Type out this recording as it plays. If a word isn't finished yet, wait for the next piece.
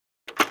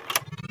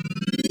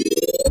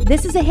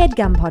This is a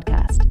HeadGum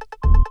podcast.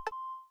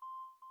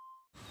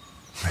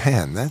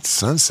 Man, that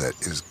sunset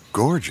is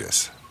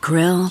gorgeous.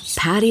 Grill,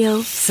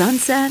 patio,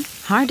 sunset.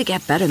 Hard to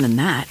get better than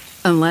that.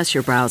 Unless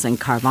you're browsing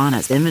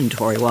Carvana's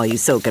inventory while you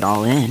soak it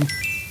all in.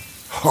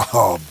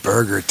 Oh,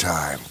 burger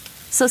time.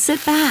 So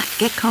sit back,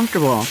 get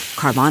comfortable.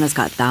 Carvana's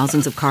got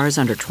thousands of cars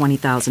under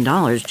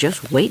 $20,000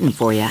 just waiting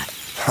for you.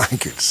 I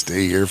could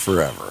stay here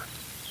forever.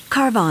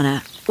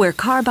 Carvana, where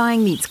car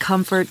buying meets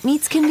comfort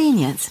meets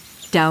convenience.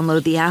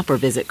 Download the app or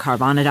visit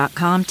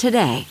Carvana.com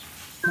today.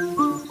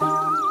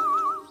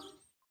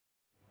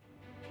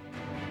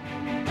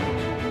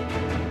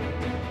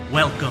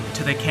 Welcome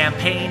to the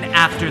campaign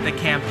after the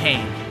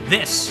campaign.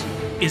 This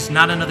is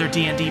not another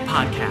D&D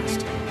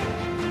podcast.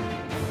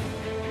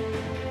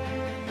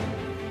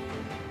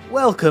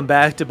 Welcome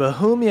back to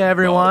Bohemia,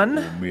 everyone.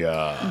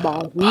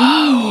 Bohemia.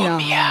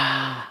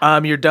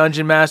 I'm your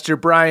Dungeon Master,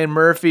 Brian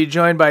Murphy,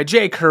 joined by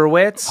Jake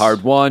Hurwitz.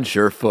 Hard one,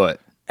 sure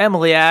foot.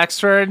 Emily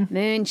Axford.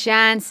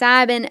 Moonshine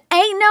Simon.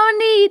 Ain't no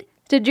need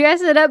to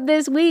dress it up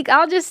this week.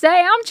 I'll just say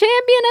I'm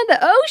champion of the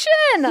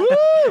ocean.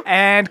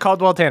 And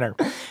Caldwell Tanner.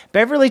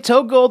 Beverly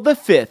Togold the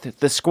Fifth,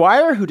 the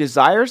squire who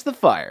desires the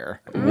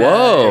fire.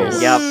 Whoa.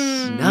 Yep.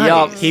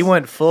 Nice. He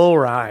went full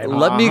ride.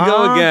 Let me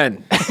go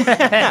again.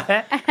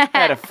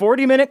 Had a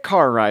 40-minute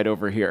car ride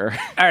over here.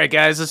 All right,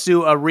 guys, let's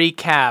do a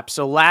recap.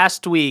 So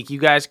last week, you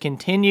guys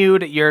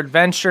continued your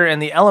adventure in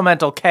the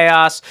elemental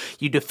chaos.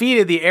 You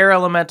defeated the air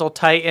elemental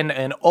titan,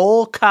 and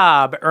Ol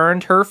Cobb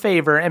earned her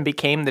favor and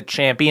became the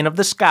champion of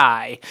the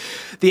sky.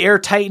 The air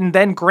titan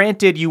then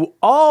granted you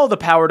all the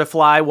power to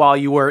fly while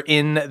you were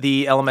in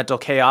the elemental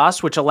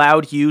chaos, which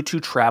allowed you to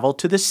travel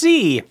to the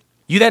sea.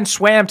 You then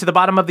swam to the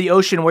bottom of the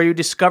ocean where you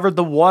discovered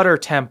the water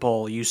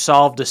temple. You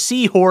solved a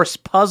seahorse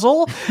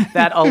puzzle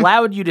that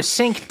allowed you to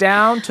sink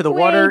down to the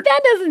water. Wait,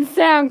 that doesn't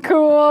sound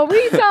cool.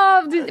 We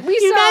solved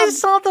guys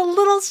solved a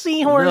little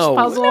seahorse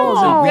puzzle. No. It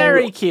was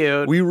very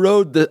cute. We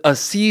rode a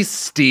sea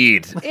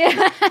steed to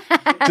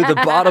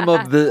the bottom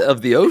of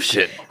the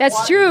ocean.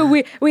 That's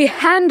true. We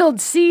handled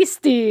sea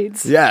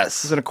steeds.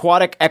 Yes. It's an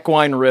aquatic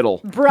equine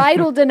riddle.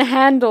 Bridled and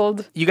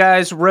handled. You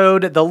guys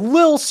rode the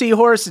little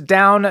seahorse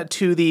down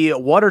to the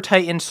water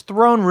titan's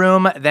throne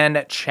room,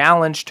 then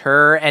challenged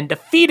her and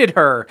defeated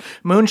her.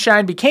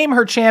 Moonshine became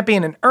her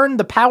champion and earned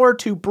the power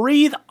to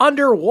breathe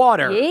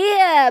underwater.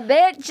 Yeah,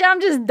 bitch.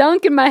 I'm just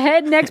dunking my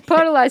head next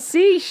puddle I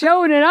see,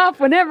 showing it off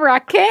whenever I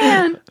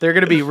can. They're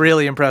going to be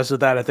really impressed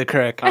with that at the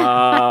Crick. There's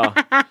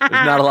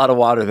not a lot of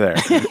water there.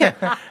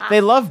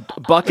 They love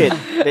bucket.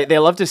 They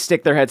love to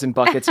stick their heads in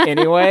buckets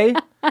anyway.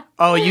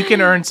 Oh, you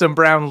can earn some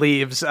brown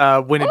leaves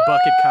winning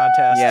bucket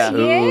contests. Yeah.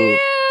 Yeah.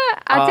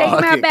 I'll take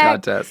my Bucket back.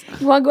 contest.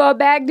 You want to go out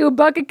back, do a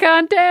bucket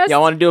contest?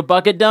 Y'all want to do a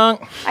bucket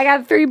dunk? I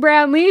got 3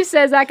 brown leaves,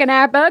 says I can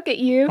out-bucket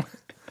you.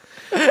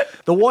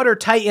 The water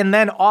titan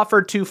then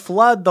offered to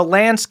flood the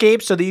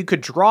landscape so that you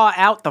could draw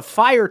out the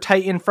fire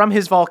titan from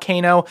his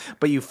volcano,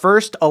 but you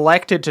first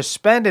elected to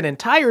spend an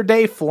entire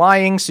day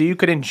flying so you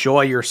could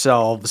enjoy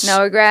yourselves.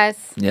 No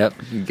regrets. Yep.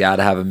 You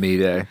gotta have a me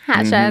day.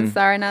 Hot shots.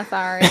 Sorry, not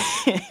sorry.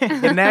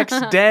 The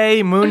next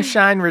day,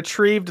 Moonshine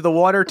retrieved the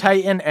water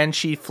titan and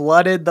she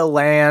flooded the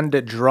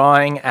land,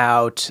 drawing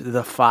out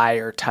the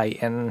fire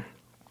titan.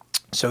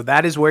 So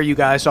that is where you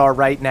guys are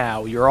right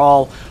now. You're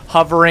all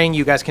hovering.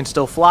 You guys can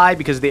still fly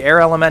because of the air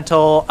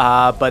elemental,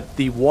 but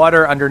the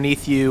water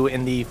underneath you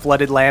in the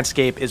flooded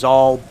landscape is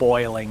all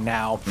boiling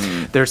now.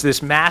 There's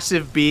this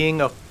massive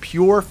being of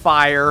pure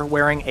fire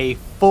wearing a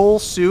full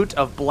suit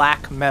of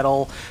black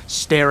metal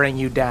staring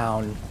you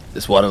down.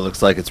 This water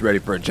looks like it's ready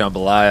for a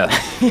jambalaya.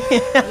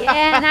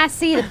 Yeah, and I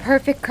see the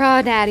perfect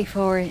crawdaddy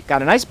for it.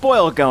 Got a nice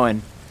boil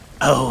going.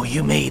 Oh,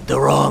 you made the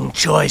wrong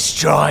choice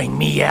drawing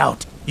me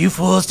out. You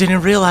fools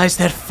didn't realize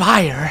that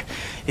fire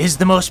is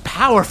the most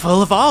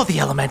powerful of all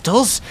the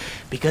elementals,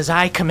 because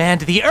I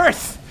command the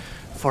earth,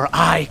 for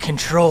I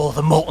control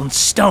the molten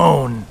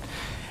stone.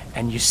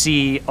 And you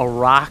see a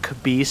rock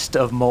beast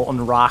of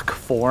molten rock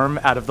form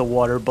out of the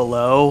water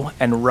below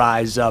and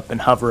rise up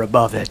and hover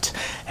above it.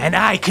 And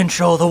I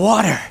control the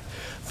water,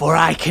 for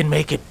I can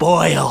make it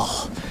boil.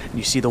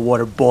 You see the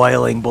water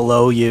boiling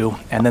below you,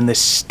 and then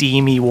this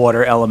steamy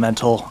water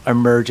elemental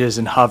emerges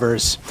and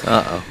hovers.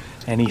 Uh-oh.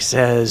 And he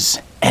says,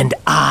 and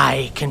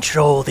I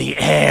control the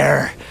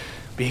air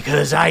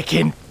because I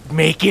can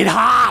make it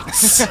hot,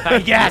 I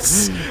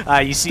guess.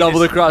 You see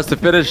Stumbled across the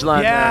finish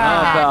line.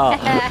 Yeah. There. Oh,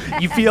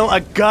 pal. You feel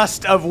a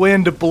gust of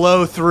wind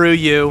blow through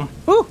you.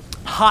 Woo.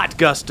 Hot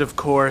gust, of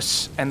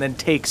course, and then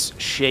takes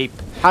shape.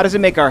 How does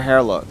it make our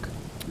hair look?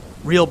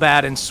 Real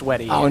bad and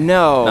sweaty. Oh,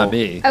 no. Not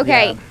me.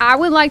 Okay, Yeah. I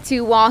would like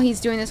to, while he's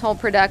doing this whole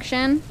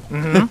production,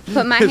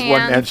 put my His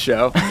one-man hands...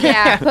 show.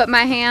 Yeah, put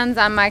my hands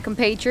on my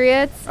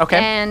compatriots. Okay.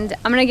 And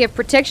I'm going to give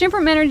protection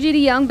from energy to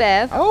young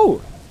Bev. Oh.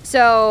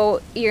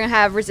 So you're going to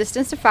have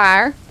resistance to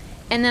fire.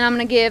 And then I'm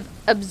going to give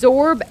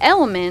absorb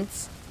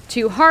elements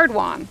to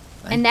Hardwan.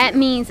 And that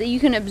means that you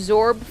can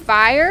absorb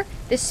fire.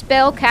 This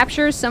spell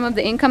captures some of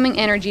the incoming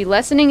energy,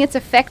 lessening its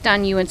effect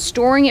on you and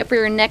storing it for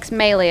your next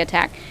melee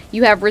attack.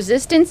 You have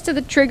resistance to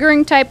the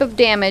triggering type of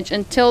damage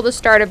until the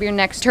start of your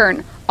next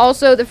turn.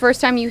 Also, the first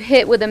time you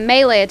hit with a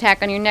melee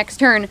attack on your next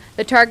turn,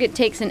 the target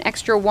takes an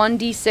extra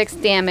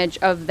 1d6 damage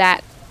of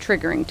that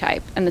triggering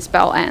type, and the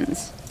spell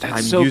ends. That's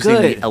I'm so using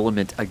good. the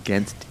element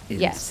against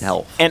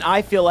himself. And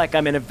I feel like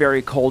I'm in a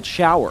very cold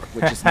shower,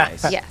 which is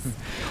nice. Yes.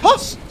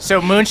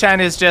 So Moonshine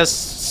is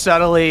just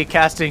subtly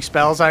casting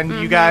spells on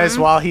you guys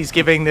while he's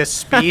giving this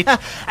speech.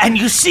 And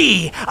you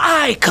see,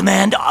 I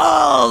command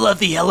all of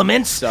the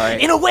elements.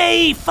 Sorry. In a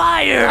way,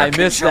 fire I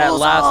missed that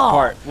controls last all.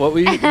 part. What were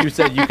you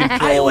said you control?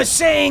 I was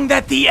saying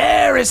that the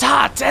air is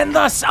hot, and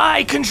thus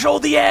I control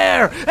the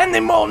air, and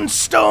the molten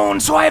stone,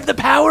 so I have the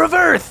power of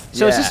earth.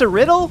 So is this a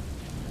riddle?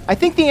 I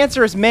think the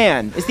answer is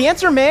man. Is the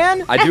answer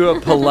man? I do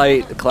a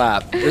polite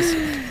clap. This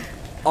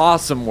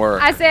awesome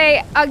work. I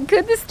say,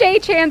 could the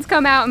stagehands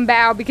come out and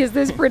bow because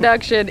this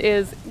production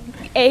is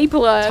A+.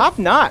 Top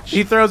notch.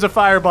 He throws a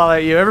fireball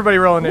at you. Everybody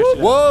roll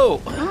initiative.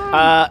 Whoa!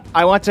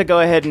 I want to go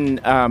ahead and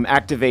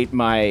activate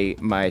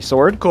my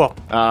sword. Cool.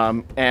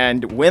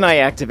 And when I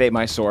activate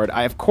my sword,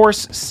 I of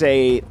course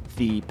say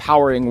the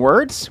powering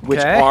words, which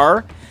Okay.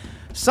 are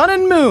sun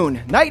and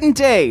moon, night and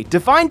day,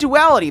 divine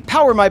duality,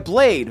 power my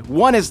blade.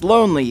 1 is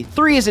lonely,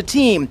 3 is a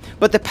team,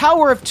 but the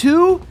power of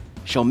 2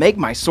 shall make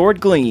my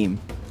sword gleam.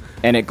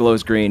 And it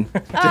glows green.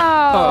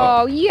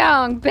 Oh,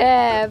 young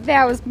Bev,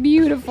 that was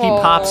beautiful. He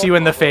pops you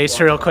in the face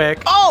real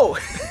quick. Oh!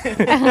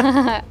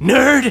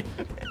 Nerd!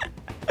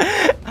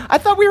 I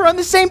thought we were on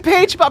the same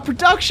page about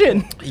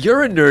production.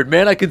 You're a nerd,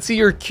 man. I can see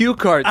your cue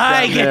cards.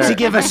 I down get there. to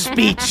give a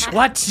speech.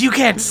 What? You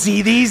can't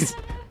see these?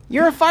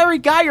 You're a fiery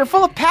guy. You're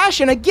full of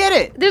passion. I get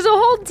it. There's a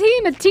whole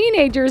team of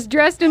teenagers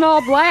dressed in all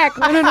black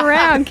running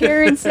around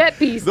carrying set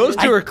pieces. Those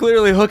two are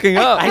clearly hooking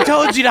up. I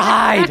told you to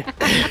hide.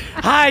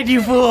 Hide,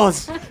 you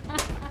fools.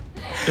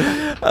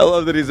 I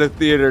love that he's a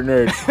theater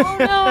nerd. Oh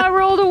no, I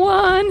rolled a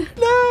 1.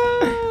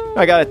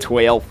 I got a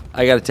 12.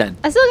 I got a 10.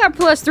 I still got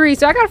 +3,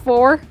 so I got a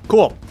 4.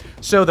 Cool.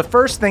 So the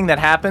first thing that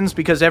happens,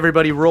 because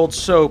everybody rolled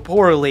so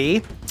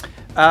poorly,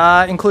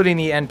 including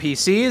the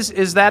NPCs,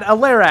 is that a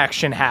lair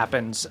action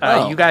happens.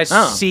 You guys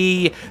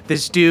see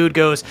this dude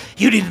goes,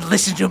 You didn't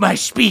listen to my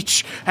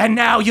speech, and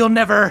now you'll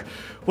never...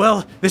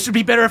 Well, this would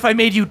be better if I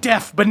made you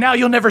deaf, but now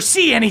you'll never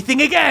see anything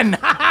again.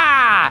 Ha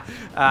ha!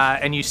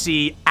 and you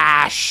see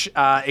ash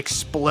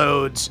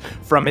explodes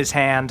from his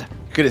hand.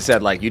 Could have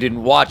said, like, you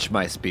didn't watch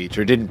my speech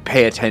or didn't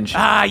pay attention.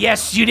 Ah,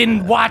 yes, you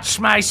didn't watch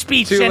my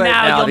speech, Too and late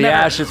now now, you'll the never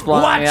ash is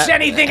flying watch at-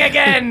 anything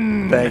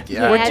again. Thank you.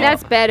 Yeah,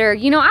 that's better.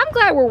 You know, I'm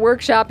glad we're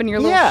workshopping your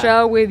little Yeah.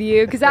 show with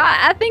you, because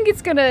I think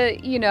it's gonna,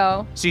 you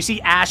know. So you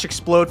see ash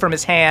explode from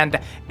his hand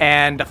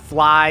and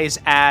flies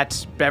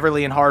at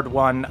Beverly and Hard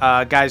One.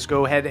 Guys,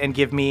 go ahead and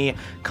give me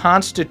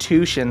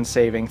Constitution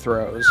saving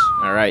throws.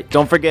 All right.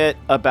 Don't forget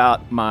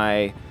about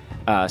my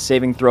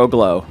saving throw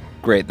glow.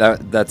 Great.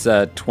 That's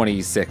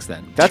 26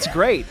 then. That's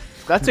great.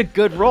 That's a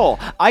good roll.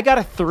 I got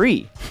a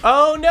 3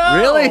 Oh no!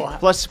 Really?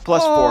 plus 4,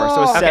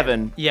 so it's Okay.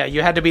 7. Yeah,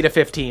 you had to beat a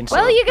 15. So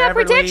Well, you got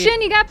Beverly,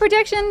 protection. You got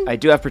protection. I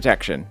do have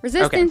protection.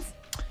 Resistance.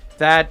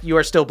 That you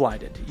are still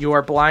blinded. You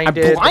are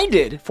blinded.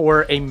 blinded?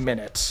 for a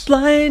minute.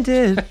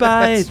 Blinded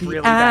by That's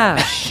really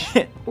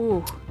bad.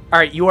 Ooh. All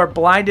right, you are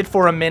blinded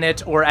for a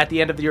minute, or at the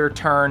end of your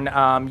turn,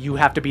 you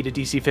have to beat a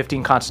DC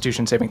 15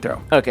 Constitution saving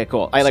throw. Okay,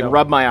 cool. I So-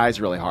 rub my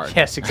eyes really hard.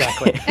 Yes,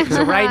 exactly.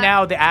 So right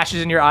now, the ash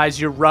is in your eyes.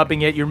 You're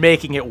rubbing it. You're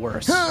making it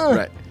worse.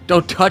 Right.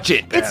 Don't touch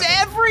it. It's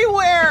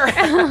everywhere.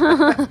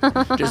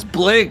 Just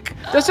blink.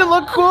 Does it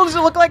look cool? Does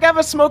it look like I have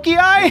a smoky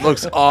eye?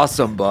 Looks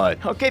awesome, bud.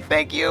 Okay,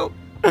 thank you.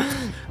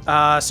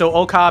 So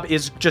Olcob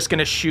is just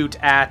gonna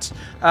shoot at.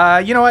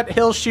 You know what?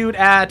 He'll shoot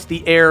at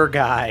the air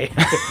guy.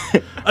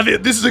 I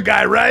mean, this is a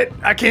guy, right?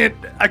 I can't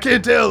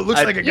tell. It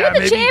looks like a You're guy, the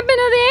maybe. champion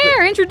of the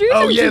air. Introduce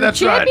Oh him yeah, to that's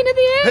the right. champion of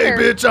the air.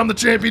 Hey, bitch, I'm the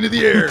champion of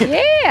the air.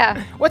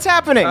 Yeah. What's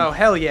happening? Oh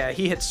hell yeah!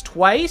 He hits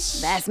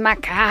twice. That's my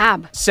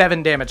cob.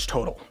 7 damage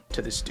total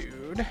to this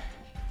dude.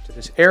 To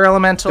this air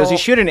elemental. Does he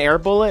shoot an air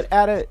bullet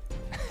at it?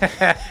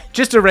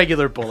 Just a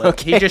regular bullet.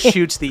 Okay. He just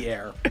shoots the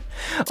air.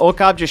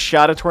 Olcob just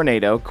shot a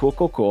tornado.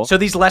 Cool. So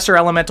these lesser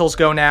elementals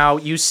go now.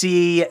 You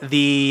see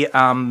the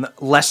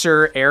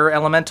lesser air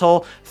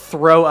elemental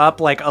throw up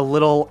like a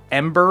little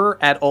ember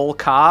at Ol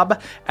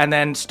Cobb and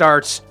then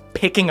starts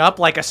picking up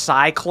like a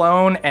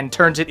cyclone and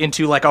turns it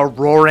into like a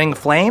roaring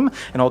flame.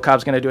 And Ol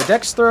Cobb's going to do a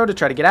dex throw to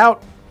try to get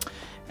out.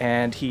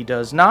 And he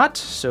does not.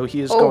 So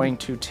he is going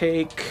to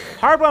take...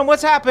 Hard one,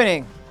 what's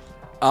happening?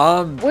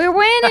 We're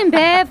winning,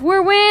 Bev.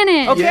 We're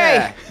winning. Okay.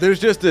 Yeah. There's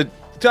just a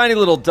tiny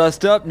little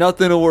dust up.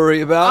 Nothing to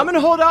worry about. I'm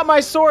gonna hold out my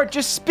sword.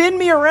 Just spin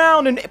me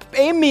around and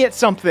aim me at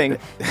something.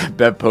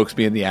 Bev pokes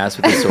me in the ass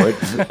with his sword.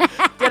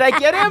 Did I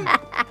get him?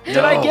 Did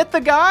I get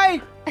the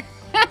guy?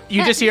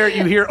 You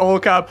hear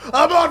Old Cobb,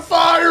 I'm on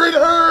fire, it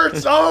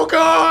hurts, oh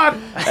God!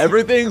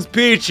 Everything's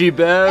peachy,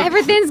 Bev.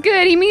 Everything's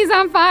good. He means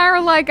I'm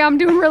fire like I'm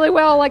doing really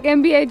well, like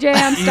NBA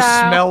Jam You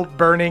style. smell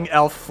burning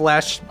elf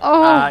flesh.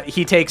 Oh.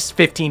 He takes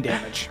 15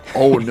 damage.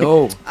 Oh,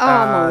 no. Oh,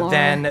 my Lord.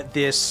 Then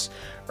this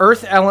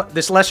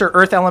lesser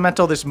earth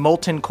elemental, this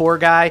molten core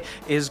guy,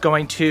 is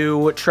going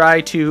to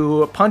try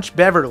to punch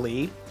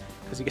Beverly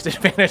because he gets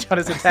advantage on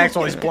his attacks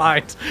while he's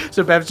blind.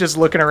 So Bev's just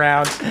looking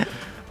around.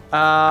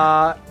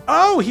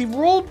 He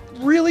rolled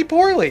really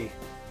poorly.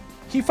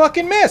 He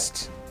fucking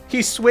missed.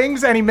 He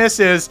swings and he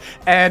misses,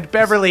 and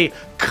Beverly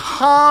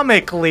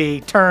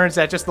comically turns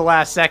at just the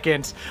last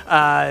second.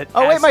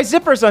 Wait, my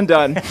zipper's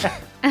undone.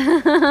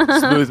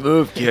 Smooth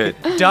move, kid.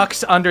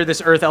 Ducks under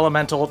this earth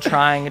elemental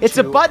trying It's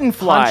to a button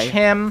fly. punch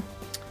him.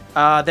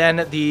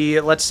 Then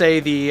let's say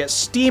the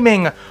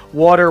steaming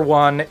water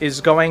one is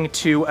going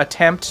to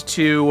attempt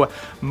to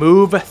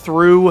move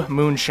through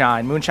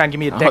Moonshine. Moonshine, give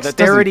me a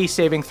dexterity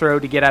saving throw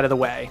to get out of the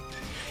way.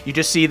 You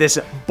just see this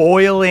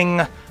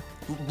boiling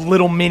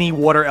little mini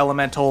water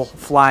elemental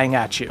flying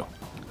at you.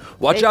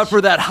 Watch out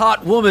for that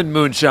hot woman,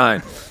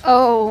 Moonshine.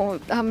 Oh,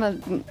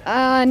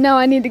 no,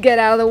 I need to get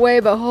out of the way,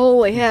 but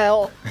holy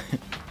hell.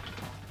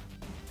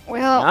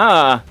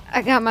 Well,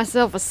 I got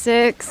myself a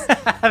 6.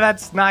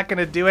 That's not going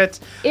to do it.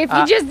 If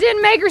you just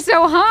didn't make her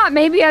so hot,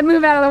 maybe I'd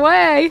move out of the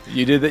way.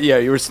 You did that? Yeah,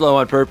 you were slow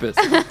on purpose.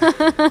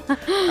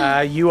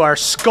 You are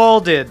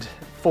scalded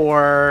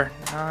for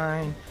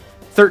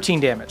 13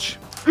 damage.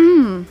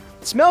 It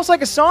smells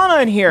like a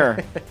sauna in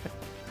here.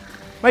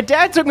 My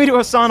dad took me to a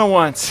sauna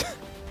once.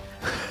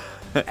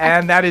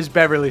 And that is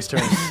Beverly's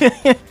turn.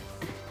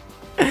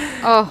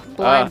 Oh,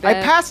 blind I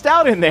Bev. passed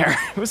out in there.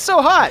 It was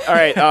so hot. All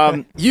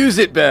right, Use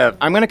it, Bev.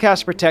 I'm going to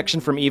cast Protection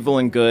from Evil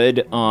and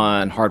Good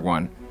on Hard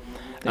One.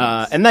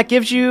 And that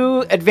gives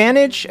you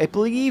advantage, I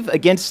believe,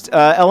 against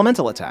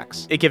elemental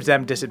attacks. It gives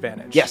them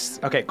disadvantage. Yes.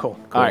 Okay, cool.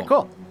 All right,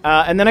 cool.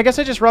 And then I guess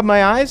I just rub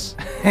my eyes.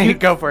 You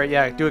go for it.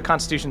 Yeah, do a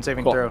Constitution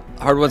saving throw.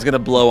 Hard one's gonna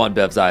blow on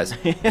Bev's eyes.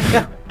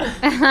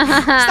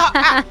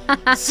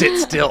 Sit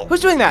still.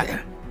 Who's doing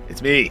that?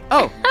 It's me.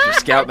 Oh, Your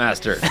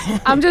scoutmaster.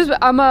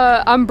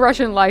 I'm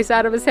brushing lice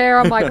out of his hair.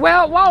 I'm like,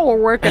 well, while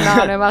we're working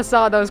on him, I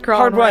saw those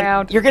crawling Hard One.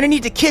 around. You're going to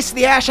need to kiss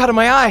the ash out of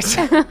my eyes.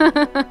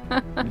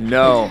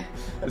 No.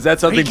 Is that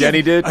something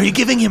Denny did? Are you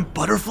giving him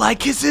butterfly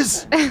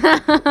kisses?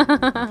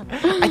 I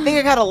think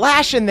I got a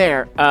lash in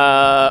there.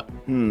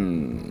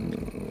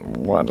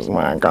 What is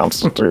my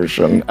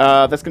constitution?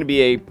 That's going to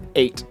be a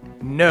 8.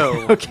 No.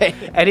 Okay.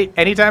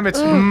 Anytime it's,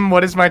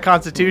 what is my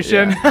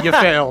Constitution? You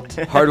failed.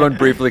 Hard one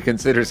briefly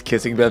considers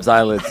kissing Bev's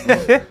eyelids.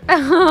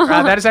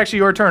 That is actually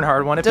your turn,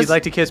 Hard One. If you'd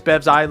like to kiss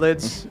Bev's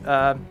eyelids,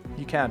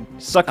 you can.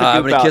 Suck the I'm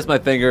goop gonna out. kiss my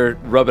finger,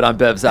 rub it on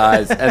Bev's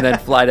eyes, and then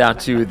fly down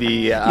to the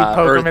You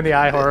poke him in the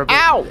eye horribly.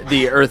 Ow!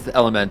 the Earth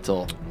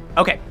Elemental.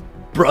 Okay.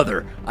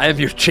 Brother, I am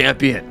your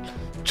champion.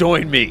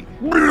 Join me.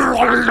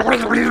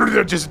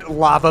 Just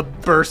lava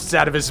bursts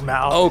out of his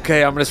mouth.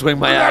 Okay, I'm gonna swing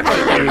my axe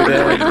at you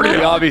then.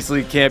 We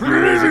obviously can't be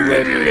losing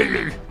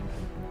this.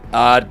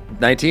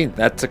 19.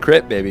 That's a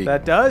crit, baby.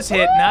 That does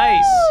hit.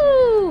 Nice.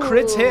 Ooh.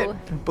 Crits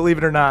hit. Believe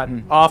it or not.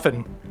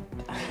 Often.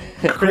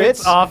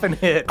 Crits often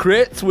hit.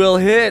 Crits will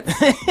hit.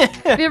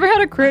 Have you ever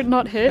had a crit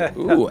not hit?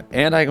 Ooh,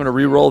 and I'm gonna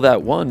re-roll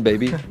that 1,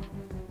 baby.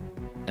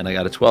 And I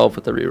got a 12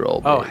 with the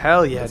re-roll. Oh, baby.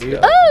 hell yeah,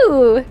 dude.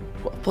 Ooh.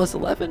 Plus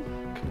 11.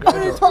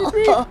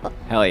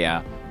 Hell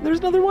yeah. There's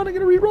another 1. I'm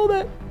gonna re-roll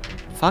that.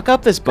 Fuck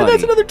up this And buddy.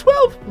 that's another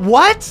 12.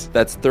 What?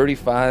 That's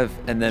 35,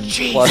 and then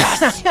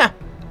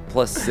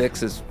plus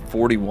 6 is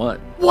 41.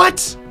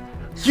 What?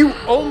 You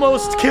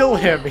almost kill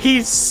him.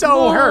 He's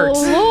so hurt.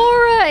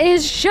 Laura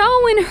is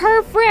showing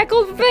her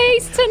freckled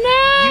face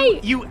tonight.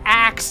 You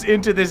axe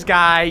into this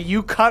guy.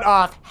 You cut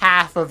off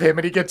half of him,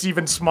 and he gets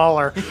even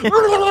smaller. I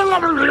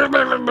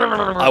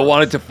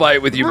wanted to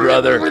fight with you,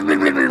 brother.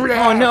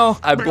 Oh no.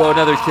 I blow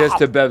another kiss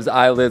to Bev's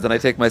eyelids, and I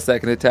take my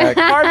second attack.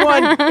 Hard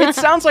One. It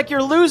sounds like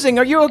you're losing.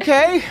 Are you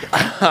okay?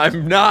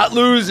 I'm not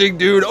losing,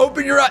 dude.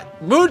 Open your eye.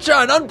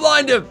 Moonshine,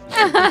 unblind him.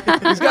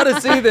 He's got to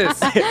see this.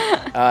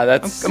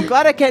 That's I'm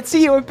glad I can't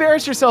see you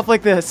embarrass yourself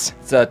like this.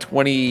 it's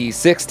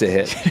 26 to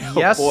hit.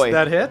 Yes, boy.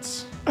 that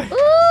hits.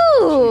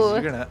 Ooh.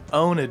 You're gonna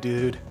own a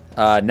dude.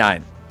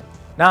 9.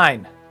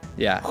 9.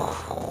 Yeah.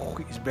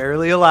 He's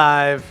barely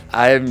alive.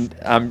 I'm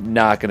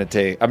not gonna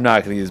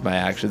use my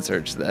action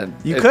surge then.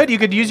 You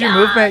could use your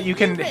movement. You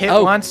can hit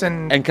Oh, once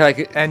and and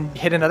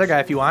hit another guy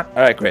if you want. all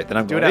right, great. Then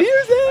I'm Do going to it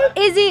use that.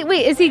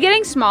 Is he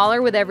getting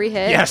smaller with every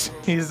hit? Yes,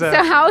 he's So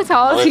how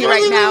tall is he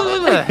right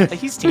now?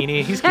 he's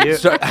teeny. He's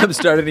cute. I'm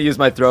starting to use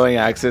my throwing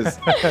axes.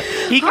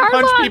 He can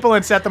punch Harlon- people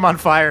and set them on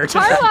fire.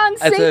 Harlon,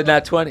 That's a say,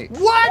 nat 20.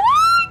 What?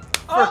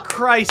 For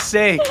Christ's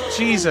sake,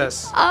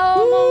 Jesus.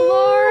 oh,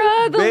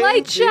 Laura, the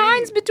light baby.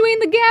 shines between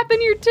the gap in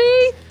your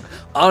teeth.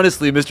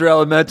 Honestly, Mr.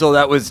 Elemental,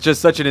 that was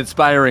just such an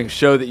inspiring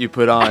show that you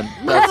put on.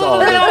 That's all.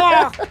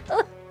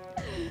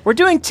 We're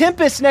doing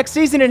Tempest next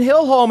season in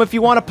Hillholm if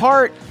you want a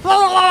part.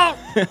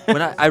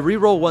 When I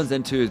re-roll 1s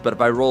and 2s, but if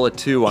I roll a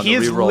 2 on He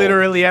the is re-roll...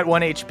 literally at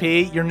 1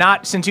 HP. You're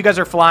not, since you guys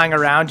are flying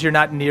around, you're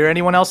not near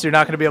anyone else, so you're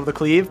not going to be able to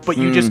cleave, but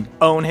you just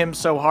own him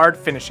so hard,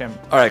 finish him.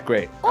 All right,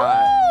 great.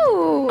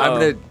 Ooh. I'm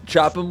going to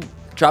chop him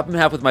in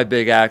half with my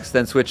big axe,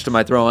 then switch to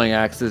my throwing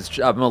axes,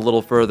 chop him a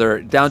little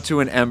further, down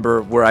to an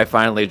ember where I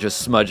finally just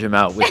smudge him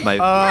out with my, with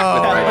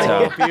my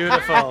toe.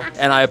 Beautiful.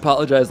 And I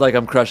apologize like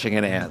I'm crushing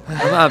an ant.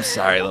 I'm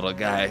sorry, little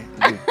guy.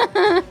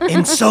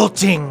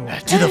 Insulting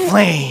to the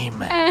flame.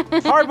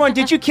 Hard one,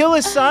 did you kill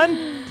his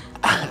son?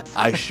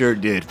 I sure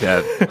did,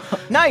 Kev.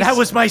 Nice. That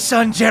was my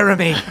son,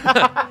 Jeremy.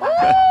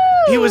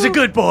 He was a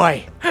good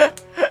boy.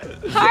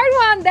 Hard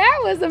one, that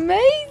was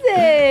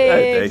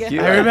amazing. Thank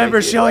you. I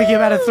remember showing him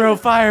how to throw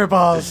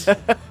fireballs.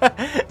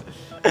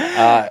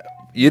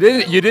 You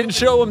didn't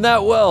show him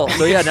that well.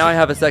 So yeah, now I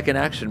have a second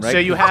action, right? So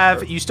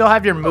you still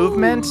have your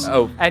movement,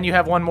 Oh. and you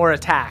have one more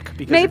attack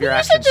because of Maybe your you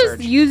action should just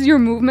surge. use your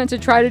movement to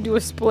try to do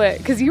a split,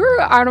 because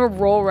you're on a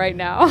roll right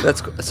now.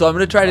 So I'm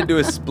gonna try to do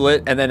a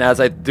split, and then as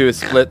I do a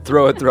split,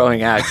 throw a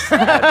throwing axe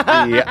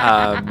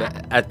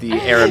at the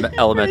air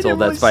elemental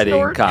that's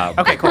fighting Cobb.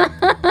 Okay, cool.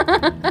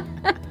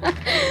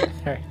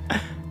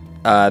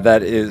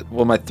 That is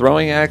my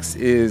throwing axe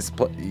is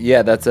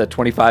that's a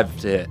 25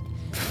 to hit.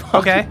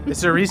 Okay,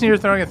 is there a reason you're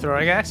throwing a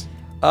throwing axe?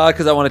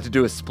 Because I wanted to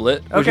do a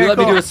split. Would Okay, you let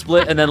me cool. do a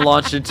split and then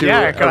launch into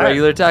Yeah, a go ahead.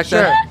 regular attack?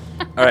 Sure. Then?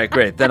 All right,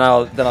 great. Then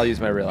I'll use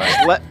my real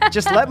axe.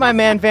 Just let my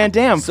man Van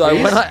Dam. So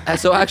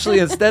so actually,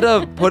 instead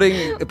of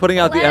putting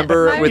out the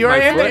ember with You're my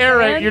in the foot, air,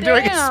 right? You're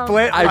doing a Damn.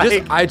 split.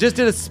 I just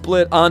did a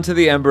split onto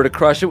the ember to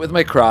crush it with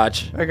my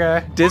crotch.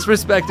 Okay.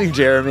 Disrespecting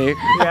Jeremy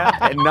Yeah.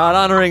 and not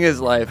honoring his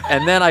life,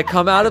 and then I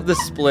come out of the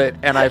split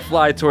and I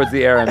fly towards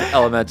the air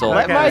elemental.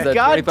 Let Okay. my With a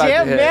 25 to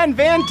goddamn hit. man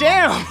Van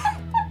Dam.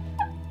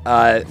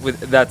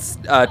 That's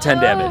 10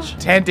 damage.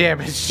 10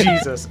 damage.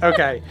 Jesus.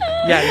 Okay.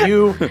 Yeah,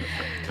 you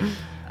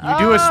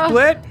do a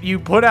split, you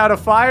put out a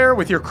fire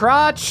with your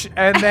crotch,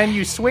 and then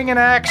you swing an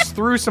axe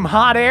through some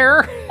hot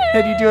air,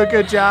 and you do a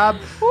good job.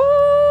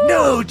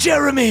 No,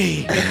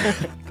 Jeremy.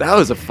 That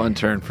was a fun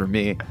turn for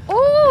me. Ooh,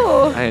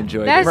 I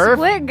enjoyed that it. Murph?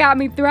 split got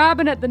me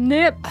throbbing at the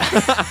nip.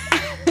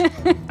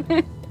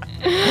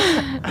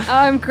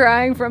 I'm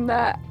crying from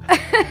that.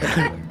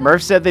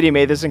 Murph said that he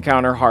made this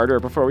encounter harder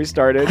before we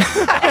started.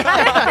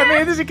 I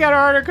made this encounter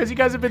harder because you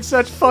guys have been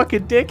such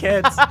fucking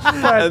dickheads.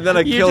 And then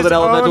I You killed just an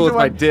elemental owned with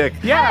my one. dick.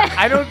 Yeah,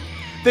 I don't.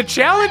 The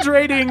challenge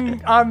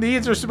rating on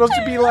these are supposed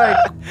to be like,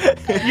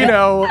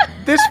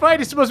 this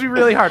fight is supposed to be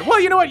really hard. Well,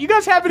 you know what? You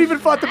guys haven't even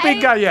fought the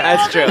big guy yet.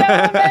 That's true.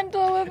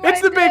 It's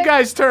the big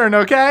guy's turn,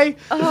 okay?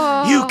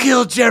 You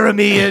killed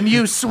Jeremy and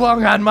you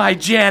swung on my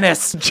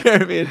Janice.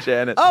 Jeremy and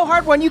Janet. Oh,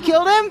 hard one, you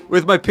killed him?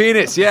 With my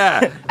penis,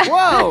 yeah.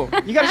 Whoa,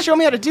 you gotta show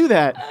me how to do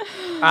that.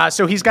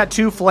 So he's got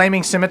 2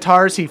 flaming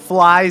scimitars. He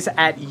flies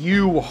at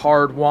you,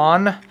 Hard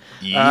One.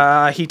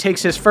 He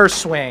takes his first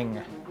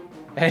swing.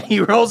 And he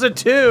rolls a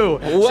 2.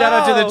 Shout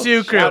out to the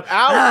 2 crew. Shout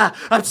out.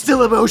 I'm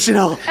still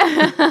emotional.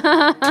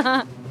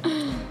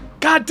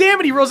 God damn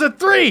it, he rolls a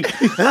 3.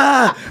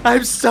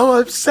 I'm so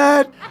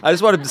upset. I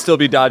just want him to still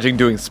be dodging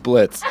doing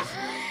splits.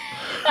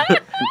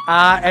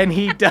 And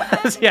he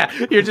does. Yeah,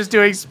 you're just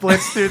doing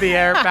splits through the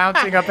air,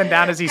 bouncing up and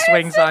down as he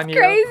swings on you.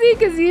 Crazy,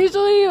 because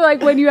usually,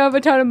 like when you have a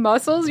ton of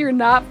muscles, you're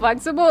not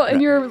flexible,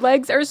 and your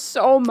legs are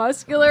so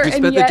muscular, I and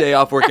spent the yet day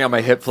off working on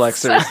my hip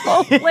flexors.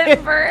 so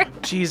limber.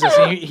 Jesus,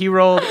 he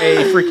rolled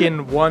a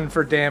freaking 1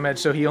 for damage,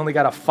 so he only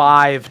got a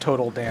 5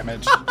 total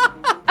damage.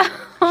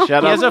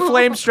 Shut He has up. a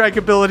flame strike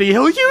ability.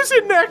 He'll use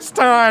it next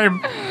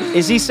time.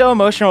 Is he so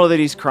emotional that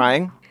he's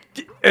crying?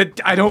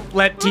 I don't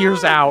let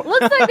tears out.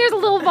 Looks like there's a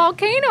little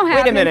volcano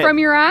happening minute. from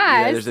your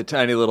Yeah, eyes. there's a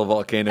tiny little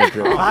volcano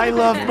drip. I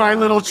love my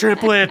little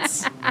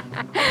triplets.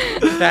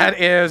 That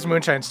is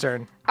Moonshine's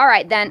turn. All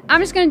right, then I'm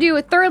just gonna do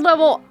a 3rd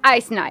level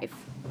ice knife.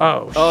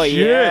 Oh, shit.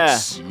 yeah.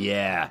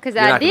 Yeah. Because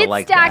You're I not gonna did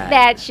like stock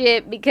that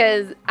shit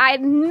because I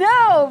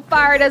know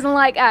fire doesn't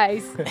like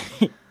ice.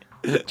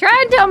 Try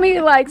and tell me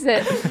he likes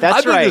it. That's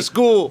I've been right. to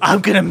school.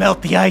 I'm gonna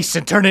melt the ice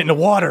and turn it into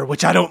water,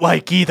 which I don't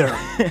like either.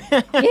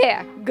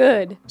 Yeah,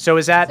 good. So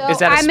is that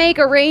So I make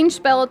a ranged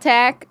spell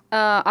attack.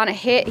 On a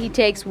hit, he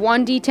takes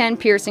 1d10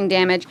 piercing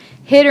damage.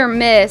 Hit or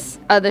miss,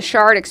 the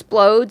shard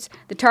explodes.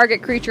 The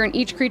target creature and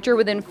each creature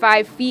within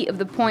 5 feet of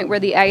the point where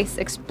the ice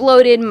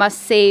exploded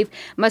must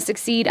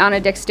succeed on a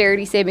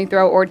dexterity saving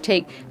throw or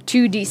take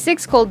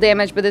 2d6 cold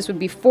damage, but this would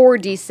be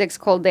 4d6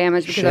 cold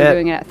damage because Shit. I'm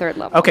doing it at 3rd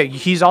level. Okay,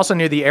 he's also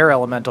near the air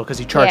elemental because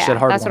he charged Yeah, at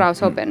hard that's what I was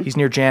hoping. He's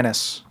near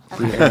Janice,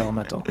 the air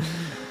elemental.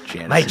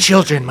 My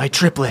children, my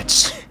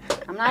triplets.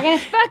 I'm not gonna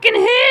fucking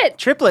hit!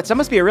 Triplets, that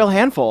must be a real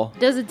handful.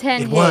 Does a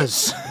 10 It hit?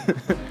 was.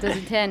 Does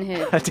a 10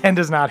 hit? A 10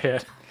 does not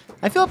hit.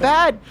 I feel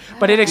bad.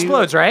 But it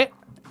explodes, right?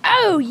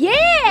 Oh,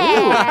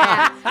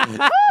 yeah!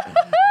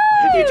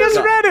 You just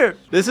read it.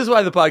 This is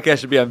why the podcast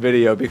should be on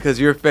video, because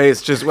your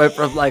face just went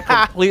from like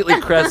completely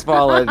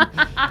crestfallen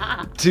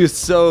to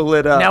so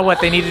lit up. Now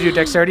what, they need to do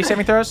dexterity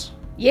saving throws?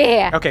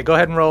 Yeah. Okay, go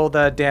ahead and roll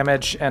the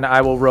damage, and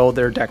I will roll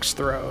their dex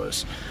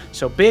throws.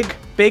 So Big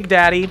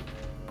Daddy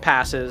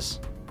passes.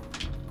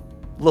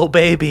 Little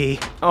baby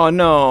Oh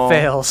no.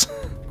 fails.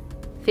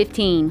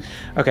 15.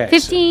 Okay.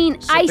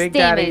 15 so ice Big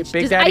Daddy- damage.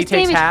 Big Does Daddy ice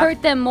takes damage half.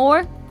 hurt them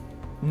more?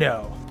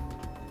 No.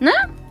 No?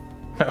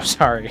 No,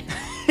 sorry.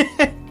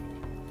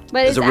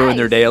 But Does it ruin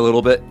their day a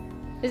little bit?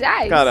 It's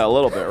ice. Got a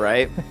little bit,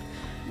 right?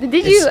 Did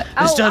you? This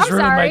Oh, does I'm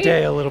ruin sorry. my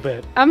day a little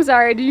bit. I'm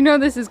sorry. Do you know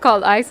this is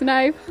called ice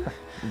knife?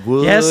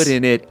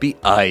 Wouldn't it be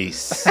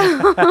ice?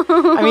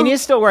 I mean,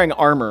 he's still wearing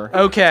armor.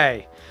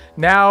 Okay.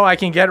 Now I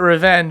can get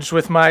revenge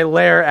with my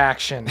lair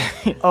action.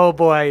 Oh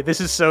boy, this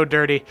is so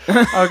dirty.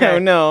 Okay. Oh,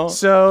 no.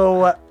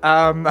 So,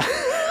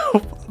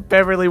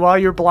 Beverly, while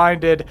you're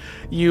blinded,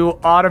 you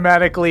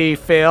automatically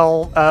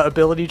fail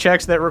ability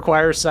checks that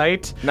require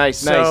sight. Nice,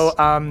 so,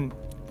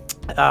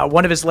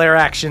 one of his lair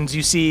actions,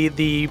 you see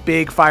the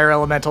big fire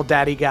elemental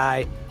daddy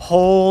guy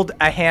hold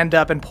a hand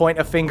up and point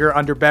a finger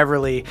under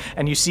Beverly,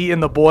 and you see in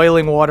the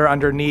boiling water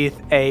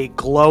underneath a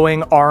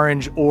glowing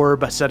orange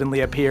orb suddenly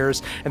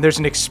appears, and there's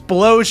an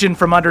explosion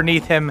from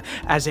underneath him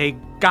as a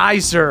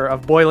geyser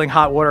of boiling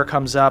hot water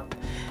comes up,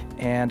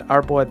 and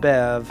our boy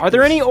Bev. Are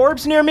there any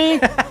orbs near me?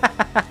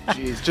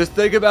 Jeez, just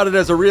think about it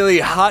as a really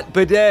hot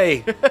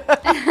bidet.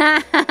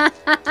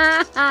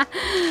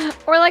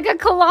 Or like a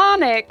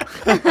colonic.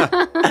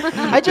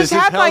 I just This is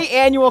had my health-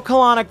 annual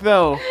colonic,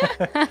 though.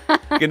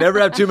 You can never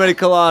have too many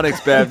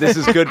colonics, Bev. This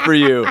is good for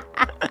you.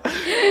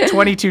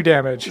 22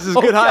 damage. This is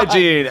good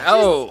hygiene.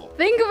 Oh.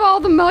 Think of all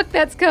the muck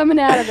that's coming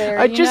out of there.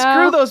 I you just know?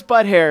 grew those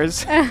butt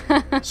hairs.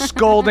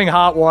 Scalding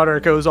hot water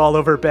goes all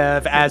over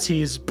Bev as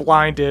he's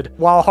blinded,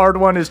 while Hard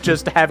One is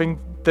just having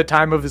the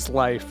time of his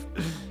life.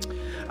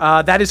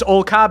 That is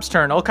Old Cobb's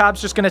turn. Old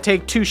Cobb's just going to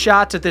take 2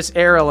 shots at this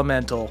air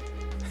elemental.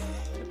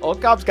 Old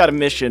Cop's got a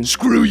mission.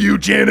 Screw you,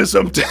 Janice.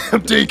 I'm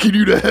taking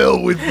you to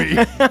hell with me.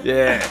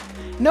 Yeah.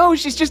 No,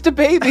 she's just a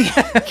baby.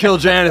 Kill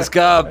Janice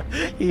Cobb.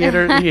 He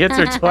hits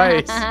her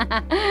twice.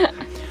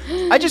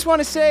 I just want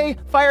to say,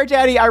 Fire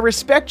Daddy, I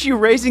respect you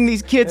raising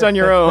these kids on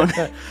your own.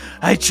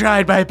 I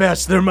tried my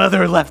best. Their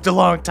mother left a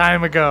long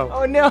time ago.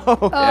 Oh no.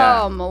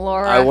 Oh,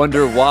 Melora. I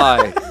wonder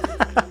why.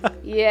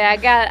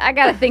 Yeah, I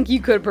gotta think you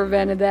could have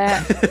prevented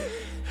that.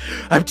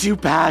 I'm too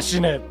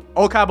passionate.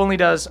 Old Cobb only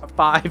does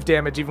 5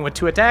 damage even with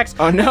 2 attacks.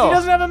 Oh, no. He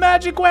doesn't have a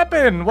magic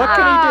weapon. What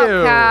can he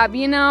do? Oh, Cobb,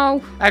 you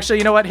know. Actually,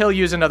 you know what? He'll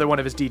use another one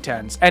of his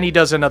D10s, and he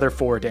does another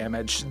 4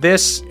 damage.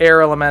 This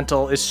air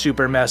elemental is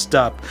super messed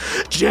up.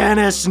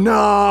 Janice,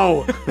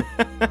 no!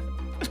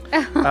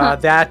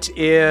 That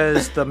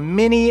is the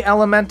mini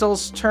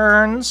elemental's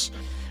turns.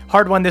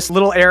 Hard One, this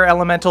little air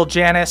elemental,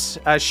 Janice,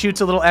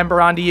 shoots a little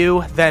ember onto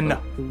you, then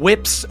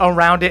whips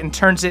around it and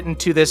turns it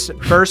into this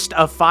burst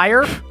of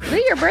fire. Is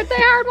it your birthday,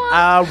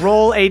 Hard One?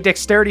 Roll a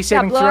dexterity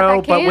saving blow out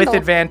throw, that but with candle.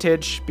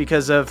 advantage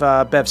because of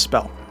Bev's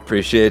spell.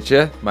 Appreciate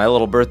you. My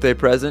little birthday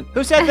present.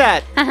 Who said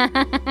that?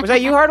 Was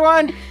that you, Hard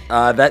One?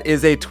 That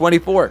is a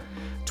 24.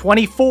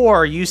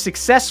 24, you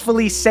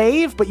successfully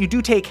save, but you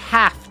do take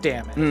half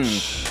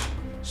damage.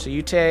 So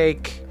you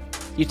take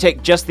You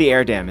take just the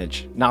air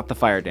damage, not the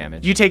fire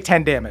damage. you take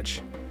 10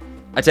 damage.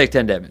 I take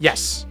 10 damage.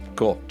 Yes.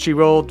 Cool. She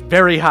rolled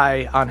very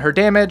high on her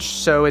damage,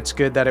 so it's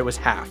good that it was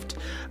halved.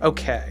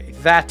 Okay,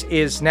 that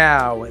is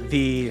now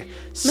the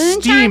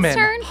Moonshine's steaming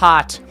turn?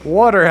 hot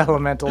water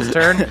elemental's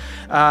turn.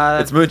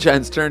 It's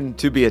Moonshine's turn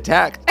to be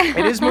attacked.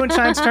 It is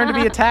Moonshine's turn to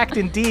be attacked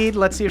indeed.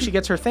 Let's see if she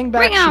gets her thing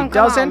back. Bring on, She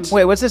come doesn't.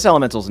 Wait, what's this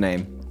elemental's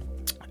name?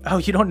 Oh,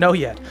 you don't know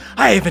yet.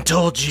 I haven't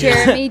told you.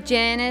 Jeremy,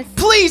 Janice.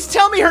 Please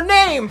tell me her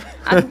name!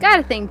 I've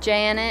gotta think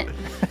Janet.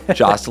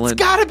 Jocelyn.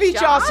 Gotta be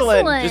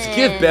Jocelyn! Just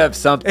give Bev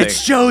something.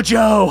 It's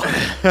JoJo.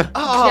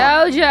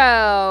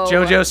 Jojo.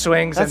 JoJo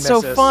swings That's and so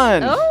misses.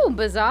 fun. Oh,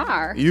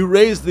 bizarre. You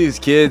raised these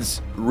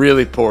kids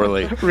really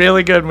poorly.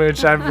 Really good,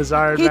 Moonshine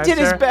Bizarre He did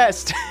his Adventure.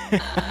 best.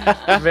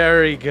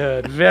 Very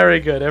good.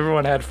 Very good.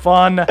 Everyone had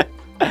fun.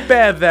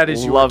 Bev, that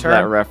is your Love turn.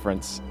 that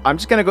reference. I'm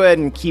just gonna go ahead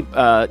and keep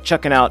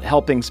chucking out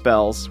helping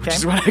spells, which Okay.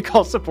 is what I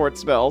call support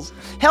spells.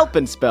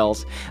 Helping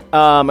spells.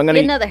 I'm gonna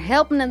Get another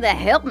helping of the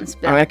helping I'm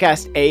spell. gonna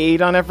cast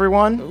Aid on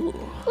everyone,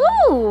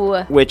 Ooh.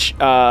 which,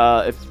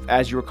 if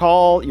as you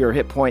recall, your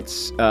hit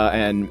points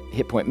and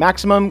hit point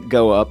maximum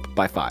go up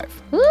by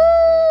 5.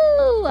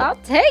 Ooh, I'll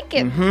take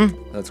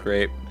it. That's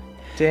great.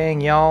 Dang,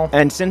 y'all.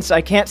 And since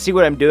I can't see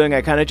what I'm doing,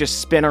 I kind of just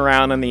spin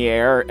around in the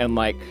air and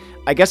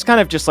I guess kind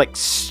of just like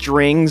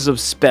strings of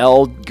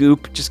spell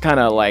goop just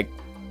kind of like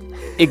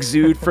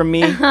exude from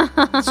me.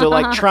 So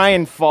like try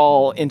and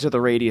fall into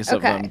the radius of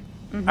Okay.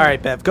 them. All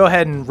right, Bev, go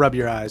ahead and rub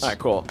your eyes. All right,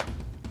 cool.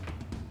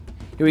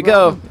 Here we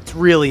go. It's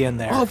really in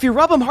there. Oh, if you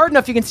rub them hard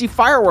enough, you can see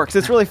fireworks.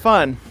 It's really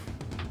fun.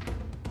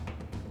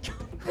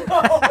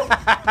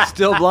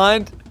 Still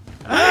blind?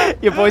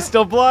 Your boy's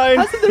still blind.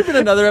 Hasn't there been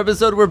another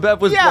episode where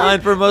Bev was Yeah.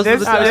 blind for most of This,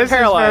 the session? this is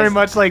paralyzed. very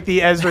much like the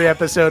Esri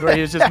episode where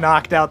he was just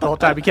knocked out the whole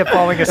time. He kept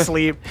falling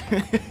asleep.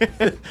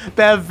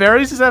 Bev,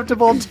 very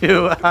susceptible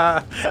to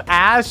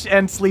ash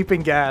and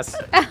sleeping gas.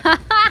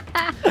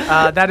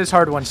 That is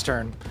Hard One's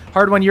turn.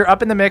 Hard One, you're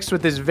up in the mix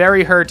with this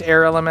very hurt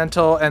air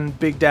elemental and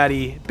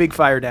Big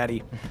Fire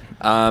Daddy.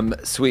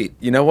 Sweet.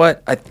 You know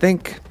what? I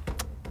think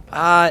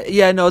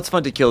Yeah, no, it's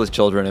fun to kill his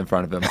children in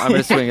front of him. I'm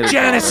going to swing it.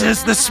 Janice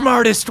is the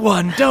smartest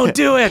one. Don't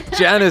do it.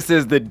 Janice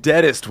is the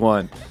deadest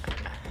one.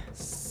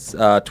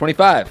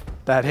 25.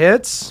 That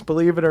hits,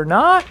 believe it or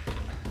not.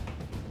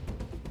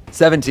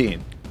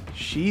 17.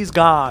 She's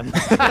gone.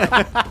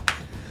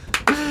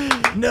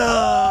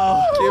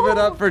 No. Give it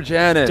up for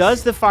Janice.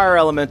 Does the fire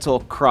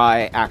elemental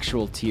cry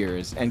actual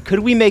tears? And could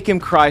we make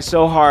him cry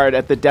so hard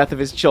at the death of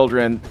his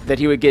children that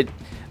he would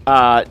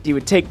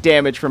take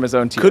damage from his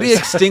own tears? Could he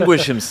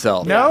extinguish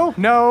himself? No,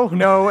 and no.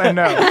 No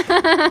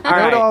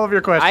to all of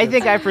your questions. I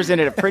think I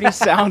presented a pretty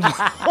sound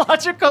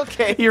logical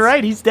case. You're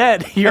right, he's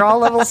dead. You're all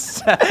level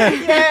 7.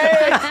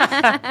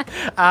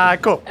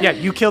 Cool. Yeah,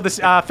 you kill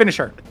this. Finish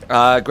her.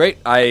 Great.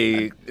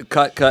 I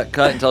cut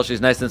until she's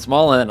nice and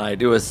small, and then I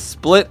do a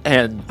split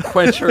and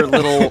quench her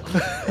little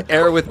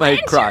air with my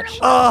crotch.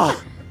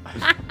 Oh.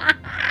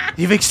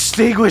 You've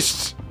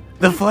extinguished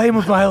the flame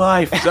of my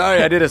life.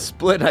 Sorry, I did a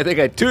split, and I think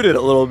I tooted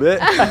a little bit.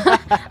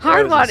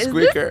 Hardwon, is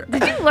squeaker.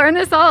 this? Did you learn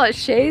this all at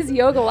Shay's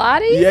Yoga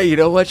Latte? Yeah, you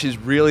know what? She's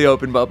really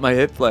opened up my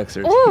hip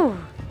flexors. Ooh.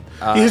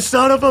 You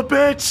son of a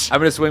bitch. I'm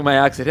going to swing my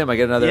axe at him. I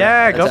get another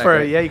Yeah, go attack, for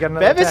right? it. Yeah, you got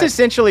another Bev is attack.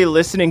 essentially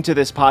listening to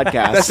this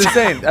podcast. That's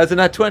insane. That's a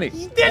nat 20. This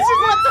is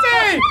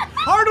insane!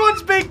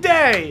 Hardwon's big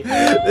day!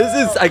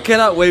 I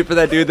cannot wait for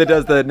that dude that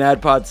does the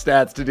NADPOD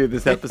stats to do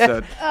this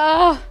episode.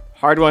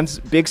 Hardwon's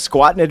big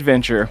squatting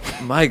adventure.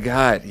 My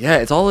God. Yeah,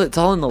 it's all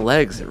in the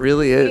legs. It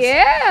really is.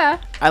 Yeah.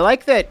 I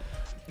like that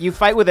you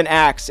fight with an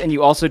axe and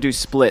you also do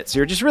splits.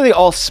 You're just really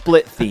all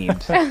split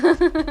themed.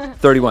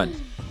 31.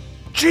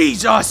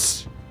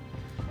 Jesus!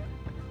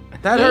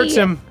 That hurts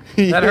him.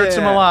 That hurts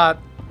him a lot.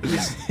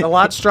 He's a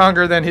lot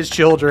stronger than his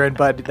children,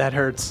 but that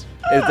hurts.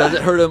 Does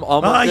it hurt him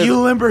almost? You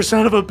limber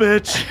son of a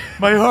bitch.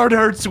 My heart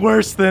hurts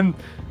worse than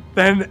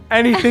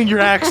anything your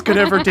axe could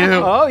ever do.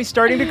 Oh, he's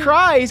starting to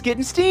cry. He's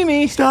getting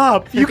steamy.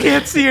 Stop. You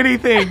can't see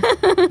anything.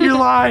 You're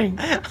lying.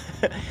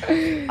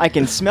 I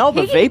can smell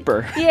the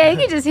vapor. Yeah, you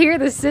can just hear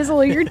the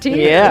sizzle of your teeth.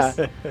 Yeah.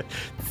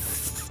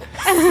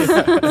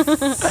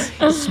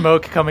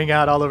 Smoke coming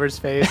out all over his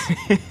face.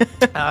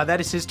 That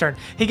is his turn.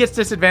 He gets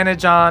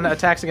disadvantage on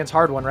attacks against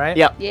Hardwon, right?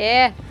 Yep.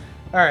 Yeah.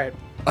 All right.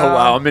 Oh,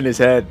 wow. I'm in his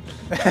head.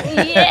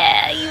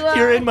 Yeah, you are.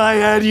 You're in my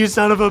head, you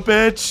son of a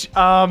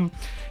bitch.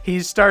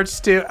 He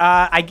starts to.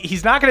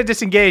 He's not going to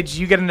disengage.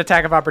 You get an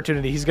attack of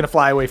opportunity. He's going to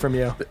fly away from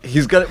you.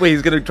 He's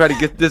gonna try to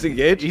get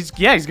disengaged? He's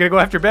going to go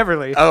after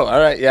Beverly. Oh, all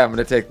right. Yeah, I'm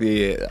going to take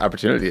the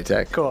opportunity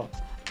attack. Cool.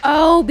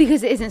 Oh,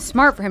 because it isn't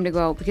smart for him to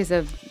go because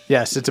of.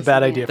 Yes, it's a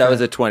bad idea. That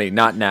was a 20,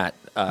 not nat.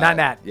 Not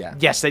nat. Yeah.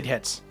 Yes, that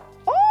hits.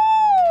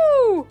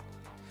 Ooh!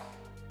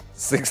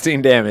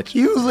 16 damage.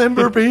 You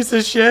limber piece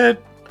of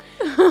shit.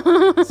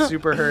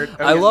 Super hurt.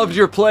 Okay. I loved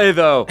your play,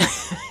 though.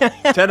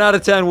 10 out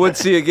of 10 would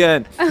see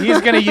again.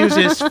 He's going to use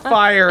his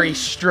fiery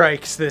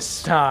strikes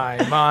this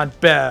time on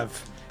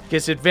Bev.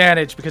 Gets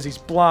advantage because he's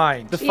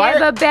blind. Yeah,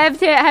 but Bev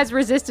has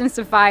resistance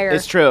to fire.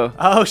 It's true.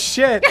 Oh,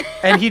 shit.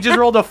 And he just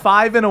rolled a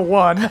 5 and a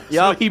 1.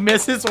 So he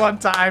misses one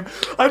time.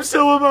 I'm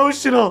so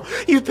emotional.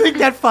 You'd think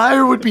that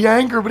fire would be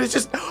anger, but it's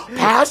just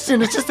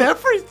passion. It's just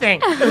everything.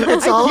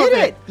 It's all get of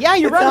it. Yeah,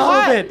 you're it's right. all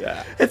of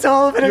it. It's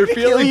all of it. You're I'm gonna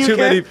kill feeling you, too kid.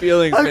 many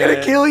feelings, I'm man.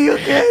 gonna kill you,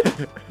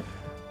 kid.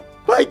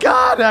 My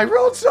God, I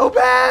rolled so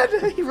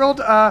bad. He rolled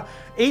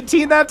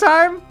 18 that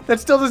time? That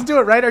still doesn't do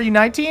it, right? Are you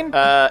 19?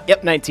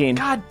 Yep, 19.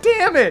 God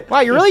damn it. Wow,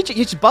 you're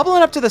just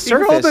bubbling up to the He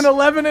surface. rolled an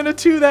 11 and a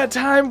 2 that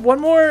time.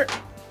 One more.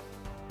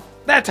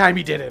 That time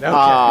he did it. Okay.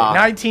 Ah.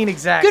 19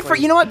 exactly. Good for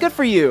you know what? Good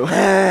for you.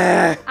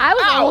 I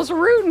was almost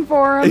rooting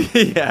for him.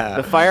 Yeah.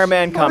 The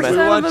fireman coming. We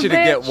Son of want a you to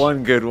get bitch.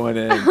 one good one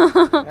in.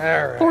 All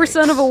right. Poor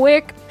son of a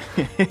wick.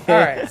 All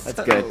right.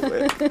 That's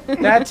good.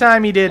 That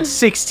time he did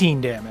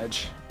 16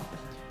 damage.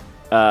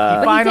 He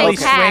But finally he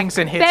takes half. swings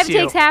and hits Bev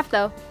you. takes half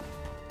though.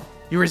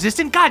 You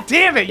resistant? God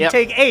damn it. You Yep.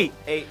 take 8.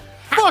 8.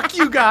 Fuck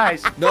you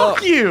guys. No,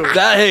 Fuck you.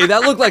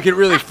 That looked like it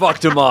really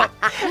fucked him up.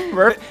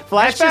 Murph,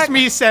 That's just flashback,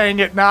 me saying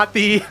it, not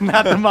the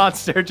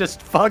monster.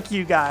 Just fuck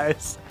you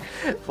guys.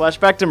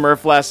 flashback to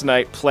Murph last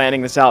night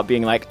planning this out,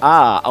 being like,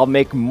 I'll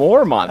make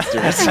more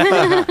monsters.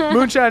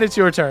 Moonshine, it's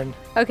your turn.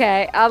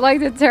 Okay, I'd like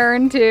to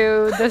turn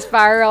to this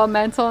fire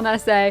elemental and I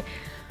say,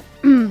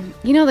 you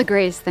know the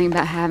greatest thing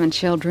about having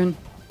children?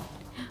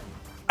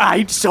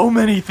 So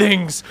many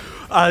things.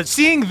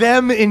 Seeing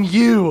them in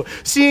you,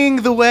 seeing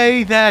the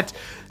way that,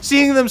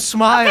 seeing them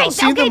smile,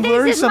 seeing them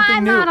learn this is my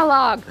something new.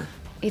 monologue.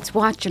 It's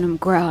watching them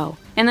grow.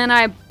 And then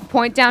I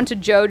point down to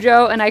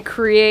JoJo and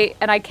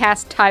I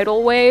cast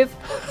Tidal Wave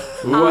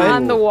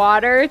on the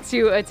water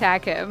to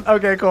attack him.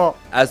 Okay, cool.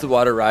 As the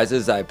water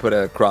rises, I put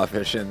a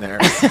crawfish in there.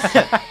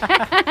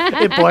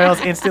 It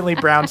boils instantly.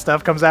 Brown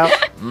stuff comes out.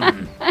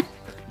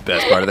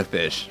 Best part of the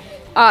fish.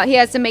 He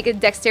has to make a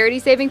dexterity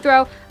saving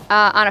throw.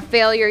 On a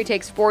failure, he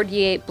takes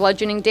 4d8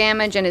 bludgeoning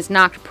damage and is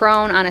knocked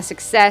prone. On a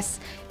success,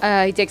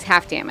 he takes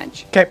half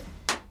damage. Okay.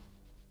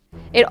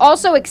 It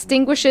also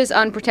extinguishes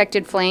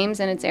unprotected flames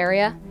in its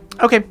area.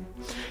 Okay.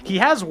 He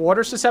has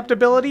water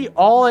susceptibility.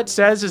 All it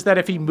says is that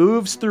if he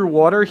moves through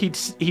water, he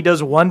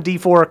does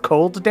 1d4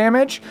 cold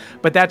damage,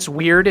 but that's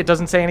weird. It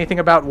doesn't say anything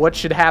about what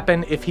should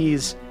happen if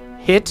he's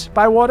hit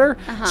by water.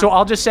 So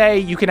I'll just say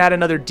you can add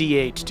another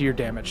D8 to your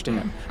damage to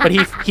him. But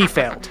he failed. He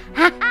failed.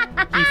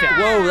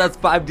 Whoa, that's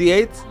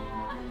 5d8s?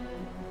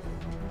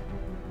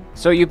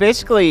 So you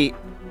basically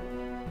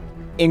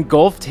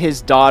engulfed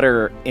his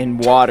daughter in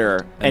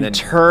water and then-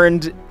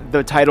 turned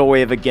the tidal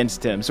wave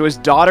against him. So his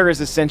daughter is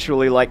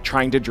essentially like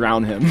trying to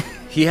drown him.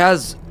 He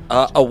has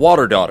a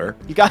water daughter.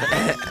 You got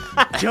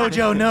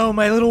Jojo, no,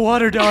 my little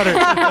water daughter.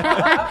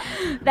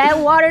 That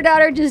water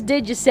daughter just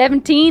did you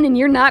 17 and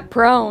you're not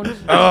prone.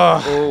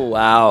 Oh,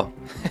 wow.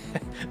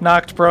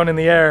 Knocked prone in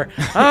the air.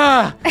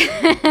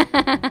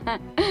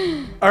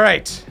 All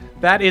right.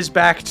 That is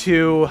back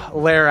to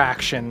lair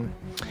action.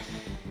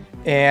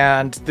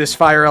 And this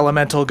fire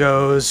elemental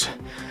goes,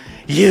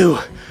 You,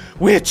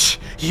 witch,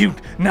 you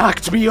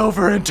knocked me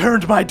over and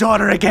turned my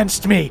daughter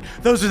against me.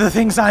 Those are the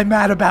things I'm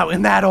mad about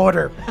in that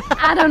order.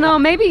 I don't know.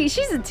 Maybe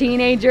she's a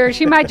teenager.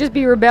 She might just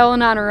be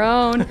rebelling on her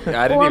own.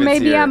 I didn't Or even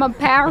maybe see her. I'm a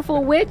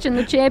powerful witch and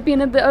the champion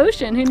of the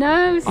ocean. Who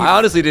knows? I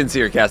honestly didn't see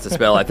her cast a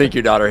spell. I think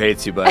your daughter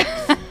hates you, but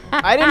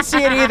I didn't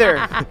see it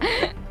either.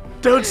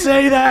 Don't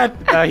say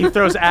that. he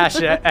throws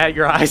ash at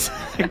your eyes.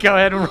 Go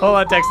ahead and roll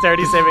a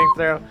dexterity saving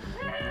throw.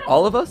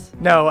 all of us?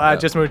 No,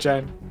 just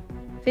Moonshine.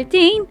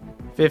 15.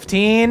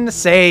 15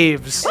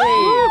 saves.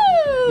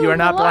 You are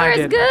not Laura's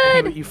blinded.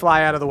 good. You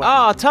fly out of the way.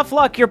 Oh, tough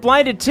luck. You're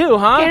blinded too,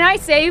 huh? Can I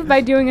save by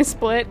doing a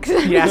split?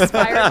 Because I'm Yes.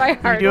 inspired by You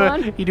hard do,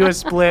 one. you do a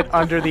split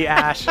under the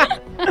ash.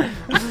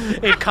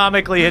 It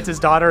comically hits his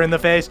daughter in the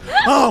face.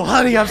 Oh,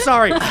 honey, I'm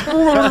sorry.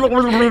 Hard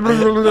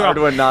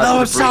one not Oh, to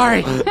I'm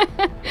sorry.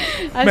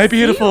 I My see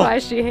beautiful, why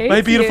she hates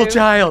my beautiful you.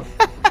 child.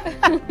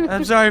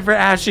 I'm sorry for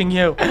ashing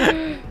you.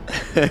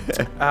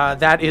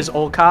 That is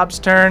Old Cobb's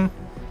turn.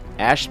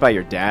 Ashed by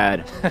your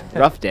dad.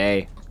 Rough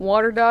day.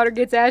 Water daughter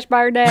gets ashed by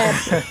her dad.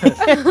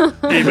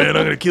 Hey, man, I'm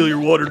going to kill your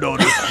water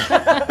daughter.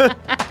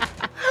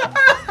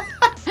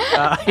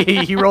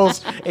 He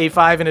rolls a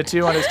 5 and a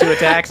 2 on his 2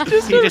 attacks.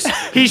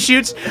 He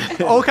shoots.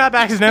 Old Cobb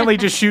accidentally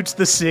just shoots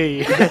the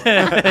sea.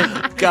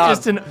 God.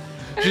 Just an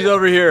She's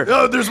over here.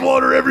 Oh, there's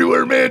water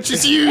everywhere, man.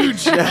 She's huge.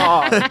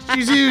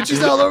 She's huge.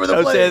 She's all over the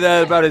Don't place. say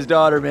that about his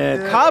daughter,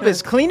 man. Cobb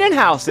is cleaning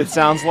house, it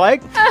sounds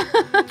like.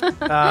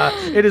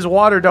 It is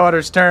Water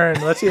Daughter's turn.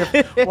 Let's see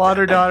if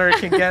Water Daughter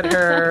can get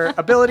her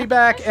ability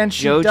back, and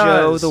she Jojo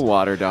does. the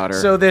water daughter.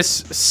 So this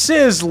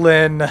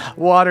sizzling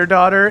Water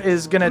Daughter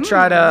is gonna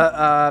try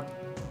to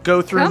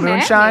go through Come at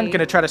Moonshine. me.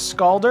 Gonna try to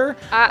scald her.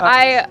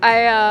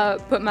 I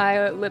put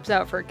my lips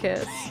out for a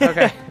kiss.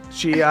 Okay.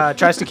 She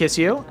tries to kiss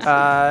you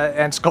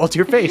and scald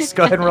your face.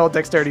 Go ahead and roll a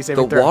dexterity The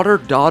saving throw. water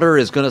daughter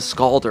is gonna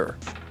scald her.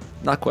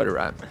 Not quite a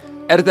rhyme.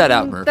 Edit that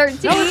out, Murph. 13.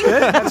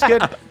 That's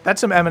good. That's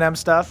some Eminem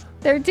stuff.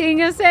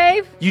 13 a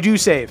save. You do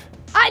save.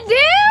 I do.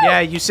 Yeah,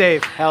 you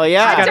save. Hell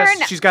yeah.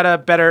 She's got a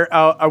better,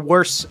 a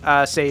worse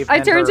save. I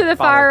than turn her to the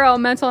father. fire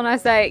elemental and I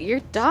say, "Your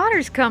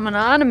daughter's coming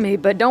on to me,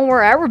 but don't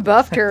worry, I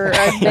rebuffed her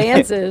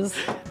advances."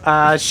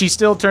 She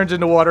still turns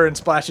into water and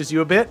splashes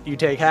you a bit. You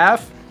take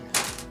half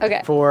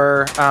Okay.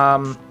 for,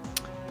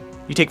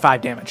 you take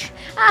 5 damage.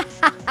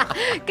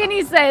 Can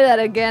you say that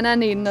again? I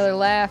need another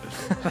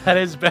laugh. That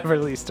is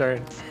Beverly's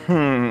turn.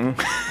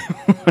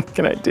 What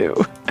can I do?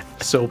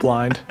 So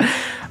blind.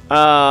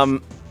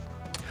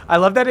 I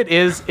love that it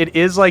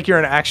is like you're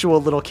an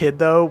actual little kid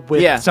though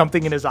with Yeah.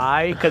 something in his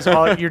eye because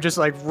you're just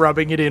like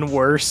rubbing it in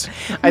worse.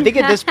 I think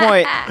at this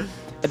point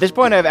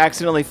I've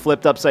accidentally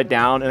flipped upside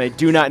down and I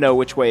do not know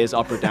which way is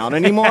up or down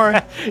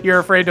anymore. You're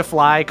afraid to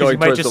fly because you Going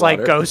might towards just the like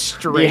water. go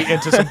straight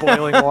into some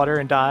boiling water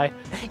and die.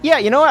 Yeah,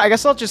 you know what? I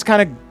guess I'll just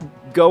kind of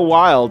go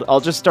wild. I'll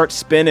just start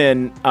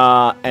spinning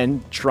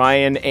and try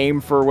and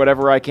aim for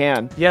whatever I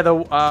can. Yeah,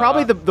 the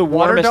Probably the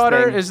Water warmest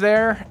Daughter thing. is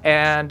there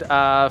and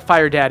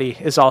Fire Daddy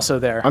is also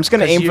there. I'm just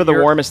gonna 'Cause aim for the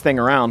you're- warmest thing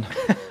around.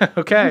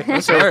 Okay,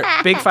 so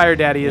Big Fire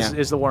Daddy is, Yeah.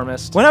 is the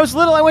warmest. When I was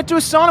little, I went to a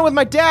sauna with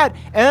my dad,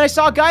 and I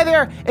saw a guy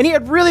there, and he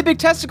had really big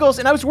testicles,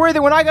 and I was worried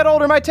that when I got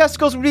older, my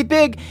testicles would be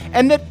big,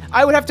 and that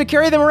I would have to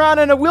carry them around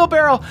in a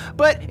wheelbarrow.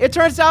 But it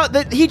turns out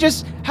that he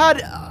just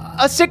had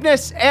a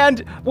sickness,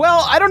 and,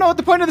 well, I don't know what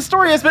the point of the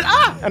story is, but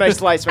and I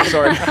sliced my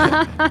sword.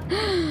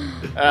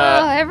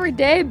 Oh, every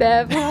day,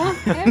 Bev, huh?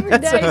 Every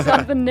day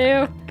something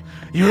new.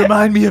 You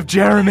remind me of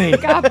Jeremy.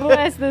 God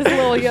bless this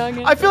little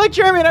youngin'. I feel like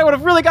Jeremy and I would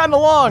have really gotten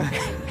along.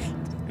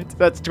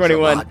 That's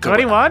 21.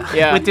 21?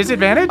 Yeah. With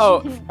disadvantage?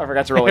 Oh, I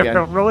forgot to roll again.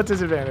 Roll at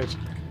disadvantage.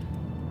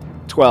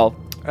 12.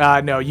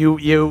 No, you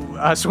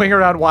swing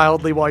around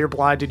wildly while you're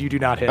blinded. You do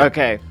not hit.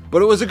 Okay.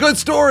 But it was a good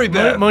story,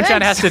 man.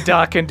 Moonshine has to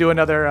duck and do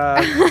another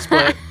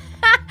split.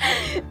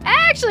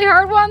 Actually,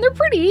 hard one. They're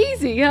pretty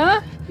easy,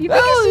 huh? You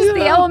think it's just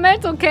the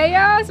elemental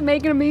chaos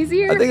making them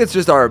easier? I think it's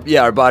just our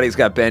bodies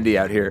got bendy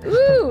out here.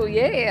 Ooh,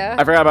 yeah.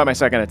 I forgot about my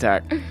second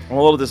attack. I'm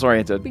a little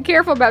disoriented. Be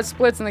careful about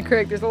splits in the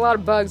creek. There's a lot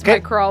of bugs Okay.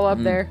 might crawl up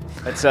there.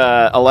 It's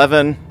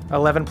 11.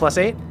 11 plus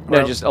 8?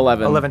 No, just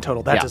 11. 11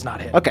 total. That Yeah. does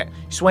not hit. Okay.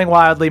 You swing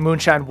wildly.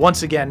 Moonshine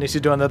once again needs to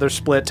do another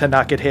split to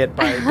not get hit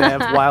by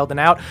Bev wild and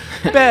out.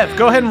 Bev,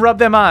 go ahead and rub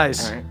them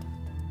eyes. All right.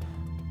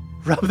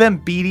 Rub them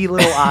beady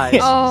little eyes.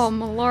 Oh,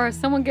 Melora,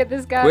 someone get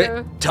this guy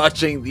Quit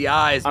touching the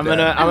eyes, I'm Ben.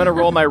 gonna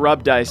roll my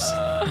rub dice.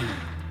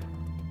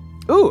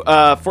 Ooh,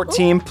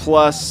 14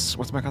 plus...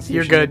 What's my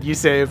constitution? You're good. You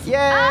save. Yay!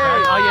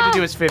 All you had to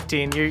do is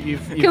 15.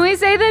 You've Can we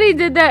say that he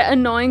did that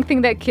annoying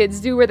thing that kids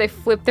do where they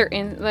flip their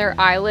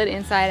eyelid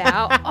inside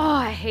out? Oh,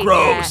 I hate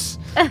Gross.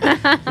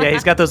 Yeah,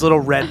 he's got those little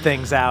red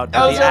things out.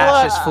 Oh, The so,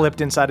 ash is flipped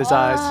inside his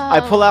eyes. I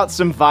pull out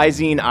some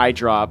Visine eye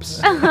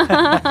drops.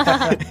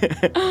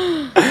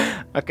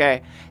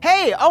 Okay.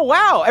 Hey, oh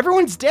wow,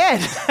 everyone's dead.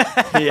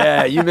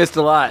 Yeah, you missed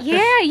a lot.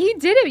 Yeah, you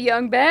did it,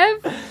 young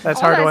Bev. That's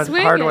All hard that one.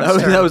 swinging. Hard one.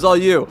 That was all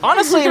you.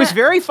 Honestly, it was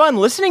very fun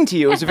listening to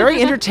you. It was a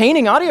very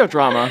entertaining audio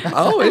drama.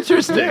 Oh,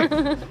 interesting.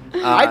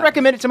 I'd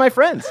recommend it to my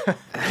friends.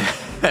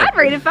 I'd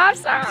rate it 5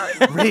 stars.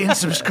 Rate and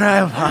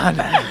subscribe on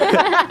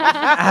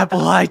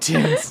Apple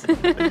iTunes.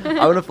 I'm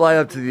gonna fly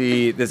up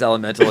to this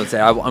elemental and say,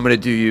 I'm gonna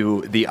do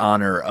you the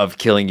honor of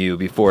killing you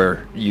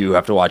before you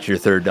have to watch your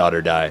third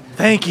daughter die.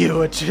 Thank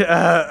you.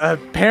 A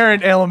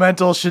parent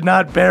elemental should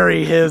not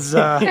bury his.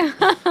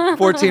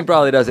 14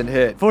 probably doesn't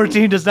hit.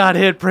 14 does not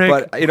hit, prick.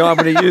 But I'm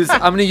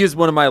gonna use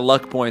one of my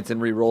luck points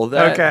and re-roll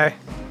that. Okay.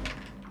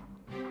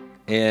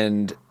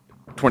 And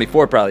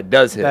 24 probably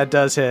does hit. That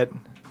does hit.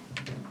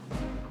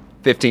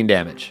 15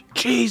 damage.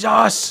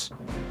 Jesus.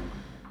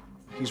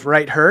 He's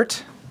right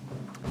hurt.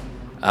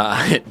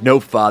 No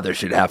father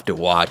should have to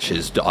watch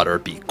his daughter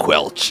be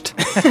quelched.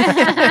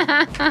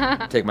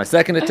 Take my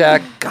second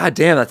attack. God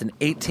damn, that's an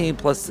 18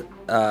 plus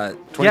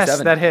 27. Yes,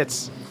 that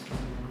hits.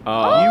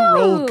 You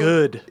roll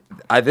good.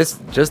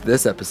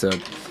 This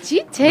episode. Did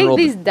you take Rolled-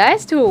 these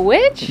dice to a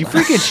witch? You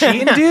freaking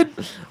cheating, dude.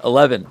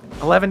 11.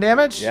 11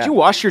 damage? Yeah. Did you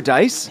wash your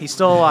dice? He's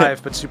still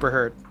alive, but super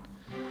hurt.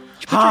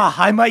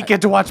 I might get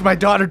to watch my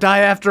daughter die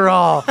after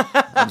all.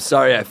 I'm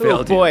sorry I Oh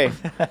failed you. boy.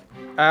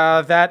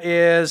 That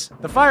is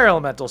the fire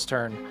elemental's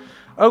turn.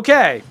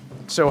 Okay,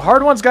 so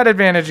Hard One's got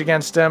advantage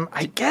against him.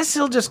 I guess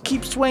he'll just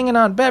keep swinging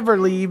on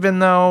Beverly, even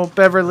though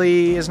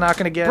Beverly is not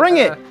going to get... Bring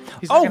it.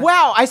 he's not Oh gonna-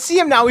 wow, I see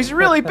him now. He's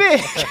really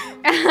big.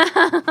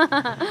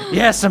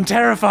 Yes, I'm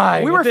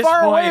terrified. We were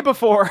far away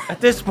before.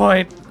 At this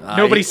point,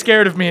 Nobody's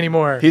scared of me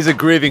anymore. He's a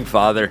grieving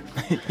father.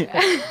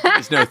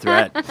 He's no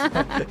threat.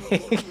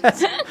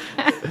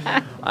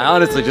 I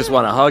honestly just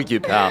want to hug you,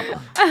 pal.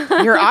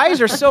 Your eyes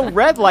are so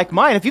red like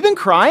mine. Have you been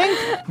crying?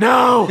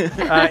 No.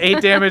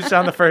 8 damage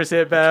on the first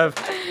hit, Bev.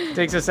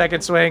 Takes a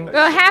second swing.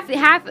 Well, half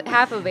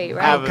of it,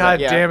 right? Oh, God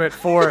yeah. damn it,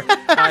 4.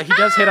 He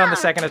does hit on the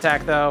second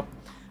attack, though.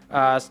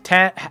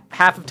 10,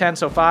 half of 10,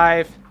 so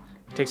 5.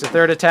 Takes a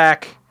third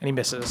attack, and he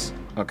misses.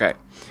 Okay.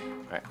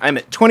 All right. I'm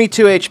at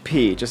 22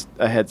 HP. Just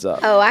a heads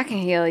up. Oh, I can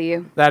heal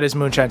you. That is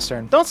Moonshine's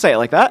turn. Don't say it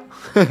like that.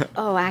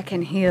 Oh, I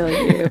can heal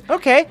you.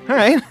 Okay. All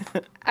right.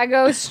 I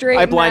go straight.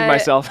 I and blind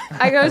myself.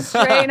 I go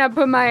straight and I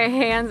put my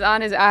hands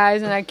on his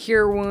eyes and I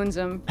cure wounds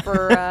him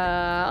for.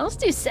 Let's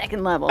do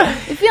second level.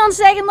 You feeling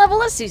second level?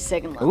 Let's do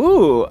second level.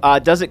 Ooh.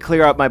 Does it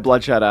clear out my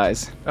bloodshot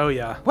eyes? Oh,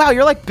 yeah. Wow,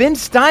 you're like Ben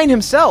Stein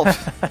himself.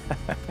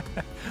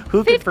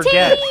 Who could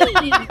forget?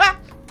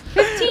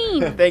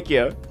 15. Thank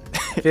you.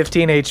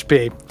 15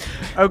 HP.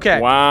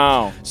 Okay.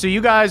 Wow. So you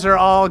guys are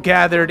all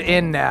gathered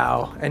in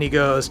now. And he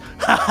goes,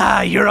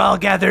 haha, you're all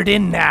gathered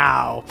in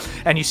now.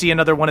 And you see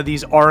another one of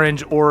these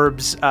orange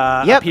orbs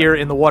appear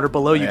in the water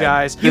below you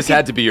guys. This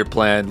had to be your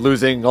plan,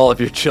 losing all of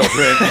your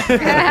children.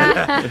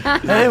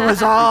 It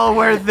was all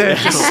worth it.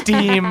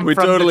 Steam We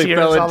from the totally tears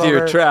fell all into your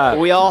over. trap.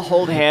 We all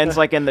hold hands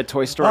like in the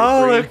Toy Story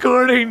All 3.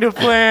 according to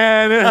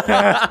plan.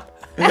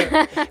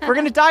 If we're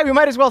gonna die, we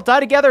might as well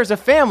die together as a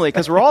family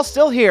because we're all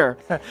still here.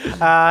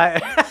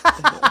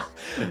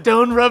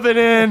 Don't rub it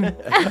in.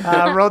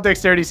 Roll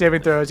dexterity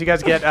saving throws. You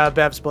guys get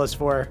Bev's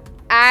 +4.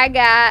 I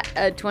got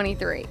a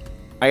 23.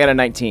 I got a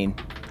 19.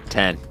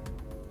 10.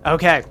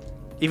 Okay.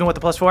 Even with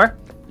the +4?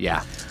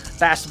 Yeah.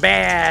 That's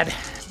bad.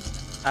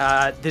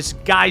 This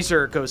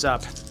geyser goes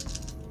up.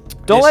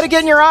 Don't let it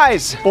get in your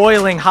eyes.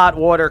 Boiling hot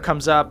water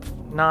comes up.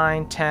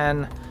 9,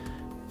 10,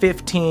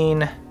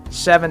 15,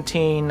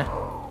 17,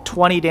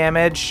 20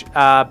 damage.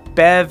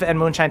 Bev and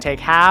Moonshine take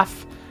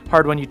half.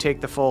 Hard One, you take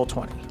the full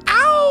 20.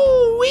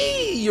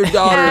 Ow-wee! Your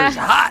daughter is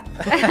hot.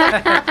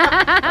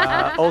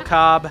 Old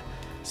Cobb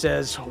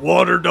says,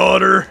 Water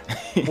daughter.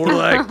 More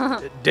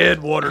like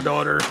dead water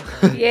daughter.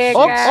 Yeah,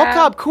 Oh, guy.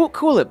 Cobb,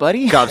 cool it,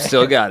 buddy. Cobb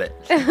still got it.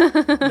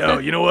 No,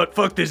 you know what?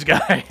 Fuck this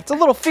guy. It's a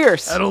little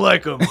fierce. I don't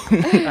like him.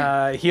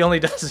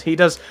 he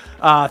does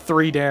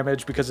 3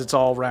 damage because it's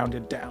all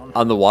rounded down.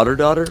 On the water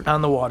daughter?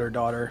 On the water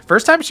daughter.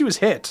 First time she was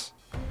hit.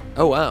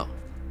 Oh, wow.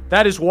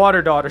 That is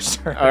water daughter's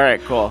turn. All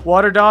right, cool.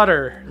 Water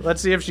daughter.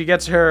 Let's see if she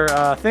gets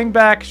her thing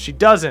back. She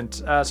doesn't.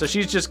 So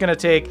she's just going to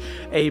take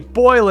a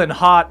boiling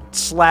hot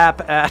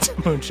slap at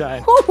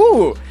Moonshine.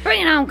 Woohoo!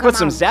 Bring it on, Put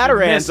some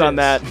Zatarans on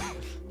that.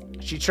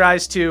 She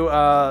tries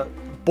to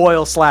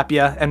boil slap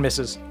you and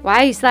misses. Why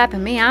are you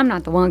slapping me? I'm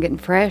not the one getting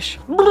fresh.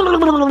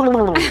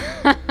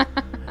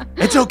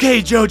 It's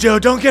okay, Jojo.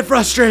 Don't get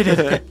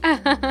frustrated.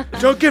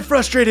 Don't get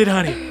frustrated,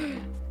 honey.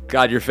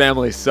 God, your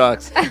family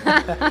sucks.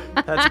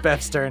 That's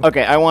Beth's turn.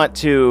 Okay, I want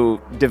to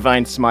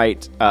Divine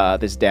Smite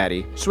this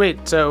daddy.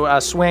 Sweet. So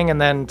swing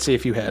and then see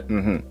if you hit.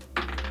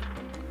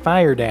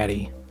 Fire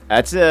Daddy.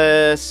 That's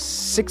a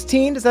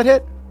 16. Does that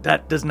hit?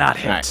 That does not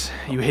hit. Right.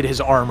 You hit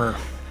his armor.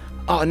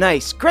 Oh,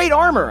 nice. Great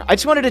armor. I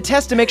just wanted to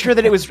test to make sure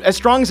that it was as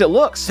strong as it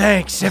looks.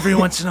 Thanks. Every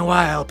once in a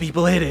while,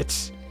 people hit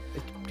it.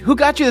 Who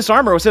got you this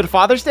armor? Was it a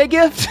Father's Day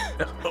gift?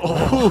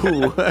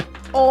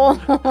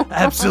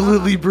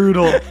 Absolutely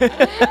brutal.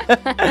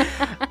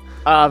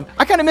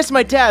 I kind of miss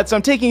my dad, so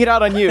I'm taking it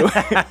out on you.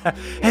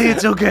 Hey,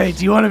 it's okay.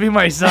 Do you want to be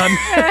my son?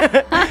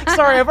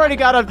 Sorry, I've already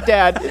got a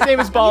dad. His name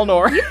is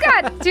Balnor. You've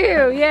got 2.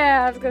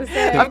 Yeah, I was gonna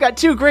say. I've got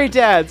 2 great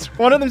dads.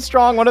 One of them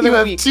strong, one of them You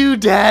have weak. 2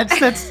 dads?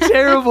 That's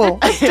terrible.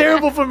 That's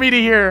terrible for me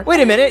to hear. Wait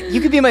a minute, you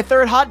could be my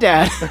 3rd hot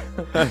dad.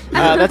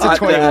 That's a Hot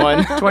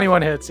 21.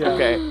 21 hits, yeah.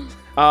 Okay.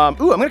 I'm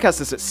gonna cast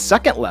this at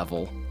 2nd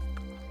level.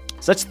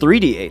 So that's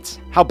 3d8s.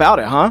 How about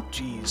it, huh?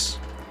 Jeez.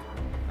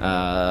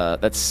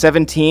 That's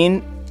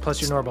 17 Plus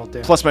your normal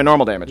damage. plus my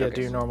normal damage. Yeah, Okay.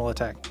 do your normal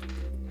attack.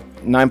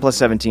 9 plus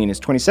 17 is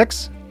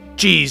 26.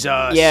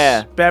 Jesus.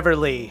 Yeah.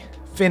 Beverly,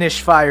 finish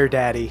Fire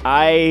Daddy.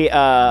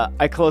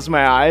 I close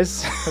my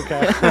eyes.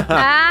 Okay.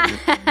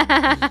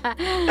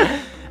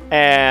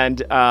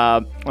 And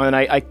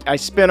I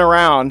spin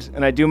around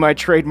and I do my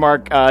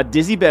trademark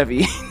dizzy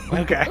bevy.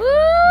 Okay.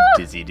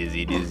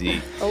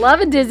 Dizzy. I love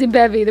a dizzy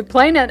bevy. They're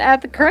playing it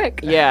at the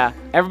Crick. Yeah,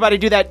 everybody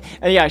do that.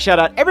 And yeah, shout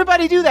out,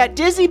 everybody do that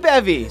dizzy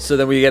bevy. So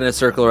then we get in a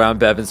circle around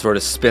Bev and sort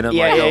of spin him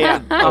like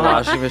a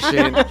washing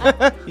machine.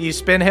 You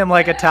spin him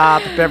like a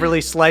top.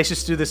 Beverly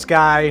slices through the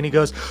sky and he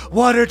goes,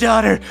 Water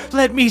daughter,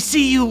 let me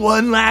see you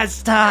one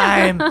last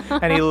time.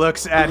 and he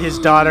looks at his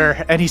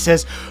daughter And he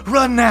says,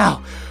 run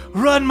now.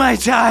 Run, my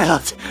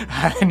child.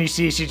 and you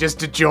see she just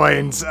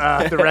joins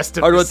the rest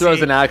of Hardwood the throws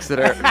scene. an axe at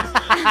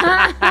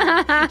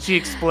her. She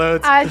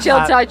explodes. Chill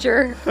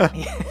toucher.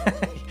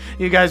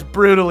 You guys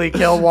brutally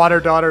kill Water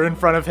Daughter in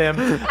front of him.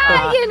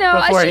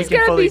 Before She's he can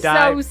gonna fully be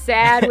die. so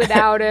sad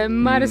without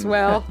him. Might as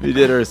well. You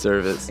did her a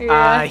service.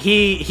 Yeah.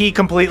 He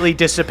completely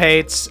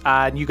dissipates,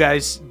 and you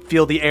guys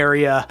feel the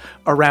area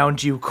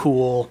around you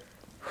cool,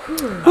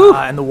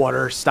 and the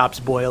water stops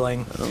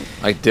boiling.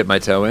 I dip my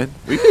toe in.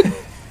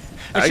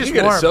 I just can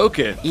get warm. a soak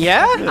in.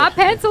 Yeah? I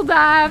pencil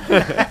dive.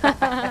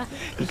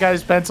 You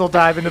guys pencil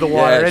dive into the Yeah,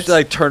 water. just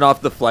like turn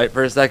off the flight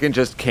for a second,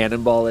 just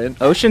cannonball in.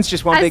 Ocean's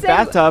just one big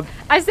bathtub.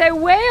 I say,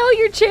 Whale,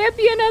 your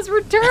champion has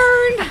returned.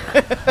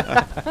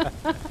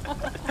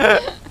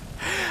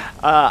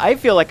 I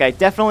feel like I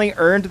definitely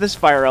earned this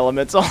fire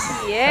elemental.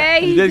 Yeah,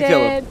 he did kill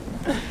him.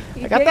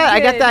 You I got did that. I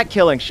got good. that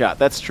killing shot.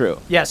 That's true.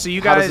 Yeah, so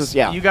you How does guys, this-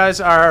 yeah. you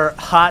guys are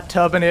hot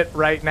tubbing it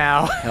right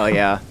now, Hell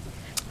yeah.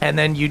 and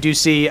then you do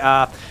see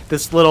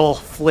this little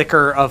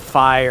flicker of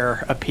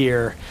fire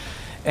appear,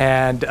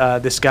 and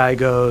this guy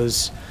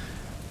goes,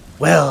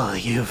 Well,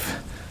 you've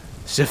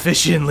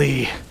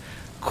sufficiently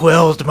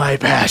quelled my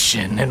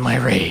passion and my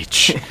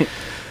rage.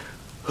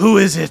 Who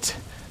is it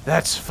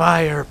that's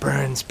fire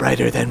burns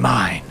brighter than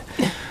mine?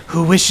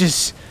 Who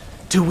wishes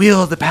to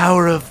wield the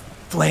power of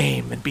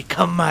flame and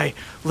become my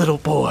little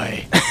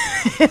boy?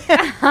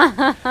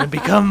 And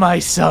become my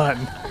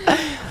son?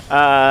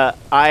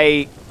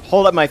 I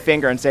hold up my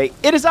finger and say,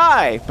 "It is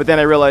I," but then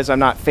I realize I'm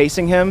not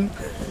facing him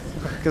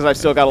because I've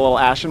still got a little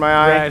ash in my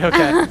eye. right,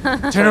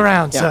 okay. Turn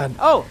around, Yeah. son.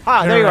 Oh,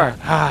 Turn there you are. around.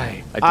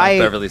 Hi. I dumped I-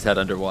 Beverly's head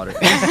underwater.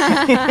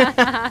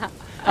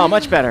 Oh,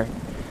 much better.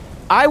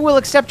 I will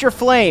accept your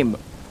flame.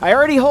 I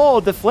already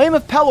hold the flame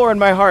of Pelor in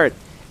my heart,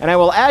 and I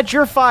will add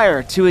your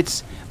fire to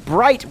its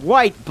bright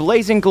white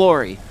blazing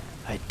glory.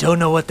 I don't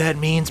know what that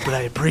means, but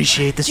I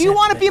appreciate the Do you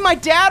want to be my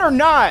dad or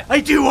not?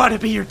 I do want to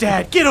be your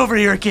dad. Get over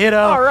here, kiddo.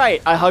 All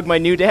right. I hug my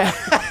new dad.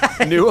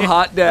 New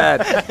hot dad.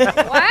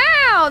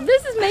 Wow,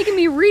 this is making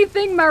me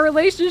rethink my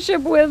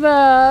relationship with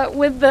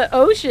the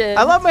ocean.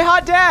 I love my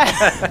hot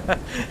dad.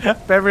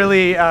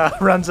 Beverly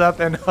runs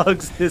up and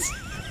hugs this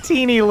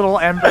teeny little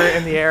ember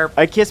in the air.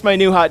 I kiss my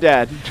new hot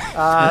dad.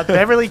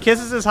 Beverly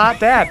kisses his hot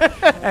dad,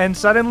 and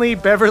suddenly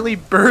Beverly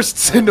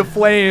bursts into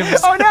flames.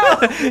 Oh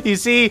no! You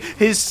see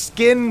his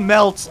skin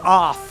melts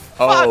off.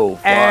 Oh,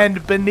 fuck.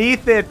 And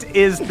beneath it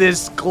is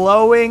this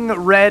glowing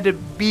red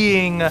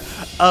being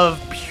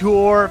of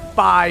pure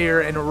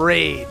fire and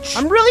rage.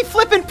 I'm really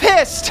flippin'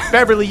 pissed.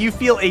 Beverly, you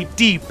feel a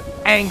deep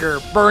anger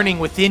burning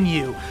within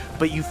you,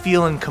 but you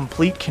feel in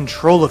complete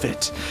control of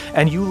it.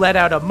 And you let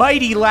out a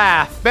mighty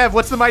laugh. Bev,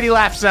 what's the mighty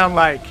laugh sound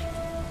like?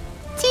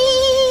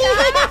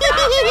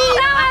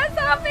 That's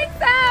a big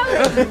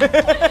sound.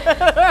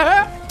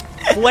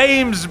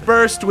 Flames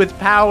burst with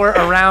power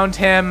around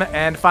him,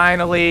 and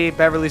finally,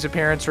 Beverly's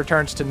appearance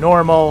returns to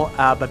normal.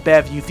 But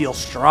Bev, you feel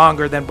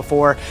stronger than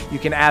before. You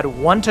can add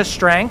 1 to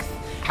strength.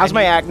 How's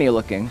my acne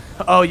looking?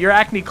 Oh, your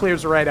acne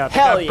clears right up.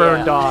 Hell it got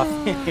burned yeah. off.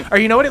 Or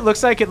you know what it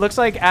looks like? It looks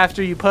like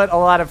after you put a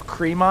lot of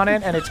cream on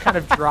it and it's kind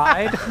of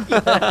dried.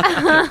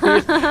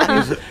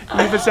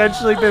 You've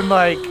essentially been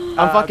like...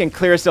 I'm fucking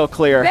clear, still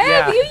clear. Bev,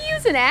 Yeah. you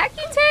use an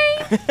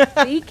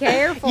Accutane? Be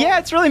careful. Yeah,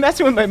 it's really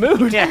messing with my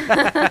mood.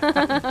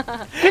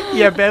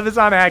 Yeah, Bev is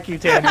on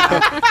Accutane now.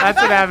 That's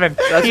what happened.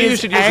 That's what you He's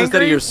should use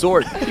instead of your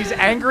sword. He's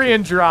angry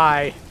and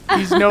dry.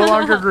 He's no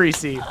longer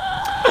greasy.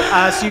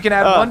 So you can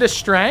add 1 to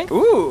strength.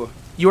 Ooh.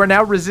 You are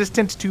now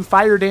resistant to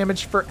fire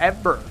damage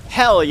forever.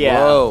 Hell yeah.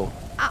 Whoa.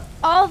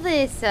 All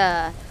this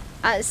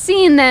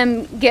Seeing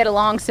them get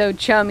along so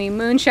chummy,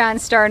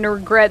 Moonshine's starting to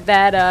regret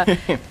that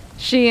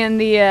she and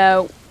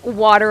the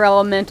water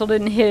elemental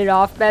didn't hit it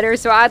off better.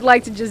 So I'd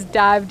like to just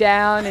dive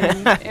down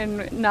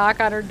and knock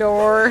on her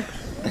door,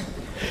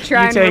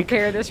 trying to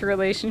repair this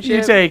relationship.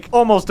 You take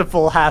almost a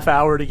full half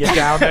hour to get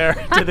down there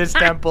to this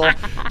temple.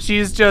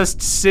 She's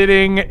just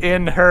sitting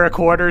in her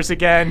quarters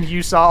again.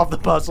 You solve the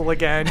puzzle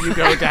again. You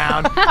go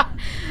down.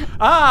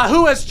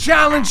 Who has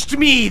challenged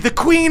me, the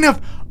queen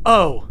of...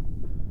 Oh.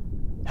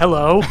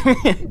 Hello.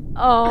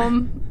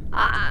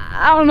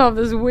 I don't know if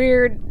this is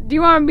weird. Do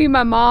you want to be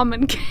my mom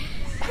and kiss?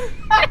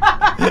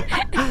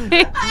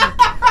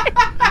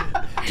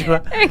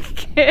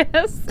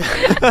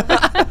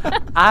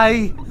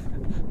 I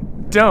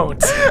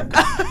don't.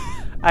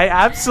 I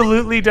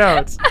absolutely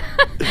don't.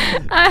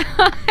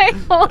 I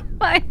hold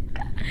my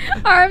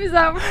arms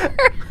up for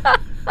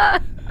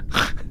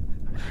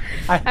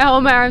I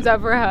hold my arms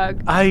up for a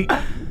hug.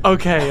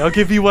 Okay, I'll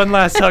give you one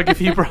last hug if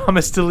you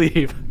promise to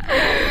leave.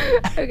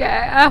 Okay,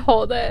 I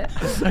hold it.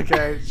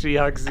 Okay, she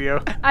hugs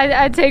you.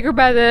 I take her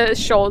by the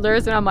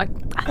shoulders and I'm like,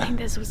 I think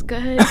this was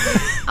good.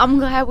 I'm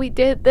glad we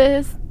did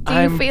this. Do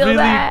you feel really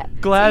that?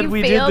 Glad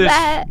we did this,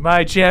 that?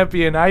 my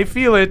champion. I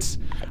feel it.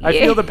 I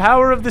feel the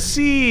power of the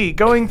sea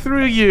going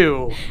through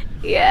you.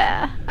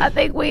 Yeah, I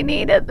think we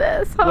needed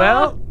this, huh?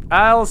 Well,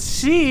 I'll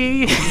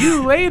see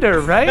you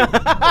later, right?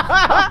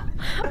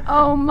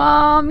 Oh,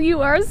 Mom,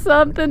 you are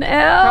something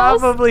else.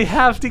 Probably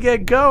have to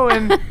get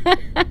going.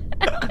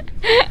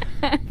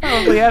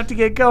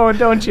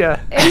 Don't you?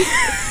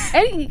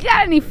 You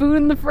got any food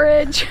in the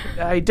fridge?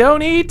 I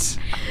don't eat.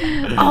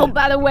 Oh,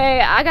 by the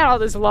way, I got all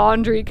this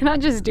laundry. Can I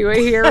just do it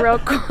here real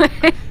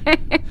quick?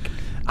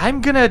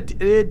 I'm gonna,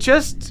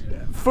 just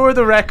for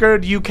the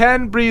record, you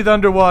can breathe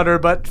underwater,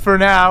 but for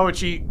now,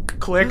 she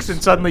clicks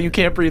and suddenly you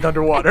can't breathe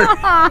underwater.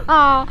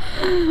 I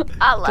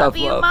love Tough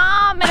you, love.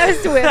 Mom. And I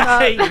swim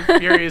up. You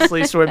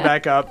furiously swim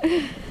back up.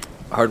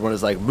 Hard one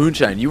is like,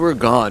 Moonshine, you were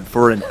gone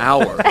for an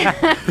hour.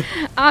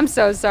 I'm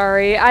so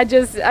sorry. I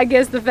guess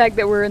the fact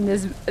that we're in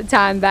this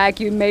time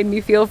vacuum made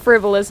me feel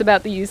frivolous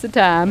about the use of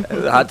time.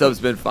 The hot tub's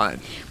been fine.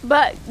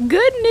 But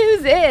good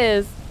news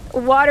is,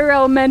 Water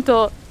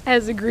Elemental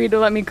has agreed to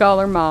let me call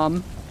her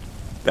Mom.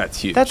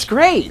 That's huge. That's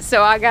great.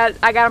 So I got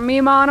a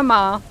Mima and a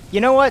Ma. You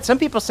know what? Some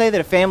people say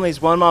that a family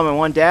is one mom and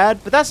one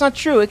dad, but that's not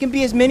true. It can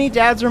be as many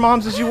dads or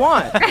moms as you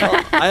want.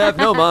 Well, I have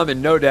no mom and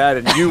no dad,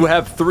 and you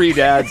have 3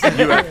 dads and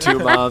you have 2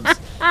 moms.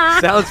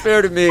 Sounds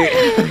fair to me.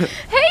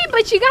 Hey,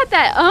 but you got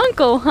that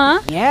uncle,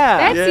 huh?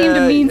 Yeah. That seemed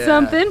to mean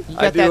something.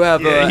 I do have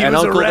he an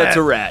was a uncle rat. that's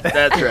a rat.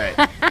 That's right.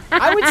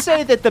 I would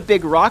say that the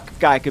big rock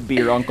guy could be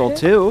your uncle,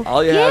 too.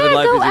 All you have in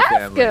life go is your ask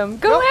family. him.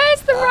 Go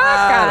ask the rock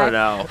guy. I don't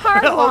know.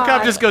 Hard Old Cop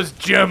line. just goes,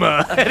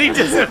 Gemma, and he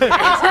disappears.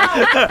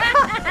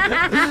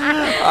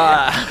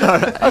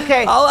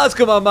 Okay. I'll ask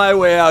him on my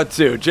way out,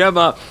 too.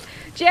 Gemma.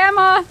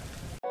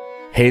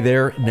 Hey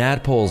there,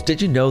 Nadpoles.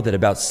 Did you know that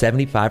about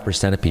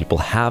 75% of people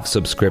have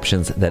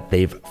subscriptions that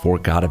they've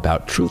forgot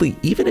about? Truly,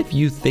 even if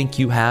you think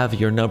you have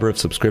your number of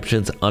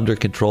subscriptions under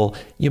control,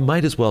 you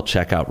might as well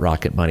check out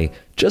Rocket Money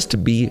just to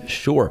be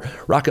sure.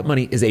 Rocket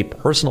Money is a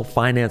personal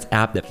finance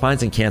app that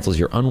finds and cancels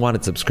your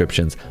unwanted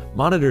subscriptions,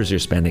 monitors your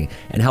spending,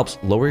 and helps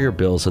lower your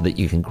bills so that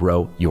you can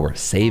grow your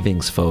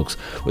savings, folks.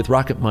 With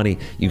Rocket Money,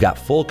 you got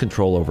full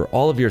control over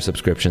all of your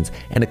subscriptions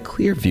and a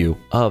clear view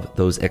of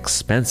those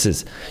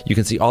expenses. You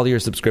can see all of your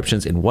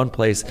subscriptions in one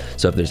place,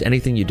 so if there's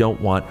anything you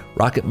don't want,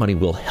 Rocket Money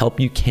will help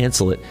you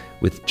cancel it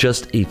with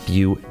just a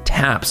few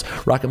taps.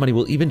 Rocket Money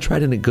will even try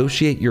to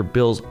negotiate your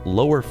bills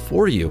lower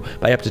for you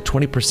by up to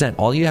 20%.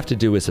 All you have to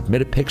do is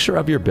submit a picture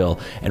of your bill,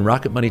 and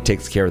Rocket Money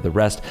takes care of the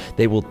rest.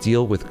 They will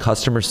deal with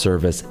customer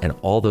service and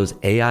all those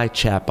AI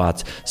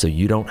chatbots, so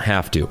you don't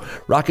have to.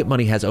 Rocket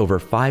Money has over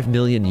 5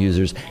 million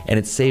users, and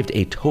it's saved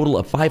a total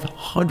of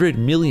 500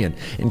 million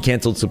in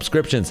canceled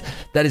subscriptions.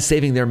 That is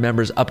saving their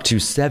members up to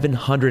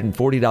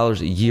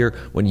 $740 a year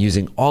when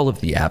using all of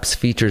the app's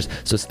features.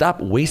 So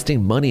stop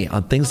wasting money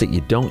on things that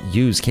you don't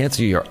use.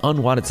 Cancel your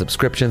unwanted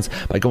subscriptions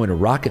by going to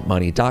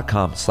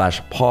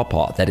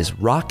rocketmoney.com/pawpaw. That is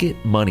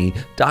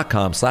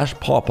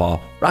rocketmoney.com/pawpaw.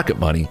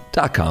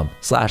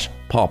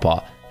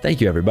 rocketmoney.com/pawpaw.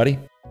 Thank you, everybody.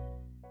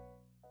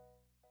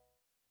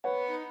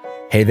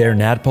 Hey there,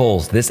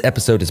 Nadpoles. This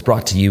episode is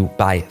brought to you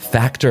by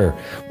Factor.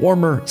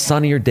 Warmer,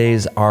 sunnier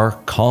days are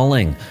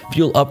calling.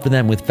 Fuel up for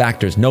them with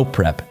Factor's no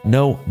prep,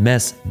 no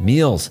mess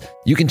meals.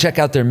 You can check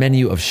out their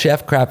menu of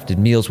chef-crafted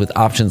meals with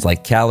options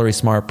like Calorie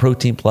Smart,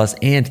 Protein Plus,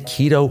 and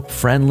Keto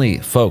Friendly.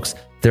 Folks,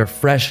 their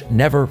fresh,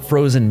 never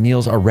frozen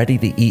meals are ready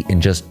to eat in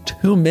just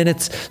 2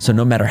 minutes. So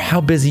no matter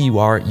how busy you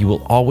are, you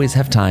will always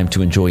have time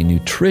to enjoy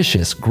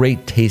nutritious,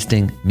 great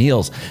tasting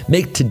meals.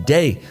 Make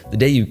today the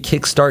day you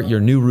kickstart your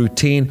new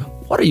routine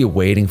What are you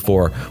waiting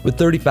for? With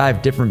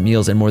 35 different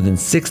meals and more than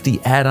 60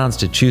 add-ons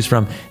to choose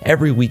from,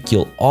 every week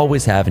you'll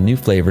always have new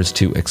flavors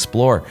to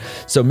explore.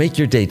 So make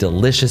your day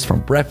delicious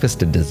from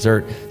breakfast to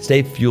dessert.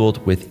 Stay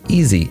fueled with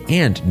easy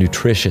and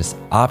nutritious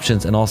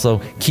options, and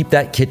also keep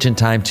that kitchen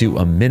time to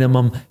a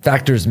minimum.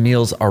 Factor's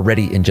meals are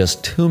ready in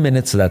just 2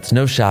 minutes, so that's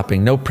no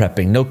shopping, no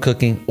prepping, no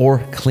cooking,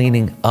 or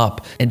cleaning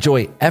up.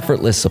 Enjoy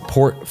effortless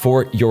support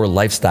for your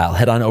lifestyle.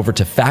 Head on over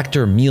to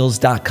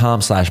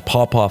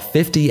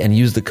factormeals.com/pawpaw50 and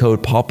use the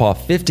code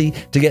pawpaw50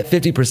 to get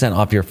 50%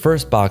 off your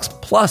first box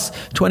plus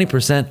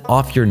 20%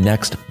 off your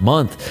next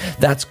month.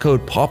 That's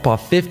code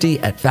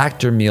pawpaw50 at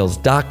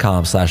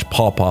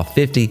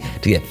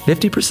factormeals.com/pawpaw50 to get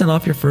 50%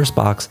 off your first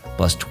box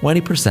plus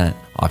 20%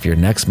 off your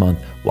next month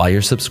while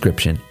your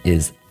subscription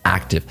is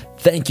active.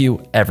 Thank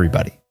you,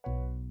 everybody.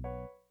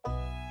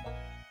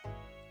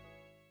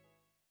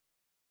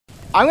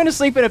 I'm going to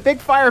sleep in a big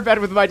fire bed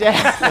with my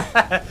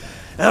dad.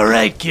 All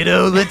right,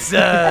 kiddo, let's,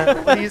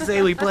 what do you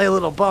say we play a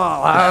little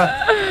ball,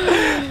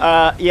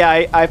 huh?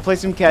 Yeah, I play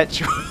some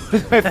catch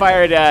with my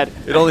fire dad.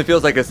 It only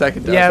feels like a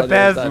second time. Yeah,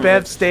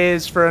 Bev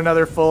stays for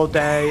another full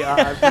day.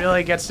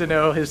 Really gets to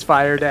know his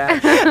fire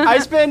dad.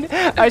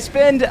 I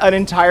spend an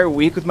entire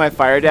week with my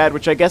fire dad,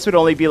 which I guess would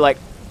only be like,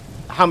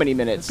 how many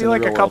minutes? It'd be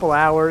like a couple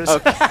hours.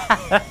 Okay.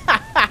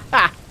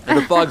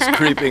 The fog's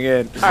creeping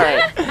in. All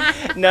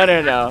right.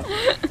 No.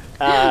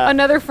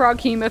 Another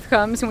froghemoth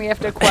comes and we have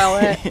to quell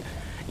it.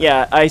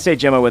 Yeah, I say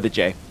Gemma with a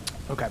J.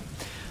 Okay.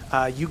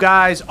 You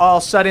guys all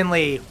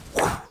suddenly,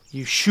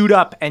 you shoot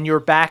up and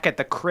you're back at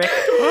the Crick.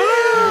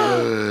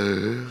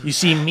 You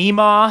see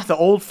Mima, the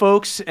old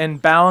folks,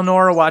 and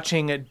Balinor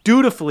watching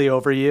dutifully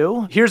over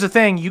you. Here's the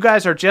thing, you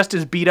guys are just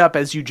as beat up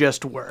as you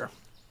just were.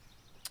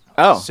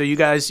 Oh. So you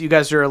guys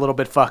are a little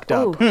bit fucked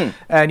up.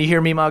 And you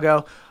hear Mima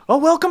go, "Oh,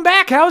 welcome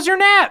back. How's your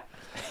nap?"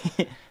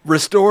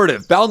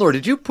 Restorative. Balinor,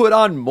 did you put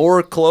on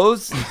more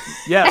clothes?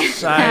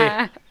 Yes,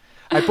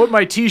 I put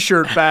my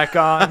T-shirt back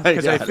on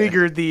because I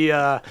figured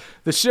the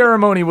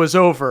ceremony was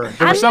over.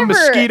 There were some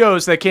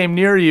mosquitoes that came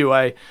near you.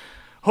 I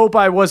hope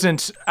I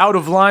wasn't out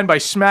of line by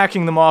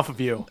smacking them off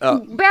of you.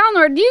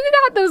 Balnor, do you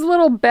got those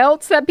little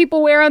belts that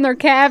people wear on their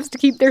calves to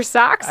keep their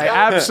socks I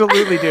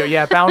absolutely do.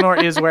 Yeah,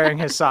 Balnor is wearing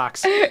his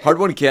socks. Hard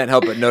one can't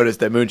help but notice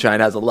that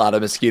Moonshine has a lot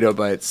of mosquito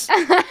bites.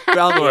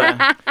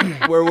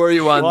 Balnor, where were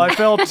you on? Well, I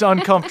felt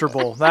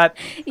uncomfortable. Yeah,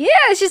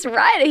 it's just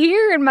right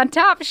here in my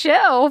top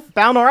shelf.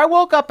 Balnor, I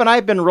woke up and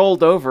I've been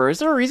rolled over. Is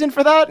there a reason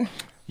for that?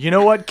 You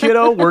know what,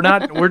 kiddo?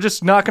 We're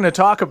just not going to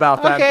talk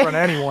about that in front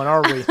of anyone,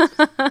 are we?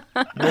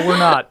 No, we're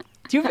not.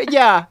 Can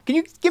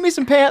you give me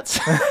some pants?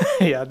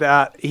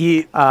 Yeah,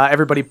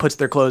 everybody puts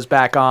their clothes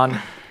back on,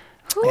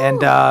 and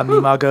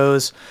Mima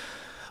goes,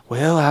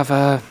 "Well,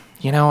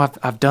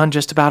 I've done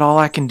just about all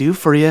I can do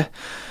for you.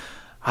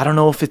 I don't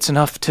know if it's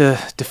enough to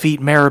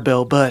defeat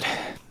Maribel, but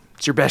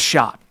it's your best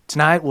shot.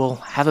 Tonight we'll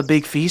have a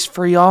big feast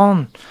for y'all,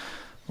 and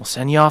we'll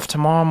send you off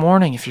tomorrow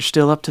morning if you're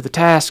still up to the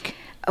task."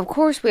 Of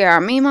course we are.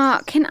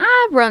 Mima, can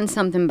I run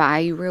something by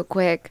you real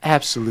quick?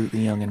 Absolutely,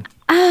 youngin'.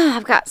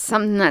 I've got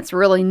something that's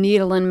really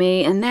needling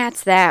me, and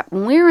that's that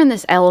when we're in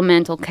this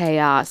elemental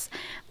chaos,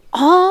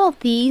 all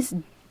these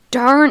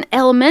darn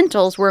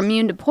elementals were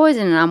immune to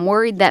poison, and I'm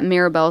worried that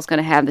Maribel's going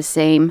to have the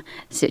same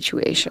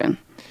situation.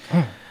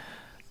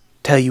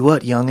 Tell you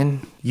what,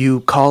 youngin',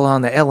 you call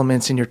on the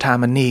elements in your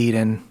time of need,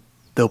 and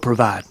they'll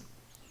provide.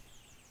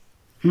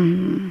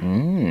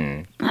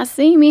 I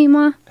see,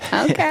 Mima.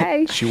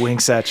 Okay. She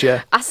winks at you.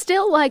 I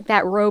still like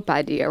that rope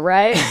idea,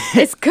 right?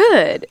 It's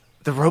good.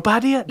 The rope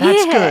idea?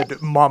 That's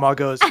good. Mama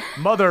goes,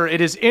 "Mother,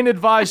 it is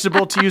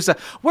inadvisable to use that."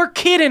 We're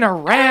kidding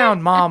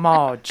around,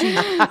 Mama. Gee,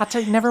 I'll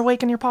tell you, never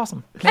waken your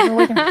possum. Never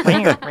waken.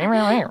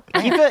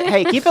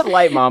 Keep it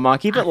light, Mama.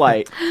 Keep it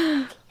light.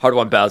 Hard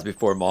one bows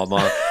before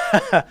Mama.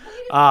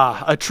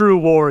 A true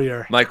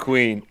warrior. My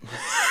queen.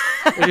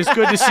 It is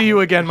good to see you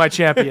again, my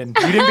champion.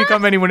 You didn't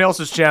become anyone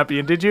else's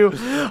champion, did you?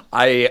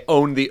 I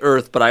own the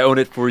earth, but I own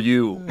it for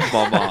you,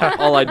 Mama.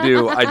 All I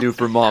do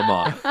for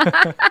Mama.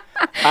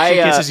 She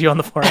kisses you on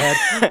the forehead.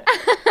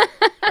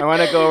 I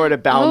want to go over to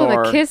Balnor.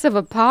 Oh, the kiss of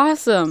a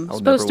possum.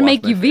 Supposed to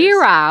make you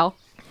virile.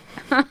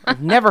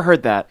 I've never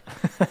heard that.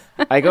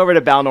 I go over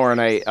to Balnor and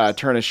I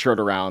turn his shirt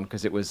around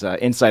because it was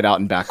inside out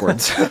and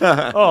backwards.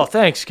 Oh,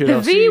 thanks, kiddo.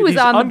 The V was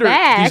on the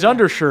back. These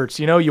undershirts,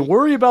 you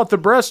worry about the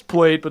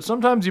breastplate, but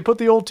sometimes you put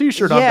the old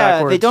T-shirt on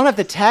backwards. Yeah, they don't have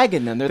the tag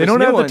in them. They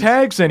don't have the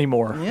tags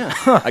anymore. Yeah.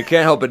 I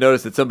can't help but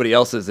notice that somebody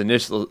else's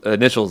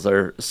initials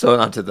are sewn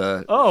onto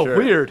the shirt.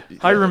 Weird.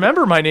 I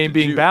remember my name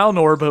being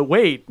Balnor, but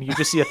wait, you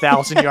just see a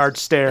 1,000-yard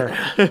stare.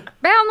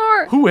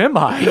 Balnor, Who am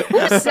I?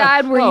 what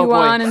side were you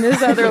on in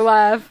this other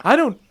life?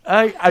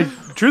 I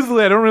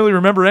truthfully, I don't really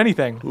remember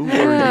anything. Who are you,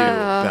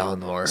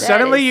 Balnor?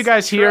 Suddenly, you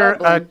guys hear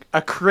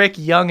a Crick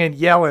youngin'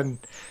 yelling,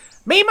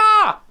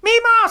 Mima!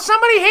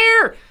 Somebody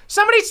here!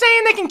 Somebody's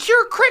saying they can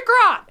cure Crick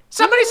rot!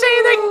 Somebody's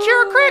saying they can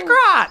cure Crick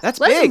rot! That's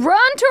Let's big.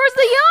 run towards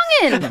the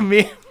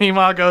youngin'.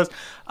 Mima goes,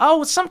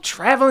 "Oh, some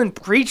traveling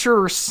preacher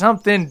or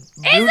something. Is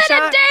it a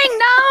dang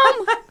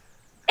gnome?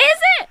 Is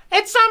it?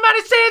 And somebody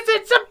says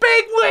it's a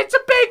big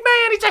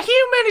man. He's a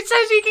human. He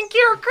says he can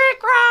cure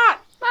Crick rot.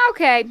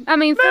 Okay, I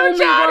mean, fool me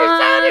Moonshine, he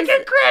says he once.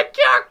 can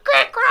cure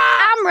Crick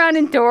rot. I'm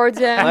running towards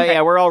him. Oh,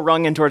 yeah, we're all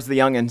running towards the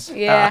youngins.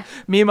 Yeah.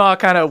 Meemaw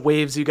kind of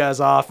waves you guys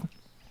off.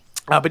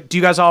 But do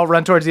you guys all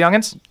run towards the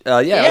youngins?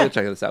 Yeah, we'll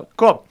check this out.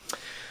 Cool.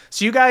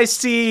 So you guys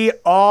see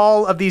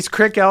all of these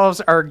Crick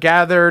elves are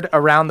gathered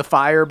around the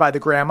fire by the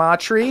grandma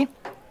tree.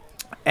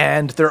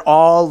 And they're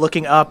all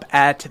looking up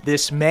at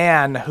this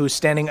man who's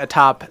standing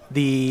atop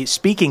the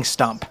speaking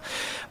stump.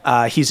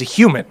 He's a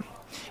human.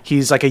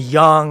 He's like a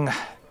young,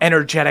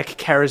 energetic,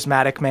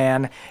 charismatic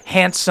man,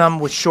 handsome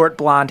with short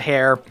blonde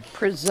hair.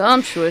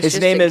 Presumptuous. His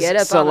just name to is get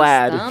up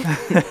Salad. On a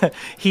stump.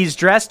 He's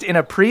dressed in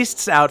a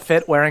priest's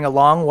outfit, wearing a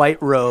long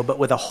white robe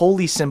with a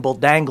holy symbol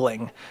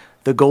dangling,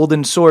 the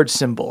golden sword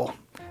symbol,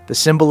 the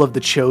symbol of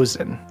the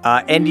chosen.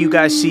 And you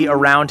guys see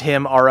around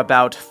him are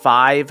about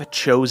 5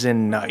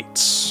 chosen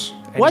knights.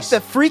 And What the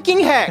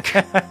freaking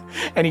heck?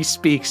 And he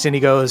speaks and he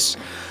goes,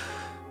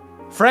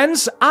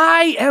 "Friends,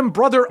 I am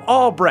Brother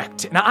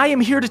Albrecht, and I am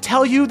here to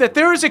tell you that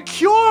there is a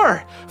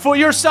cure for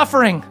your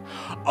suffering.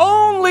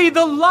 Only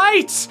the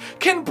light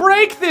can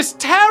break this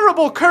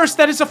terrible curse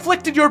that has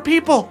afflicted your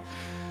people.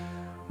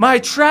 My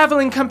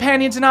traveling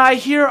companions and I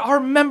here are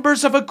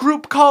members of a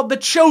group called the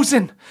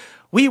Chosen.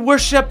 We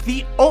worship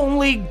the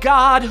only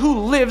God who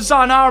lives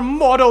on our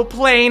mortal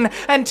plane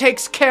and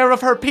takes care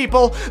of her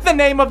people. The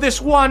name of this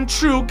one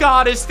true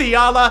God is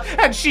Theala,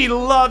 and she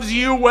loves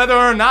you whether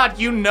or not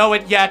you know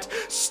it yet.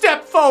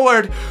 Step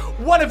forward,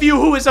 one of you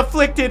who is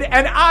afflicted,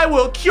 and I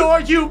will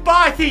cure you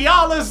by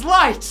Theala's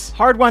light."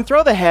 Hard one,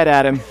 throw the head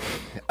at him.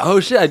 Oh,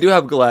 shit, I do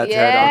have Galad's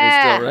head on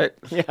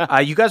me still,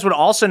 right? You guys would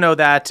also know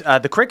that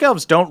the Crick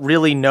Elves don't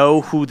really know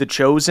who the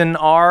Chosen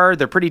are.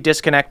 They're pretty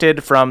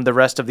disconnected from the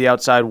rest of the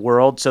outside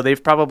world, so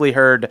they've probably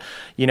heard,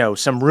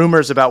 some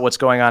rumors about what's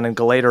going on in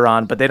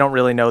Galateron, but they don't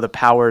really know the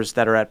powers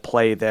that are at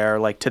play there.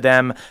 Like, to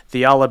them,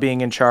 Theala being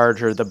in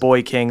charge or the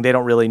Boy King, they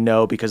don't really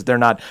know because they're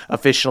not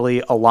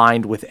officially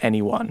aligned with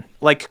anyone.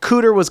 Like,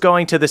 Cooter was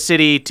going to the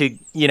city to,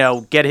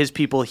 get his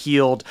people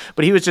healed,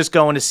 but he was just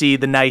going to see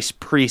the nice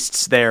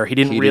priests there. He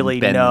didn't really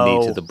bend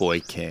know. knee to the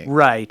Boy King.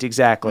 Right,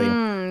 exactly.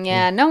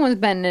 Yeah, no one's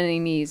bending any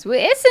knees.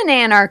 It's an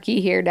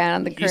anarchy here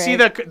down at the Crick. You see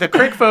the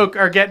Crick folk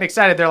are getting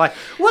excited. They're like,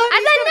 "What? I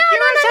said, no.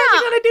 How's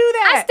he gonna do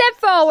that?" I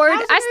stepped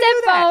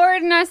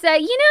forward and I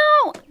said,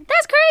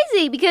 that's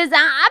crazy because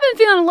I've been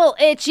feeling a little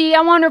itchy.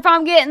 I wonder if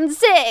I'm getting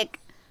sick.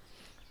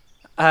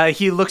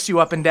 He looks you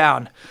up and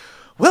down.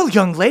 "Well,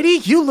 young lady,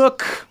 you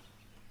look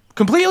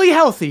completely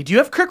healthy. Do you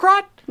have crick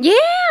rot?" Yeah,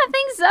 I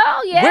think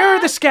so. Yeah. Where are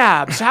the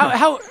scabs? How I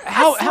may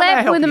I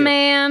slept help with a you?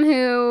 man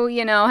who,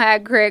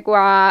 had crick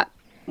rot.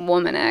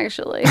 Woman,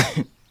 actually.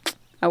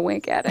 I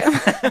wink at him.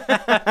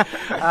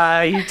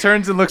 He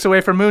turns and looks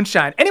away from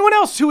Moonshine. "Anyone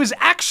else who is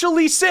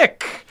actually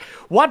sick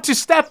want to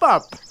step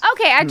up?"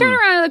 Okay, I turned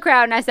around to the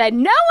crowd and I said,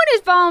 "No one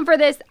is falling for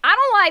this. I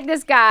don't like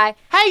this guy.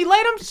 Hey,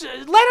 let him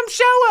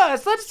show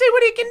us. Let's see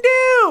what he can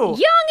do. Youngin,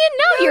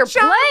 know your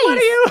Moonshine, what are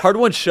place." you? Hard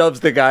one shoves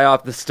the guy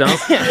off the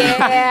stump,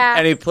 Yeah.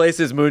 and he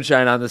places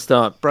Moonshine on the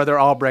stump. Brother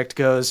Albrecht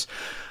goes,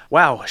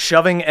 "Wow,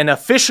 shoving an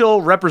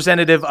official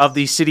representative of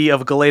the city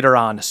of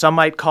Galateron. Some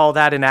might call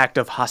that an act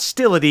of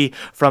hostility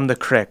from the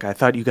Crick. I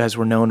thought you guys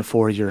were known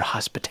for your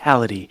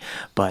hospitality,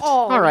 but..."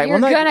 All right, you're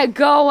well, gonna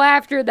go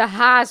after the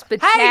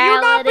hospitality. Hey,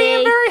 you're not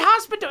being very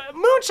hospitable.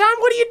 Moonshine,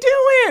 what are you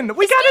doing?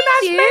 We got a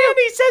nice Excuse you? man.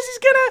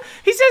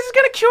 He says he's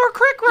gonna cure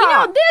crick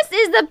rot. This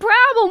is the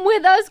problem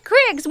with us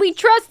Cricks. We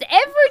trust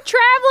every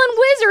traveling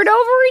wizard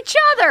over each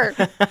other.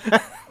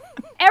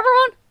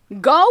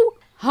 Everyone, go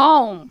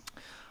home.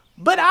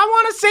 But I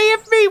want to see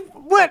if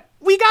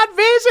we got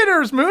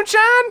visitors,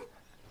 Moonshine.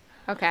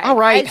 Okay. All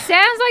right. It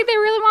sounds like they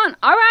really want.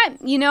 All right.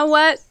 You know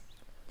what?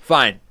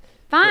 Fine.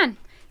 Fine.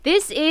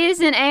 This is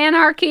an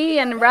anarchy,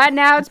 and right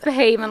now it's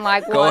behaving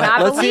like Go one. ahead.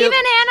 I Let's see believe if-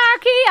 in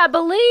anarchy. I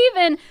believe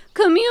in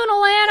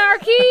communal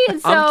anarchy.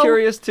 And so, I'm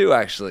curious too,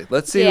 actually.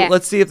 Let's see. Yeah.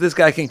 Let's see if this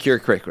guy can cure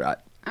crick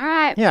rot. All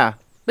right. Yeah.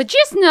 But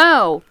just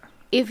know,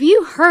 if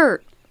you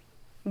hurt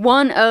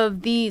one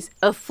of these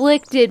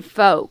afflicted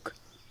folk,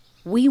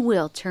 we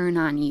will turn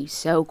on you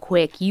so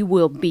quick you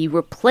will be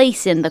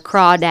replacing the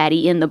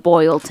crawdaddy in the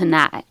boil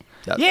tonight.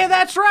 Yeah,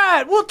 that's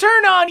right. We'll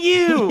turn on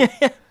you.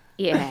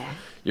 Yeah.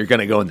 You're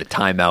gonna go in the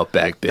timeout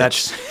bag, bitch.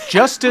 That's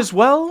just as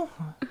well.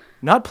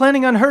 Not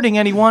planning on hurting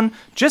anyone.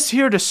 Just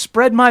here to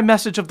spread my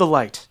message of the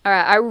light. All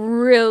right, I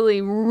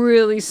really,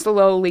 really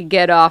slowly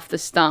get off the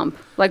stump.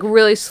 Like,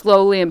 really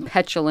slowly and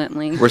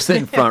petulantly. We're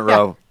sitting front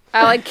row.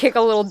 I, kick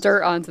a little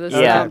dirt onto the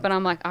Yeah. stump, and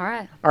I'm like, all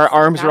right. Our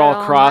arms got are it all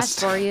nice crossed.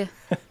 for you.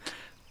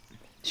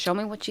 Show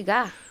me what you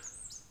got.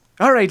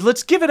 All right,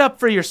 let's give it up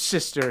for your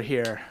sister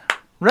here.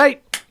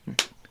 Right?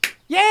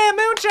 Yeah,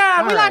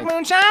 Moonshine. We like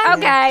Moonshine.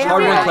 Okay.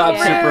 Hard one claps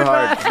super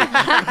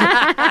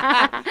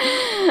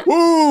hard.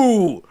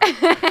 Woo!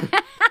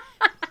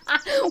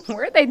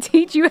 Where'd they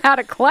teach you how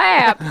to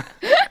clap?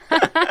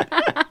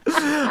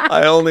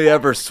 I only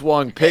ever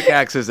swung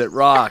pickaxes at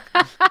rock.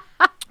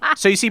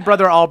 So you see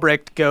Brother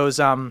Albrecht goes,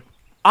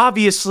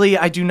 Obviously,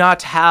 I do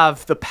not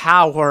have the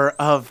power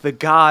of the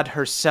god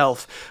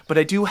herself, but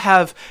I do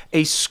have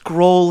a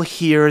scroll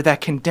here that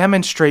can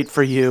demonstrate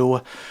for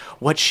you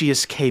what she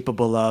is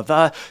capable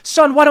of.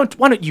 Son, why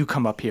don't you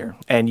come up here?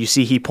 And you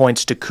see he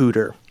points to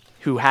Cooter,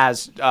 who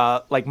has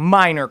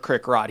minor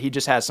crick rot. He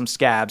just has some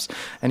scabs,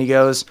 and he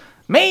goes,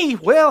 "Me?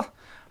 Well,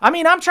 I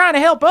mean, I'm trying to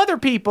help other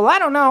people. I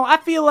don't know. I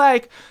feel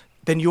like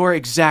then you're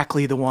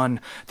exactly the one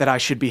that I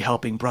should be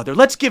helping, brother.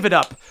 Let's give it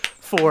up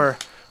for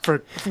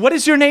what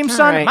is your name,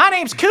 son? right. My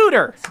name's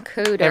Cooter."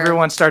 Cooter.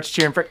 Everyone starts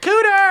cheering for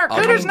Cooter.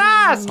 Cooter's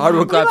nice.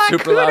 Hardwood clap like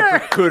super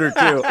loud for Cooter,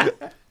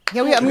 too.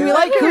 Yeah, we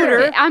like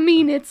Cooter. I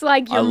mean, it's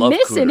like I you're love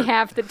missing Cooter.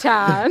 half the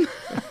time.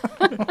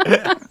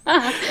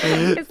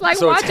 It's like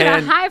So it's watching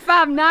hand- a high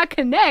five not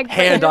connect. but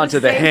Hand at onto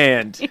the same-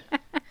 hand.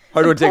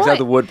 Hardwood takes out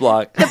the wood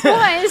block. The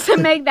point is to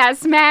make that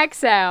smack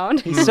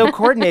sound. He's so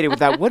coordinated with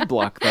that wood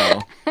block, though.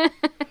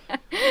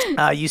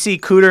 You see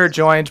Cooter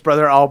joins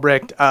Brother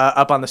Albrecht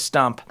up on the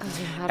stump,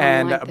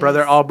 and like Brother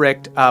this.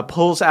 Albrecht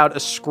pulls out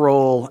a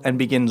scroll and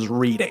begins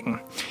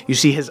reading. You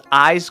see his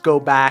eyes go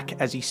back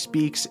as he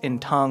speaks in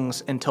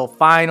tongues until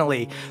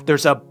finally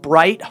there's a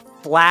bright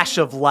flash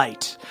of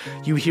light.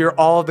 You hear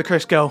all of the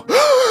critics go,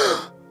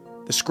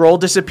 the scroll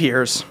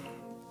disappears,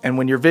 and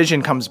when your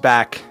vision comes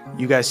back,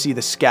 you guys see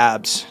the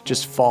scabs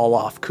just fall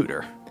off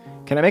Cooter.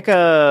 Can I make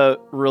a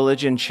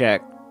religion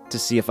check to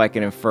see if I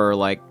can infer,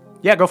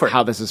 Yeah, go for it.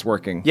 how this is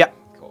working? Yep.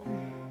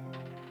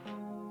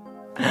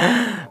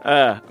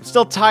 I'm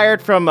still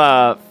tired from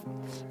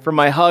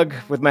my hug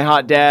with my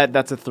hot dad.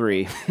 That's a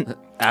 3.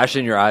 Ash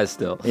in your eyes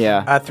still.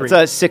 Yeah. 3. It's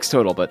a 6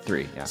 total, but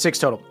 3. Yeah. 6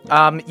 total.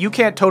 You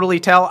can't totally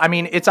tell. I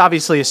mean, it's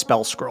obviously a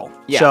spell scroll.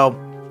 Yeah.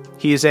 So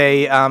he's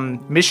a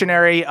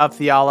missionary of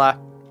Theala,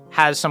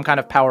 has some kind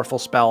of powerful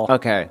spell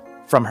Okay.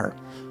 from her.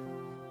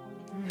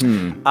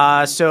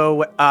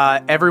 So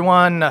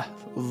everyone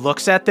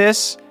looks at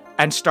this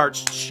and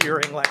starts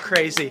cheering like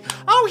crazy.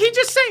 Oh, he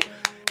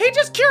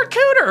just cured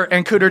Cooter.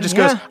 And Cooter just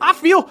goes, I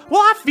feel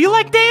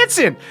like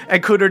dancing.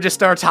 And Cooter just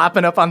starts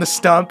hopping up on the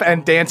stump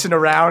and dancing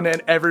around,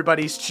 and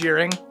everybody's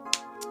cheering.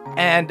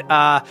 And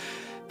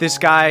this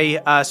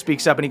guy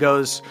speaks up and he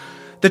goes,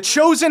 "The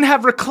Chosen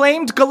have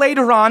reclaimed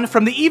Galateron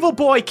from the evil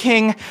boy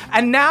king,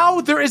 and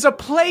now there is a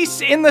place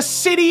in the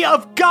city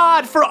of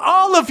God for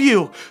all of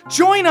you.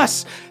 Join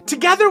us.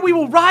 Together we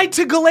will ride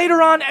to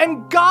Galateron,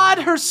 and God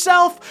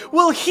herself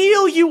will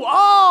heal you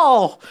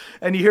all."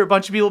 And you hear a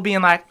bunch of people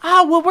being like,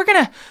 "Oh, well,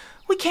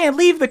 we can't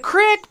leave the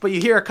Crick." But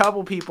you hear a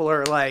couple people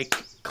are like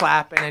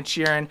clapping and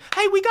cheering.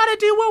 "Hey, we gotta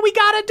do what we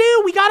gotta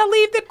do. We gotta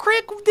leave the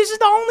Crick. This is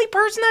the only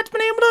person that's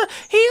been able to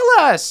heal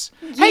us.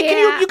 Hey, can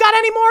Yeah. you got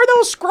any more of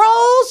those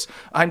scrolls?"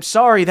 "I'm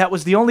sorry, that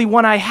was the only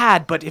one I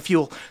had, but if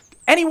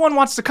anyone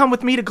wants to come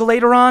with me to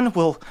Galateron,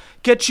 we'll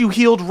get you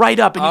healed right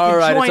up, and you All can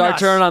right, join it's our us."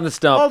 turn on the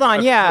stump. Hold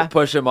on, yeah.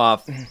 Push him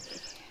off.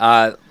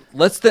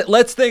 Let's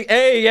think.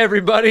 Hey,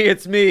 everybody,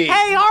 it's me.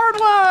 Hey,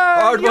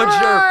 Hardwood! Hardwood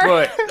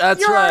Surefoot.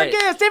 That's you're right.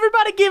 our guest.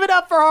 Everybody give it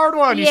up for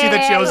Hardwood. You see the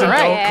Yeah, Chosen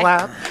right. don't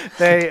clap.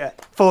 They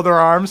fold their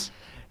arms.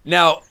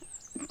 Now,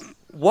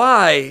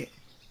 why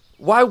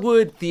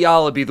would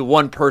Theala be the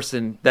one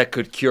person that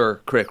could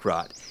cure Crick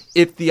rot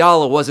if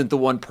Theala wasn't the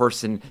one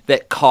person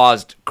that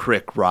caused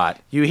Crick rot?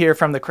 You hear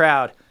from the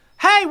crowd,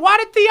 "Hey, why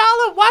would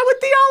Theala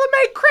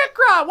make Crick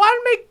rot? Why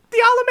did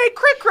Theala make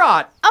Crick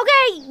rot?"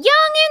 Okay,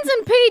 youngins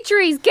and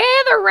Petries,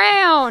 gather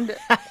round.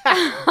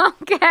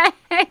 Okay.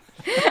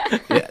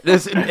 Yeah,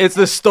 it's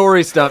the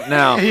story stump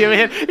now. You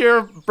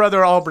hear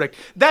Brother Albrecht.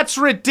 "That's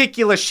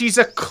ridiculous. She's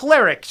a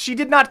cleric. She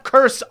did not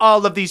curse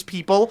all of these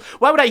people.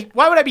 Why would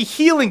I be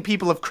healing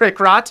people of Crick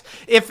rot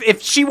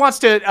if she wants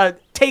to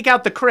take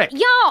out the Crick?"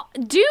 Y'all,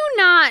 do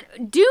not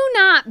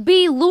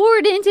be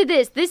lured into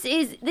this. This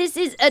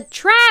is a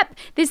trap.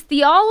 This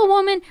Theala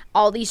woman,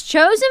 all these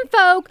chosen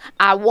folk,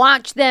 I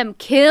watch them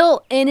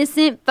kill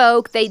innocent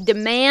folk. They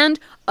demand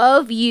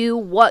of you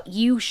what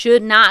you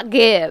should not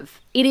give.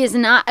 It is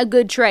not a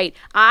good trait.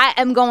 I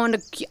am going to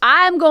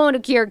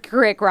cure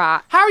Crick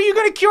rot. How are you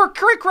going to cure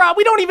Crick rot?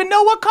 We don't even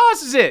know what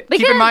causes it.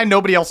 Keep Because- in mind,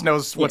 nobody else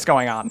knows what's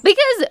going on.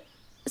 Because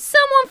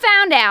someone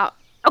found out.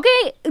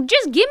 Okay,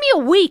 just give me a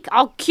week.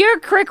 I'll cure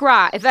Crick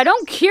rot. If I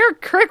don't cure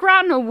Crick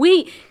rot in a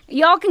week,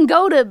 y'all can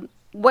go to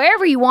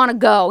wherever you want to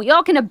go.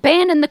 Y'all can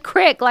abandon the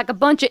Crick like a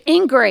bunch of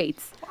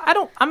ingrates. We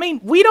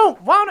don't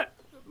want to.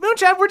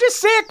 Moonshine, we're just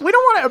sick. We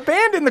don't want to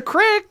abandon the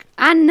Crick.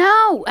 I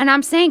know, and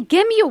I'm saying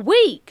give me a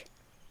week.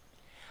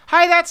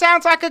 Hey, that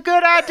sounds like a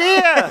good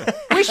idea.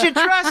 We should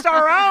trust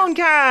our own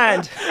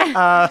kind.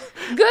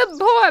 Good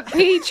point,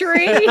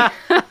 Petrie.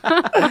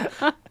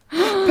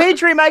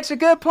 Petrie makes a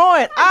good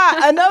point.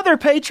 Another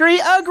Petrie,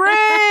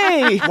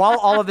 agree. While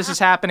all of this is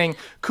happening,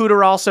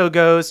 Cooter also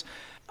goes,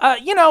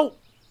 Mr.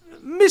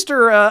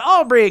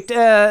 Albrecht,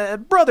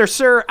 brother,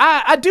 sir,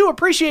 I do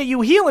appreciate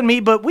you healing me,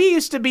 but we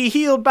used to be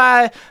healed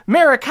by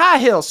Merrick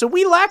Highhill, so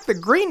we lack the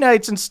Green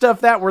Knights and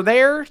stuff that were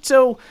there,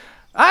 so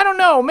I don't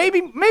know,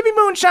 maybe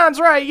Moonshine's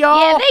right, y'all.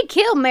 Yeah, they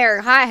killed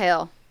Merrick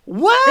Highhill.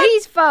 What?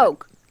 These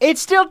folk.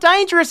 It's still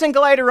dangerous in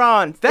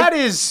Galateron. That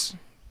is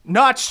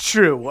Not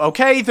true,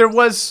 okay? There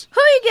was... Who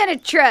you gonna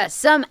trust?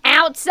 Some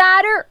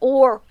outsider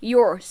or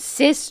your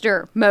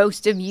sister?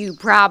 Most of you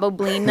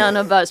probably none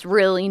of us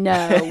really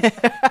know.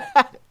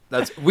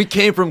 We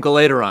came from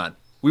Galateron.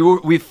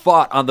 We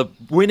fought on the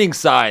winning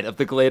side of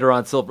the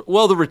Galateron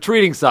the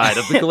retreating side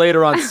of the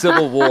Galateron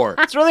Civil War.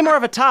 It's really more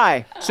of a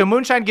tie. So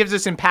Moonshine gives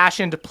this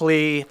impassioned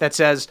plea that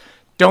says,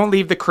 don't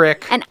leave the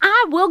Crick. And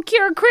I will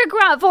cure Crick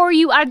rot for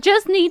you. I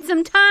just need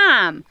some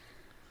time.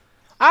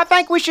 I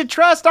think we should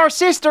trust our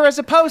sister as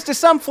opposed to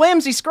some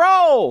flimsy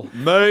scroll.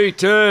 Me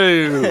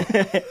too.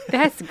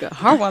 That's a good.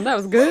 Hard one. That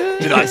was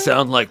good. Did I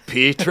sound like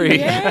Petrie?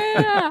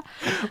 Yeah.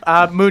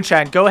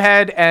 Moonshine, go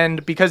ahead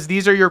and, because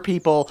these are your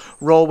people,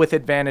 roll with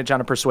advantage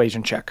on a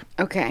persuasion check.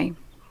 Okay.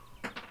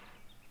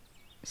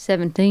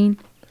 17.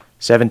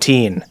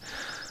 17.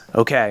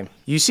 Okay.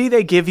 You see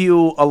they give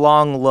you a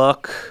long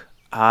look,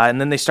 and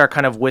then they start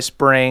kind of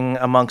whispering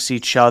amongst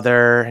each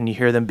other, and you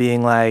hear them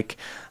being like,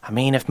 I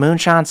mean, if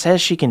Moonshine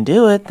says she can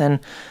do it, then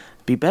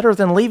be better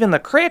than leaving the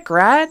Crick,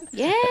 right?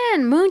 Yeah,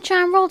 and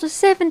Moonshine rolled a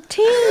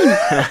 17.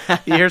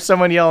 You hear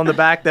someone yell in the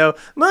back, though,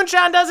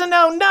 Moonshine doesn't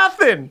know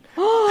nothing.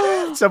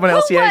 Someone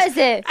else yells, Who was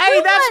it? Hey,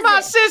 Who that's was my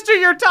it? sister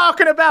you're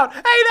talking about.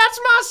 Hey, that's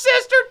my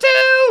sister,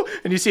 too.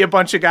 And you see a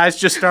bunch of guys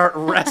just start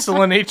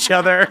wrestling each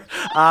other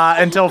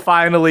until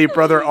finally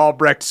Brother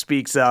Albrecht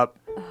speaks up.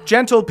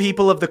 Gentle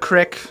people of the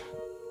Crick,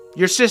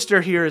 your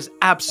sister here is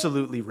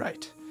absolutely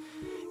right.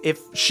 If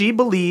she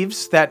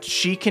believes that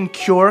she can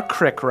cure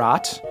Crick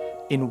rot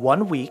in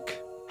 1 week,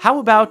 how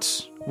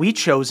about we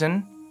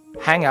Chosen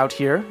hang out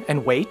here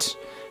and wait,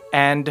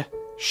 and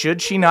should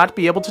she not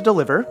be able to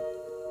deliver,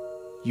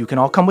 you can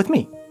all come with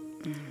me.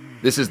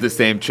 This is the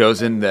same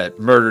Chosen that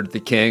murdered the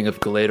king of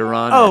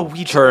Galateron. Oh, and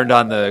we turned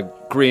on the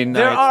Green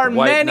Knights. There are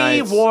White many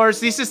Knights. wars.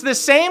 This is the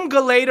same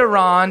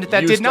Galateron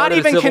that You did not started a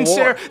even civil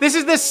consider. war. This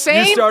is the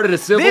same. You started a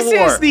civil This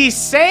war. is the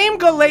same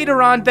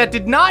Galateron that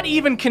did not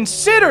even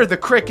consider the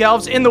Crick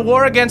Elves in the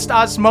war against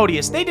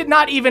Asmodeus. They did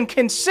not even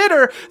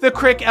consider the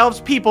Crick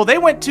Elves people. They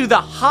went to the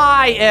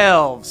High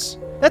Elves.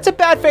 That's a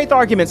bad faith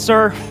argument,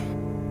 sir.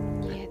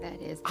 Yeah, that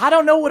is. I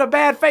don't know what a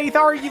bad faith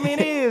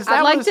argument is.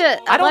 I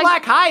don't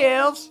like High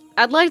Elves.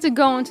 I'd like to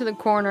go into the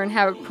corner and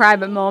have a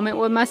private moment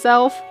with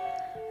myself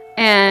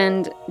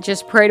and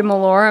just pray to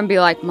Melora and be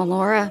like,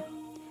 Melora,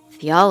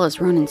 Fiala's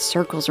running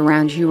circles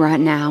around you right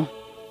now.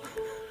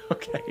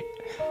 Okay.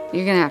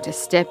 You're going to have to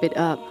step it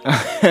up.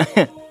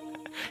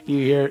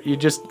 You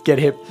just get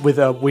hit with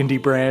a windy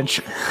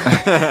branch.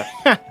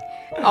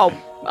 Oh,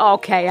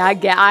 okay,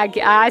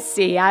 I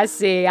see.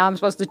 I'm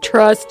supposed to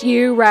trust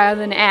you rather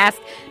than ask.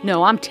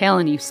 No, I'm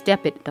telling you,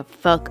 step it the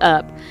fuck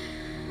up.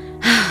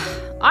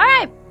 All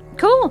right,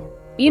 cool.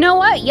 You know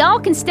what? Y'all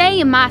can stay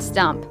in my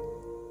stump.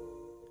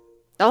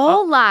 The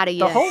whole lot of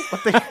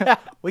you.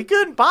 We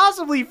couldn't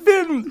possibly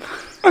fit in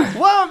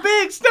one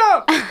big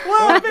stump.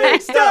 One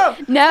big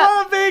stump. No.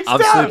 One big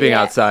stump. I'm sleeping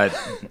Yeah. outside.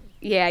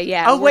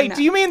 Yeah. Oh, we're wait, not-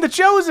 do you mean the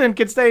Chosen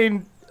could stay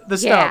in the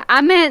Yeah, stump?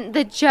 I meant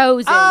the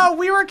Chosen. Oh,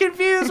 we were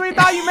confused. We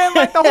thought you meant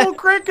like the whole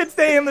Crick could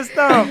stay in the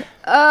stump.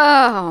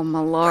 Oh,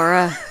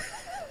 Melora.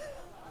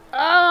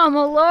 Oh,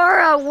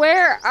 Melora,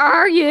 where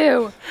are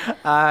you?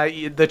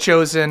 The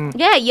Chosen.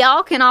 Yeah,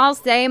 y'all can all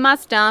stay in my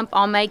stump.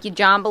 I'll make you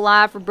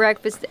jambalaya for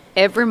breakfast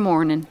every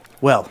morning.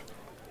 Well,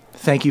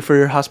 thank you for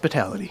your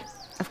hospitality.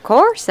 Of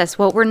course, that's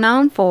what we're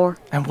known for.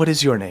 And what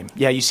is your name?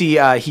 Yeah, you see,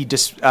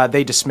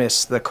 they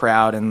dismiss the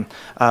crowd, and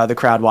the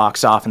crowd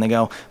walks off, and they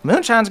go,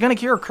 Moonshine's gonna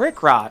cure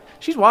Crick rot.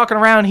 She's walking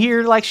around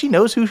here like she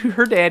knows who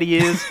her daddy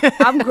is.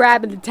 I'm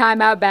grabbing the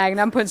timeout bag, and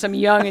I'm putting some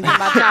youngins in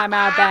my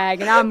timeout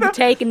bag, and I'm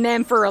taking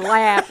them for a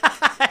lap.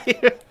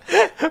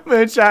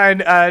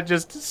 Moonshine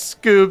just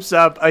scoops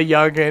up a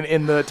youngin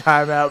in the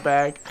timeout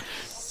bag.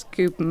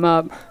 Scoop them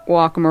up,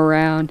 walk them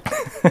around.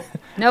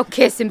 No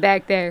kissing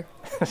back there.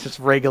 Just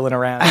wriggling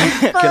around.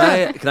 Can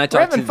I talk to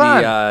having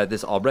fun.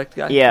 this Albrecht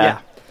guy? Yeah.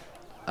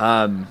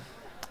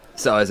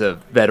 So as a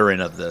veteran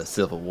of the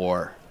Civil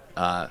War,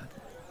 tell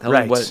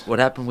Right. me what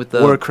happened with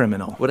the War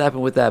criminal. What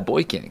happened with that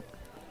boy king?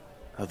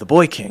 The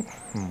Boy King.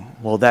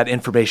 Well, that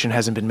information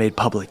hasn't been made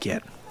public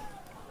yet.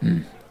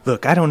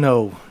 Look, I don't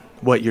know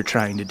what you're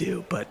trying to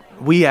do, but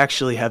we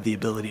actually have the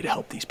ability to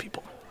help these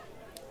people.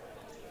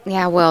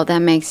 Yeah, well, that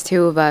makes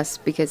two of us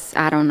because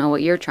I don't know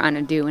what you're trying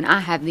to do, and I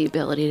have the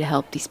ability to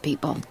help these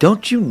people.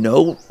 Don't you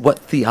know what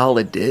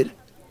Fiala did?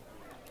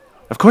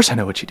 Of course I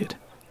know what you did.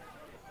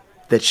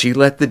 That she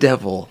let the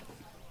devil.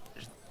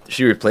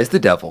 She replaced the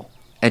devil,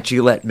 and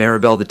she let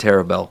Maribel the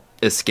Terrible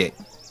escape.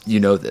 You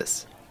know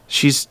this.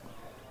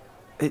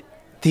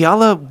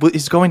 Theala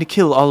is going to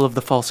kill all of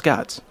the false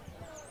gods.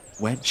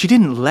 When? She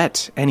didn't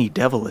let any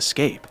devil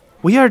escape.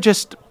 We are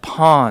just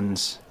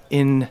pawns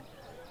in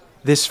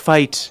this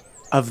fight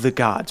of the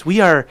gods.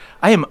 I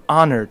am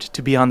honored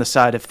to be on the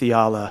side of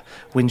Theala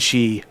when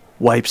she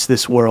wipes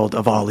this world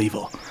of all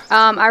evil.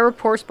 I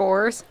report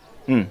spores,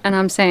 and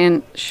I'm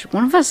saying, should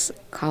one of us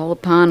call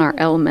upon our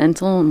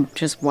elemental and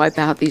just wipe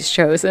out these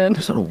chosen?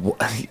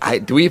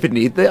 Do we even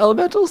need the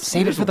elementals?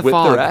 Save it for the whip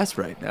fog. their ass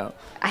right now.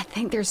 I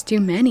think there's too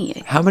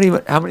many. How many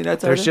nights are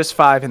There's there? just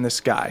 5 in the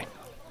sky.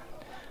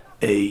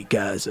 Hey,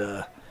 guys,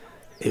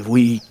 if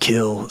we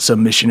kill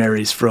some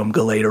missionaries from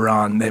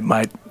Galateron, they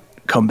might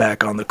come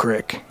back on the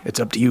Crick. It's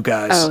up to you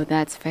guys. Oh,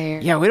 that's fair.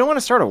 Yeah, we don't want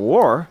to start a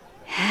war.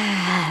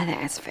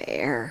 That's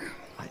fair.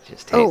 I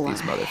just hate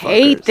these I motherfuckers.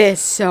 hate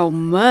this so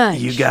much.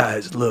 You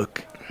guys,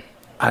 look,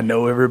 I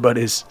know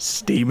everybody's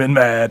steaming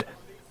mad,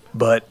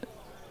 but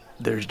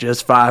there's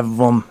just 5 of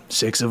them,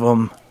 6 of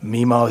them.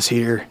 Meemaw's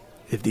here.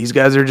 If these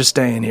guys are just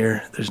staying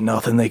here, there's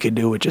nothing they could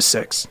do with just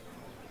 6.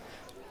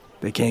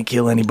 They can't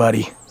kill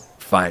anybody.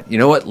 Fine. You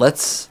know what?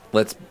 Let's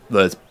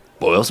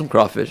boil some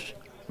crawfish.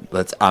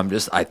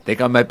 I think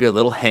I might be a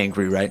little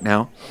hangry right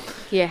now.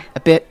 Yeah. A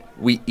bit.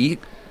 We eat,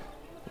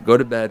 go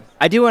to bed.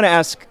 I do want to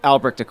ask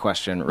Albrecht a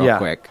question real Yeah.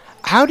 quick.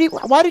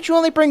 Why did you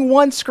only bring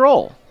 1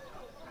 scroll?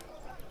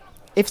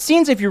 It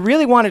seems if you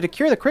really wanted to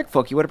cure the Crick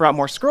folk, you would have brought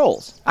more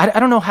scrolls. I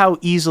don't know how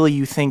easily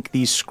you think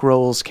these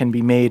scrolls can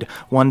be made,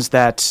 ones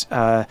that,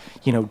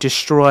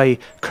 destroy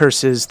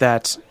curses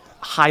that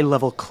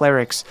high-level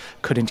clerics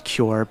couldn't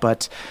cure,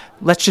 but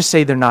let's just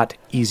say they're not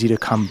easy to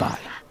come by.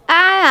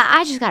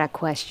 I just got a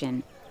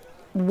question.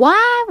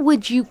 Why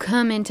would you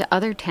come into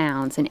other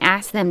towns and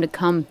ask them to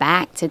come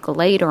back to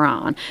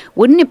Galateron?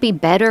 Wouldn't it be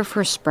better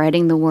for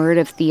spreading the word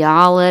of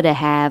Theala to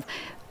have,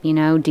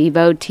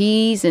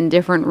 devotees in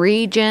different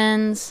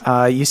regions?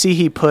 You see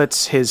he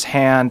puts his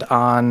hand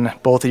on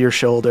both of your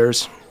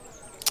shoulders,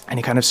 and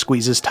he kind of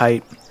squeezes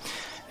tight,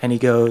 and he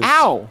goes...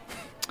 Ow!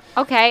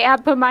 Okay, I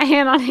put my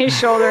hand on his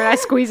shoulder and I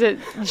squeeze it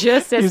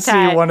just as You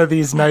tight. see one of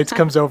these knights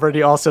comes over, and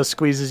he also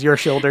squeezes your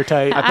shoulder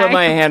tight. I put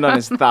my hand on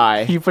his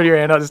thigh. You put your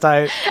hand on his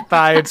thigh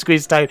and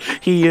squeeze tight.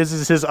 He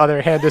uses his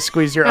other hand to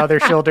squeeze your other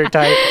shoulder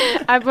tight.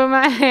 I put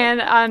my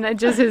hand on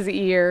just his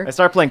ear. I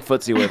start playing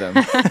footsie with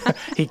him.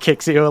 He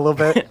kicks you a little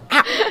bit.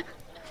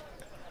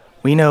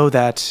 We know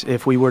that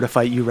if we were to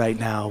fight you right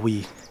now,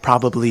 we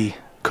probably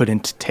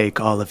couldn't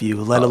take all of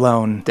you, let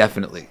alone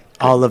Definitely.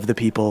 all of the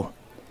people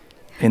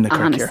in the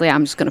Crick Honestly, here.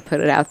 I'm just going to put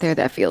it out there.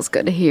 That feels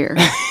good to hear.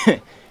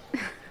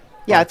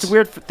 Yeah, it's a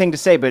weird thing to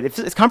say, but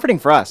it's comforting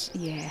for us.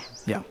 Yeah.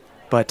 Yeah.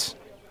 But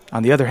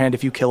on the other hand,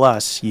 if you kill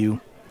us,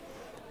 you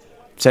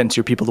sentence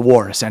your people to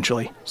war,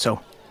 essentially. So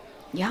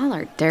Y'all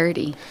are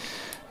dirty.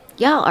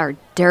 Y'all are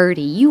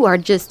dirty. You are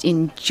just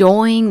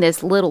enjoying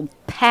this little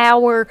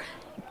power.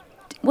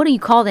 What do you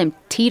call them?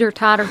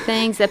 Teeter-totter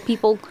things that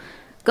people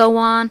go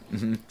on?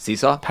 Mm-hmm.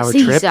 Seesaw? power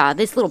trip. Seesaw.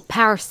 This little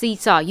power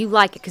seesaw. You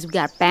like it because we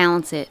got to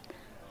balance it.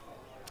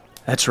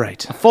 That's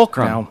right.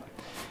 Fulcrum. Now,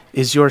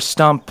 is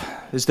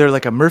there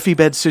like a Murphy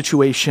bed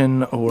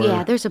situation, or...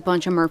 Yeah, there's a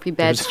bunch of Murphy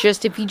beds.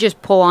 Just if you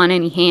just pull on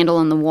any handle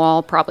in the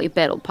wall, probably a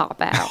bed will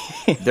pop out.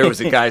 There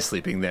was a guy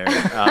sleeping there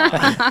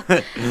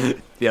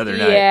the other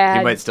night. Yeah.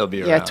 He might still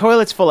be around. Yeah,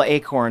 toilets full of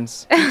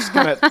acorns. You're just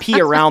going to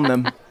pee around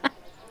them.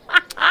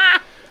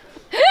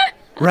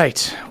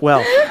 Right.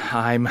 Well,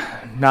 I'm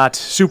not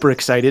super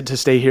excited to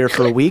stay here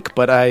for a week,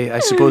 but I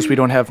suppose we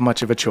don't have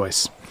much of a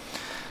choice.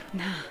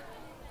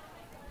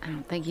 I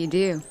don't think you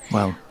do.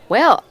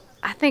 Well,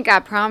 I think I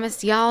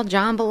promised y'all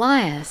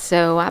jambalaya,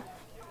 so I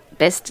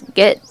best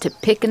get to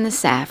picking the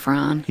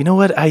saffron. you know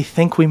what? I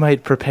think we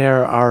might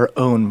prepare our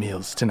own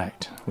meals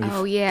tonight. We've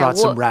Oh, yeah, brought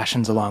some what-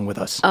 rations along with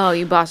us. Oh,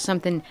 you bought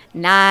something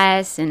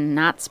nice and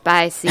not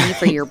spicy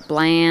for your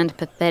bland,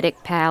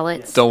 pathetic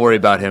palates. Don't worry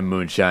about him,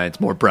 Moonshine. It's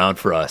more brown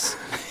for us.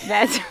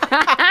 That's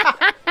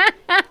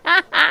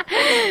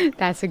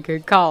That's a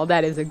good call.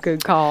 That is a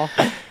good call.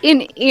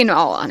 In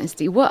all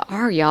honesty, what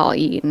are y'all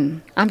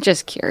eating? I'm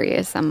just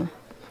curious.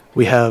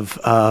 We have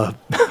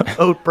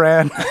oat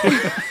bran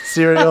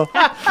cereal,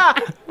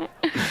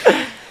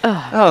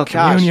 Oh, gosh.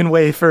 Communion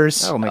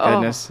wafers, Oh, my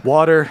goodness.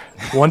 water,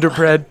 Wonder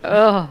Bread.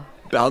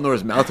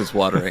 Balnor's mouth is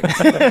watering.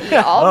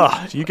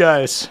 Oh, you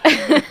guys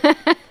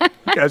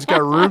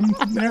got room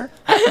in there?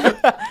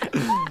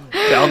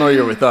 Balnor,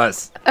 you're with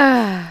us. all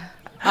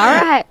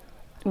right.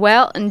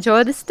 Well,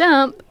 enjoy the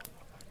stump.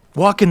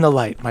 Walk in the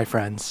light, my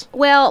friends,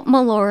 Well,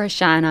 Melora,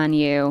 shine on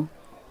you.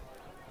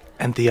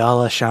 and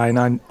Theala shine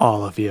on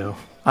all of you,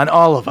 on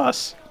all of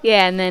us.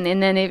 Yeah, and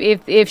then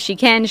if she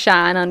can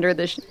shine under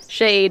the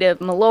shade of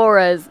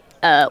Melora's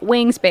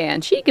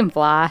wingspan, she can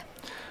fly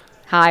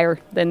higher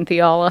than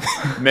Theala.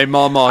 May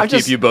Mama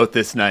just- keep you both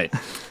this night.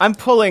 I'm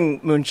pulling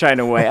Moonshine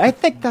away. I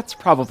think that's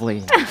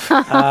probably...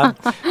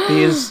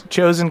 These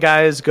chosen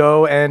guys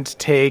go and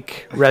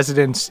take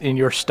residence in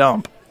your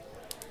stump.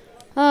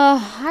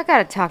 Oh, I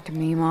gotta talk to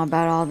Mima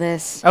about all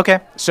this. Okay,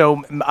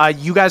 so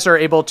you guys are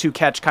able to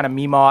catch kind of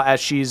Meemaw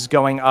as she's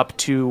going up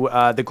to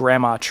the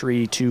grandma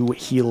tree to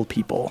heal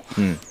people.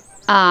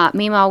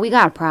 Mima, we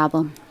got a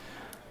problem.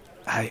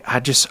 I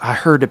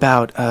heard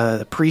about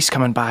the priest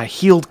coming by,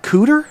 healed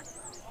Cooter.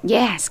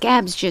 Yeah,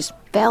 Scabs just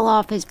fell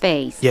off his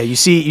face. Yeah, you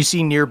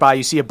see nearby,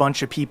 you see a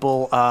bunch of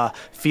people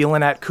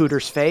feeling at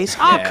Cooter's face.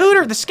 Oh,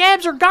 Cooter, the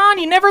scabs are gone.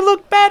 You never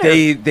looked better.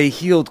 They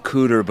healed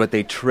Cooter, but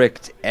they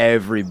tricked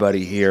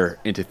everybody here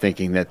into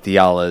thinking that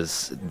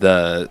Theala's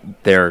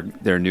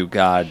their new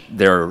god,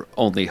 their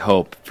only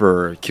hope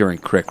for curing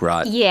Crick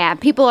rot. Yeah,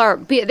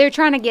 they're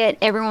trying to get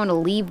everyone to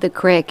leave the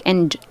Crick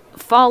and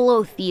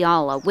follow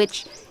Theala,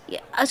 which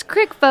Us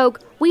Crick folk,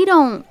 we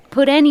don't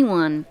put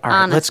anyone All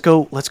right, on let's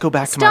go back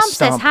to my stumps as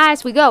stump. high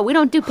as we go. We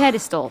don't do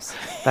pedestals.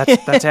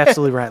 That's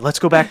absolutely right. Let's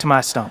go back to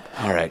my stump.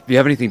 All right. Do you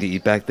have anything to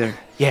eat back there?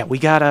 Yeah, we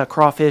got a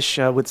crawfish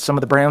with some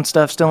of the brown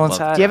stuff still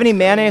inside. Do you have any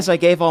mayonnaise? I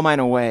gave all mine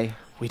away.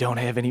 We don't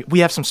have any. We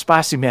have some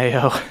spicy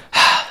mayo.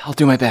 I'll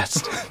do my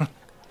best.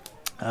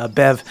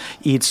 Bev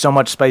eats so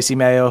much spicy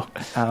mayo.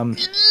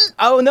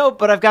 Oh, no,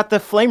 but I've got the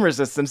flame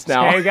resistance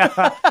now. There you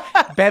go.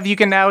 Bev, you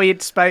can now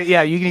eat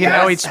you can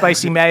now eat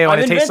spicy mayo, I'm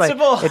and it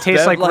invincible.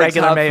 tastes like Bev likes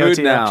regular hot mayo food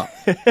too. now.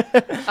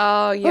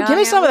 Oh, yeah. give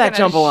me some of that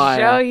jambalaya.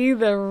 Show you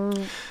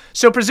the...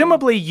 So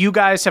presumably you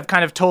guys have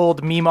kind of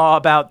told Meemaw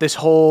about this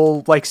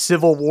whole like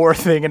Civil War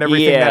thing and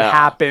everything Yeah. that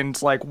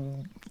happened, like,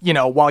 you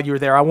know, while you were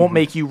there. I won't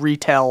make you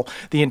retell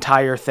the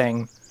entire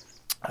thing.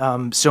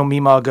 So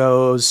Meemaw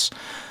goes,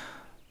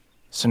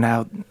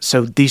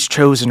 so these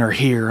chosen are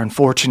here.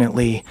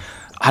 Unfortunately,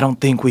 I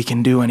don't think we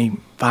can do any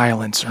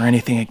violence or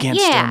anything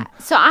against them.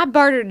 So I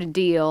bartered a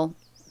deal.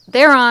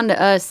 They're on to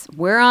us.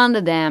 We're on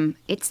to them.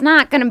 It's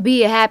not going to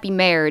be a happy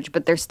marriage,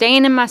 but they're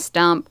staying in my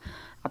stump.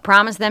 I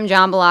promise them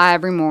jambalaya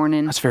every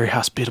morning. That's very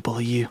hospitable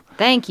of you.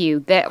 Thank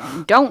you.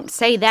 Don't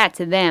say that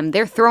to them.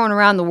 They're throwing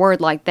around the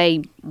word like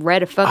they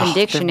read a fucking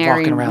dictionary They're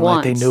walking around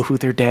once. like they know who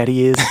their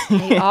daddy is.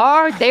 They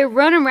are. They're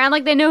running around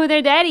like they know who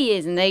their daddy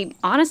is. And they,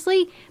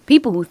 honestly,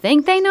 people who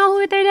think they know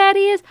who their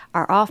daddy is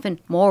are often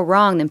more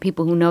wrong than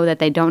people who know that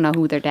they don't know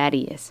who their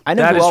daddy is. I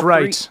know That who is all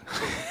right.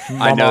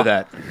 I know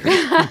that.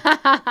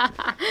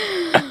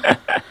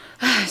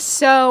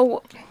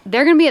 So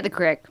they're going to be at the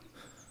Crick.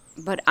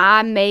 But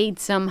I made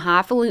some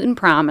highfalutin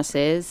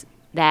promises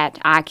that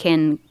I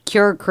can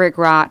cure Crick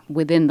rot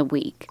within the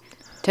week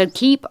to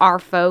keep our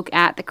folk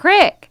at the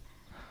Crick.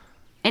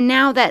 And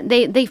now that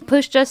they've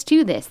pushed us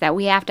to this, that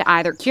we have to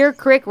either cure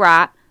Crick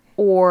rot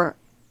or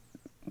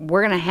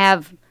we're going to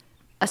have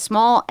a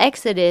small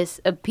exodus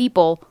of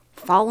people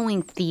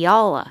following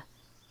Theala.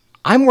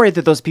 I'm worried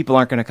that those people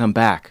aren't going to come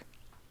back.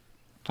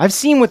 I've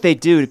seen what they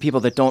do to people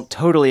that don't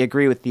totally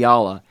agree with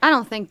Theala. I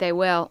don't think they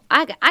will.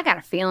 I got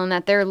a feeling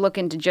that they're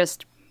looking to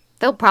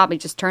they'll probably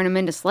just turn them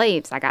into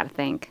slaves, I got to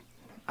think.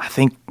 I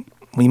think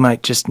we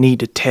might just need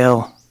to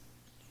tell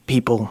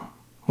people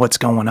what's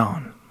going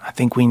on. I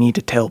think we need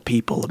to tell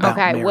people about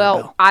Okay, Maribel.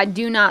 well, I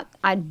do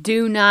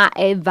not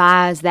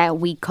advise that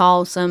we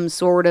call some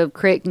sort of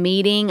Crick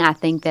meeting. I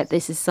think that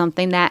this is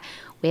something that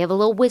we have a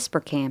little whisper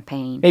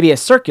campaign. Maybe a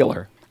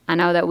circular. I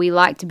know that we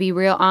like to be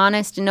real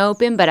honest and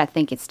open, but I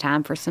think it's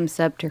time for some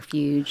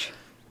subterfuge.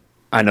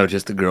 I know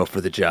just the girl for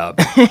the job.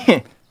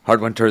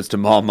 Hard one turns to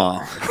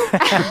Mama.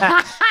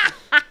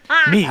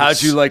 Me.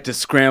 How'd you like to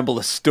scramble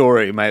a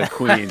story, my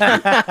queen?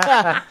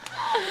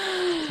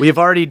 We have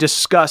already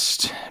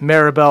discussed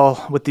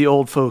Maribel with the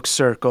old folks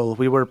circle.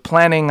 We were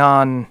planning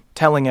on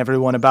telling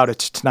everyone about it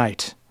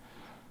tonight.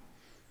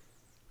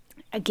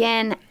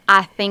 Again,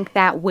 I think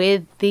that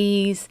with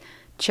these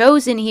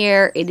chosen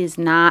here, it is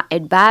not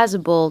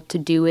advisable to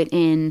do it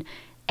in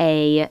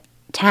a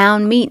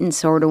town meeting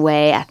sort of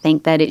way. I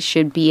think that it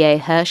should be a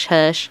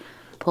hush-hush,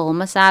 pull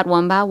them aside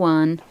one by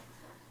one,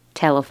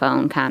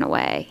 telephone kind of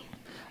way.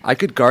 I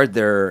could guard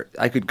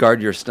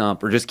your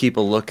stump, or just keep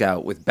a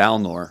lookout with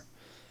Balnor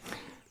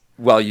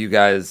while you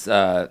guys.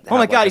 Oh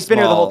my God, he's been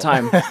here the whole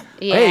time.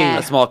 Yeah.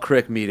 A small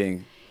Crick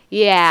meeting,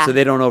 Yeah. so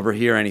they don't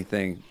overhear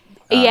anything.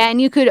 Yeah,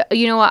 and you could,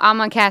 you know what, I'm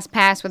going to cast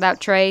Pass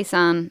Without Trace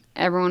on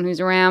everyone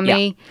who's around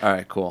me. All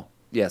right, cool.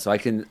 Yeah, so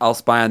I'll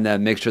spy on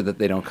them, make sure that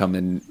they don't come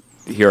and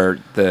hear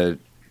the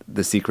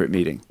secret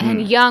meeting.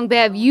 And young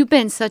Bev, you've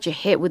been such a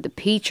hit with the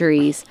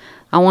Petries.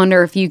 I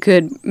wonder if you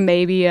could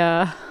maybe,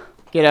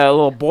 Get a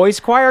little boys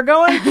choir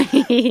going?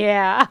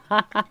 yeah.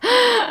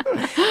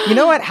 You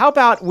know what? How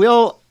about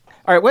all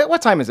right,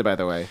 what time is it, by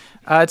the way?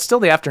 It's still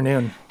the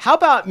afternoon. How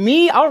about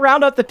me? I'll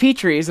round up the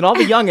Petries and all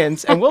the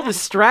youngins, and we'll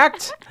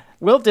distract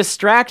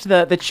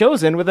the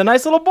chosen with a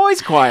nice little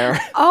boys choir.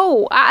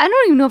 Oh, I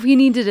don't even know if you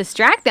need to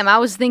distract them. I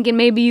was thinking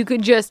maybe you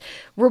could just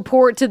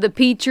report to the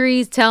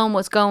Petries, tell them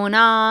what's going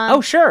on. Oh,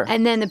 sure.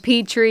 And then the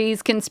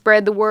Petries can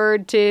spread the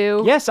word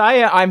too. Yes,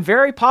 I'm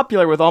very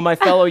popular with all my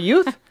fellow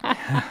youth,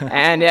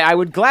 and I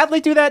would gladly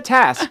do that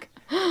task.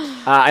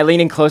 I lean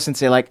in close and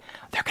say, like,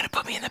 they're going to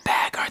put me in the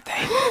bag, aren't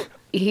they?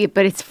 Yeah,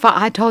 but it's fun.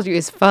 I told you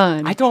it's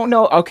fun. I don't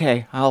know.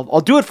 Okay, I'll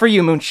do it for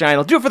you, Moonshine.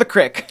 I'll do it for the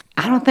Crick.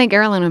 I don't think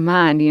Erlen would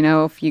mind,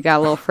 if you got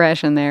a little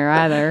fresh in there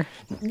either.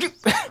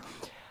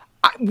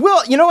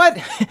 Well, you know what?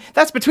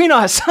 That's between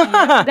us.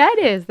 That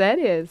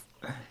is.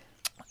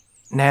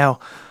 Now,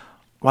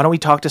 why don't we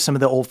talk to some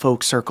of the old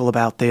folks circle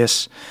about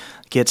this?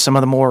 Get some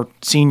of the more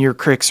senior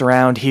Cricks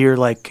around here,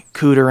 like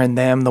Cooter and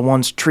them, the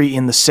ones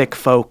treating the sick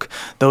folk.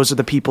 Those are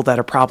the people that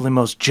are probably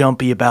most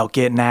jumpy about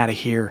getting out of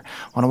here.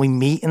 Why don't we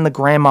meet in the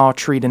grandma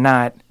tree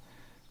tonight?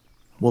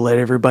 We'll let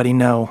everybody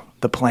know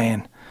the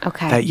plan.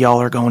 Okay. That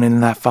y'all are going into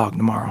that fog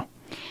tomorrow.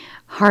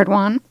 Hard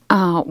one.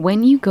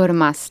 When you go to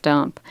my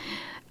stump,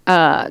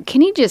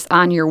 Can you just,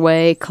 on your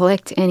way,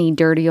 collect any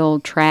dirty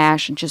old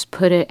trash and just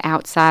put it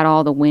outside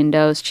all the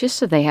windows just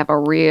so they have a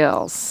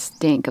real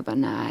stink of a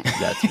night?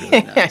 That's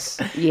really nice.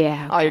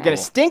 Yeah. Oh, you're going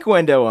to stink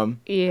window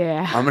them.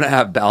 Yeah. I'm going to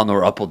have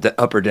Balnor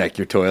upper deck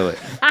your toilet.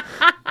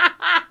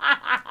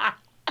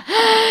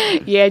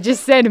 Yeah,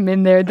 just send him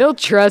in there. They'll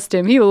trust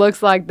him. He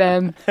looks like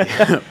them.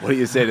 What do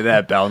you say to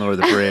that, Balnor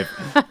the Brave?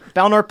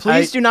 Balnor,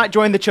 please do not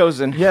join the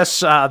Chosen.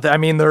 Yes, I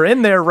mean, they're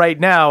in there right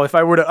now. If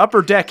I were to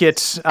upper deck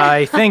it,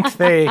 I think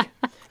they...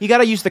 You got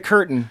to use the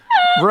curtain.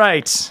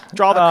 Right.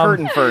 Draw the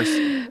curtain first.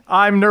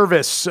 I'm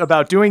nervous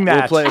about doing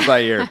that. We'll play it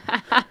by ear.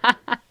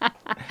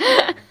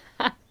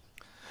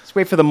 Let's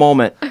wait for the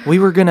moment. We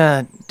were going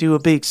to do a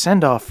big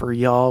send-off for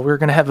y'all. We were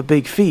going to have a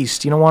big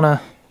feast. You don't want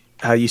to...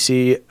 You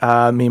see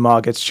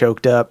Meemaw gets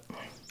choked up.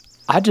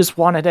 I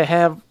wanted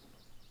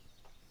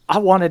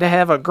to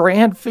have a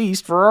grand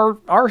feast for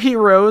our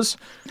heroes.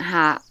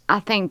 I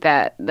think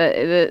that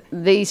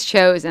these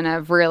Chosen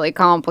have really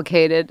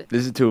complicated.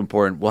 This is too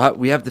important.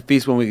 We have the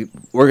feast when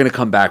we're going to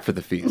come back for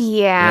the feast.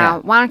 Yeah.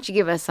 Why don't you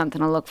give us something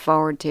to look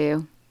forward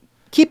to?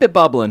 Keep it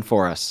bubbling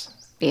for us.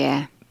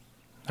 Yeah.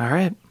 All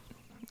right.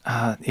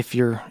 If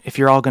you're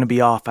all going to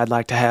be off, I'd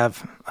like to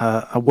have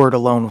a word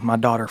alone with my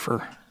daughter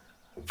for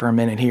a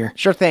minute here.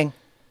 Sure thing.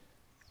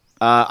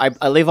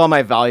 I leave all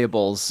my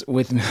valuables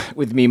with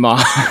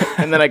Meemaw,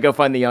 and then I go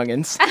find the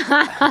youngins.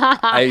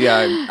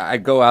 I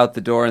go out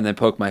the door and then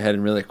poke my head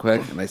in really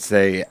quick, and I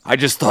say, I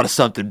just thought of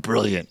something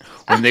brilliant.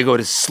 When they go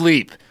to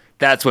sleep,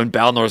 that's when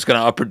Balnor's going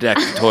to upper deck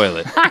the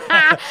toilet.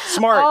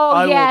 Smart.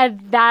 Oh,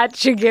 that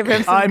should give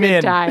him some I'm good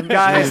in. time.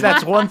 Guys,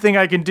 that's one thing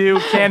I can do.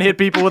 Can't hit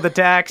people with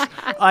attacks.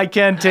 I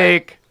can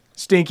take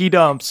stinky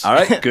dumps. All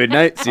right, good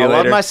night. See you I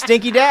later. love my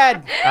stinky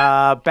dad.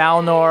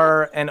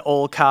 Balnor and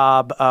Old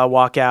Cobb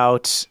walk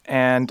out,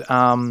 and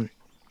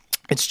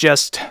it's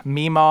just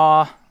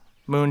Meemaw,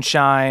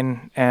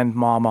 Moonshine, and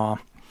Mama.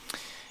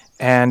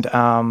 And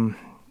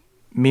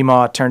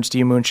Meemaw turns to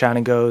you, Moonshine,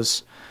 and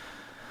goes,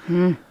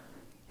 Now,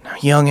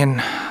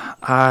 youngin',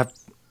 I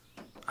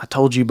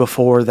told you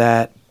before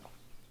that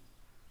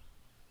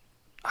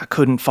I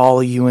couldn't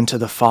follow you into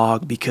the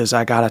fog because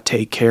I gotta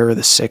take care of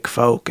the sick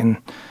folk, and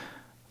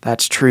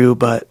that's true,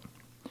 but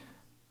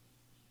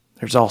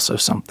there's also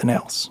something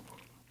else.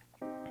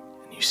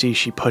 And you see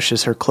she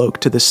pushes her cloak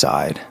to the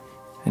side,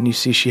 and you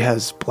see she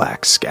has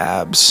black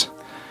scabs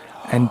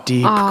and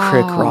deep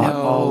crick rot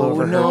all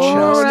over her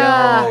chest.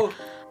 and neck.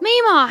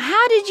 Meemaw,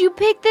 how did you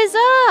pick this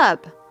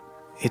up?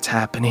 It's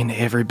happening to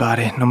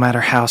everybody. No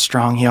matter how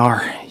strong you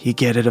are, you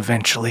get it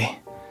eventually.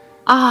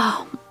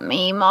 Oh,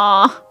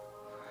 Meemaw.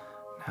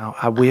 Now,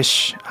 I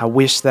wish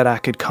that I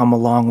could come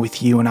along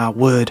with you, and I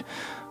would,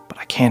 but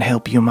I can't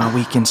help you in my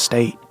weakened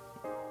state.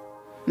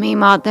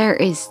 Meemaw, there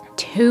is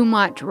too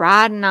much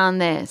riding on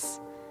this.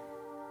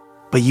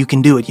 But you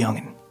can do it,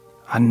 youngin'.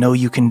 I know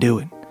you can do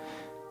it.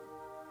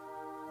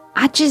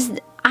 I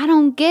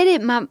don't get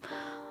it.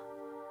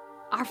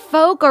 Our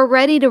folk are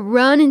ready to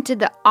run into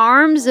the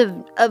arms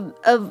of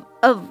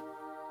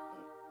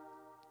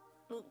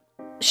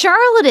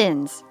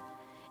charlatans.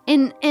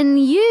 And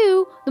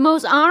you, the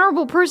most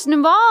honorable person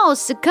of all, is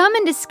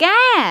succumbing to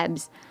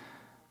scabs.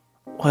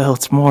 Well,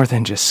 it's more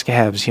than just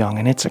scabs,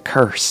 youngin'. It's a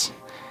curse.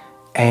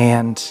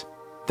 And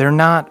they're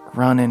not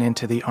running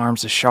into the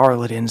arms of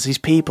charlatans. These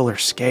people are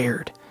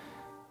scared.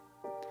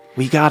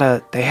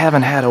 They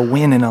haven't had a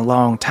win in a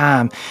long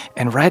time,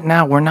 and right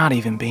now we're not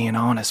even being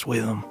honest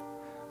with them.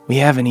 We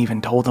haven't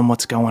even told them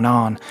what's going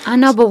on. I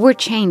know, but we're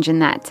changing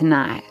that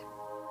tonight.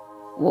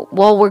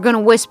 Well, we're going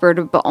to whisper,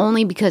 but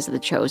only because of the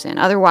Chosen.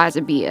 Otherwise,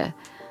 it'd be a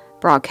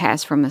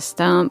broadcast from a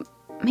stump.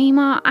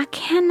 Meemaw, I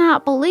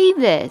cannot believe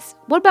this.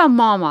 What about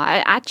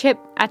Mama? I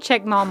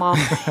checked Mama.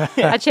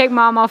 I checked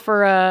Mama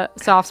for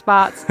soft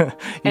spots.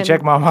 You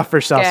check Mama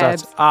for soft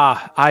spots.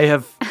 I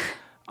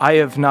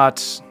have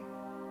not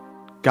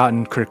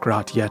gotten crick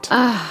rot yet.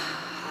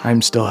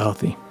 I'm still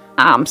healthy.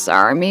 I'm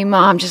sorry,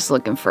 Meemaw. I'm just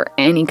looking for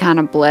any kind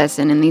of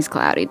blessing in these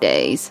cloudy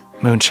days.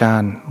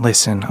 Moonshine,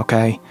 listen,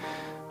 okay?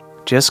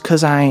 Just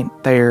 'cause I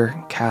ain't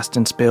there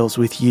casting spells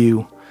with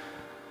you,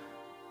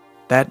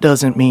 that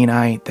doesn't mean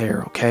I ain't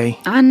there, okay?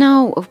 I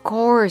know, of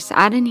course.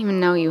 I didn't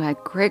even know you had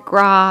crick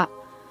rot.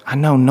 I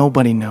know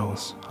nobody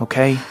knows,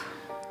 okay?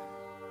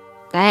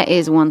 That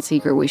is one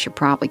secret we should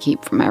probably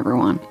keep from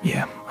everyone.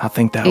 Yeah, I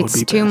think that would be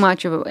best. It's too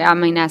much of a... I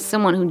mean, as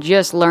someone who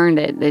just learned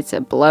it, it's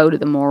a blow to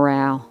the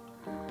morale.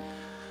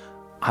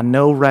 I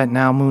know right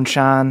now,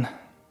 Moonshine,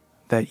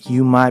 that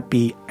you might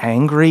be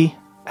angry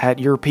at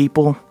your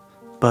people,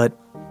 but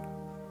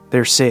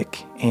they're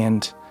sick,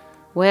 and...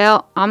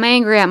 Well, I'm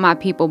angry at my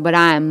people, but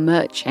I am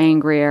much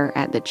angrier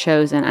at the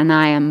Chosen, and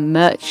I am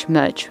much,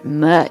 much,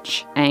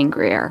 much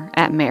angrier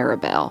at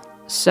Maribel.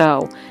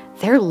 So,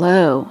 they're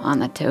low on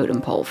the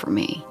totem pole for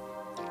me.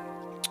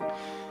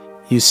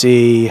 You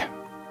see,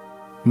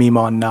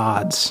 Meemaw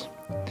nods,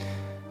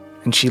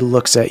 and she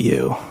looks at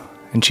you,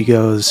 and she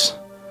goes,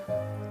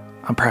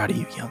 I'm proud of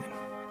you, youngin'.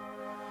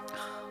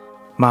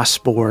 My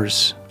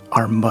spores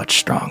are much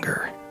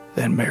stronger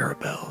than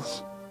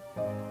Maribel's.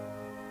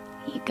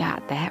 You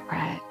got that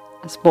right.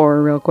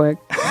 Spore real quick.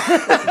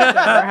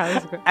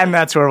 And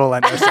that's where we'll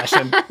end our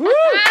session.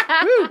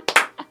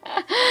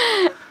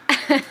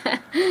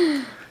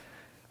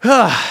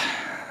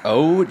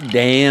 Oh,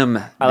 damn.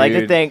 I like to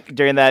dude. think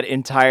during that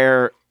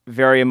entire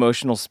very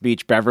emotional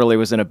speech, Beverly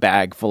was in a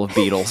bag full of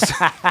beetles.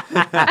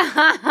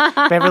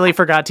 Beverly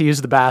forgot to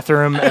use the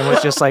bathroom and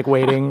was just like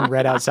waiting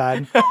right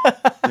outside.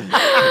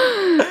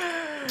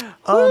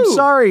 I'm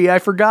sorry, I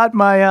forgot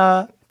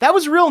my That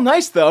was real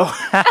nice, though.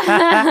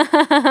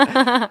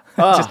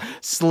 just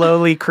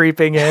slowly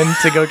creeping in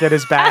to go get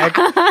his bag.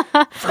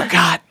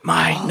 Forgot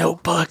my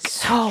notebook.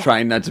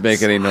 Trying not to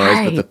make any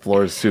noise, but the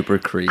floor is super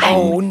creaky.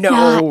 Oh,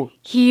 no.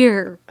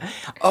 Here.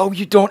 Oh,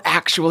 you don't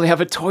actually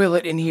have a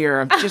toilet in here.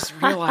 I'm just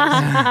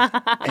realizing.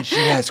 And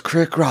she has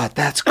crick rot.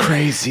 That's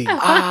crazy.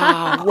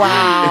 Ah,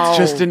 wow. It's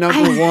just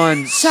another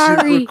one.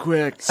 Sorry. Super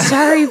quick.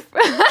 Sorry.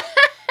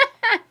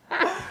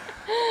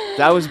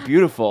 That was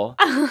beautiful.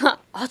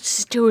 I'll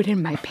just do it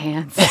in my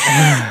pants.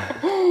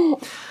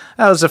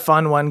 That was a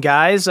fun one,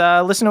 guys.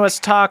 Listen to us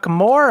talk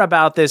more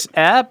about this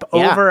ep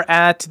over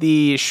at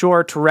the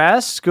Short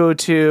Rest. Go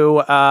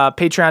to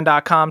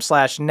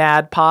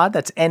patreon.com/NADPOD.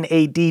 That's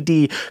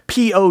NADDPOD.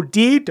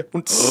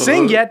 Don't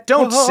sing yet.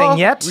 Don't sing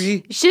yet.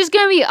 It's just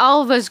gonna be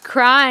all of us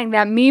crying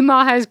that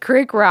Meemaw has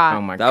crick rot.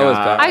 Oh, my That God. was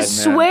bad. I man.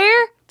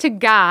 swear to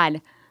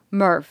God,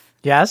 Murph,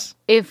 Yes?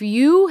 if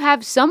you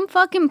have some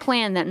fucking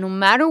plan that no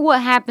matter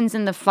what happens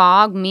in the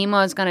fog,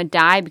 Meemaw is gonna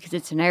die because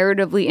it's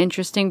narratively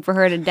interesting for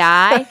her to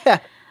die,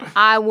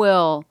 I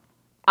will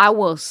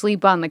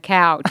sleep on the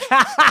couch.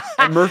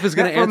 And Murph is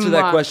going to answer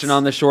that months. question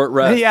on the Short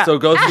Rest. Yeah. So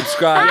go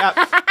subscribe.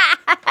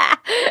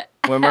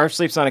 When Murph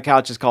sleeps on a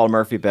couch, it's called a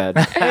Murphy bed.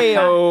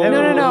 Hey-o.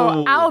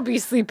 No. I'll be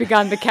sleeping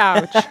on the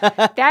couch.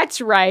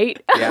 That's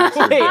right.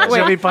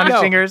 She'll be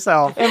punishing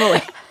herself.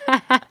 Emily.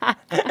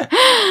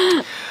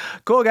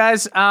 Cool,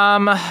 guys.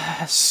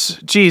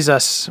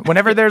 Jesus.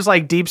 Whenever there's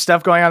like deep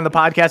stuff going on in the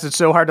podcast, it's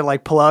so hard to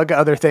like plug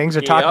other things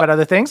or talk Yep. about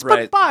other things.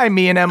 Right. But buy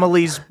me and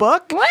Emily's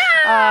book.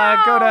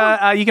 Wow. Go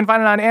to, you can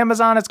find it on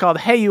Amazon. It's called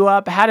Hey You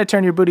Up, How to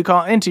Turn Your Booty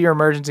Call into Your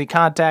Emergency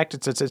Contact.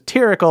 It's a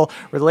satirical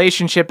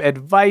relationship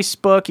advice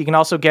book. You can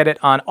also get it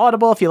on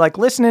Audible if you like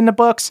listening to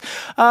books.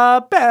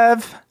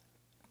 Bev.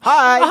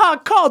 Hi.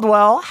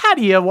 Caldwell, how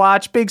do you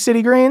watch Big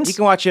City Greens? You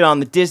can watch it on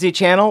the Disney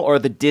Channel or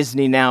the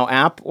Disney Now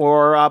app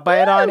or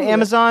buy it on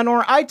Amazon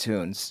or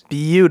iTunes.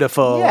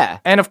 Beautiful. Yeah.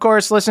 And of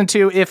course, listen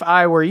to If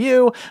I Were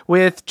You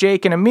with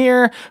Jake and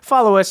Amir.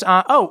 Follow us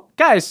on. Oh,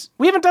 guys,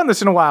 we haven't done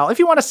this in a while. If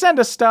you want to send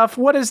us stuff,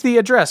 what is the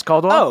address,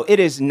 Caldwell? Oh,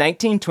 it is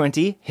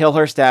 1920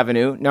 Hillhurst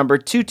Avenue, number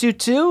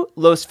 222,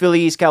 Los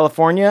Feliz,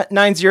 California,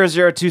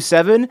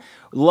 90027.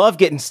 Love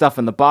getting stuff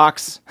in the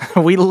box.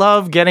 We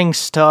love getting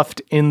stuffed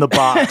in the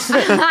box.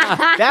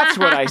 That's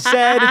what I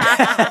said.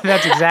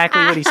 That's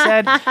exactly what he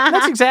said.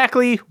 That's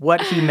exactly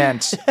what he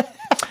meant.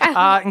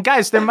 And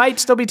guys, there might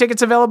still be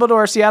tickets available to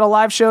our Seattle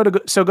live show,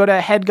 so go to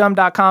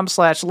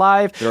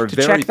headgum.com/live There are to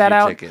very check that few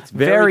out. tickets.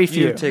 Very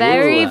few. tickets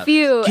Very left.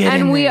 few. Get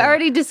in And we there.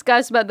 already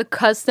discussed about the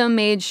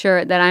custom-made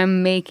shirt that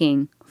I'm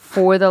making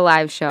for the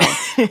live show.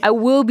 I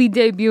will be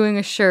debuting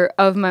a shirt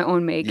of my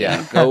own making.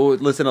 Yeah, go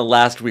listen to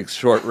last week's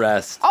Short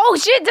Rest. Oh,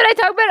 shit. Did I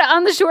talk about it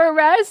on the short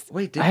rest?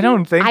 Wait, did I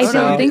don't think I so.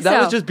 don't think that so.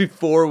 was just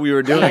before we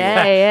were doing it.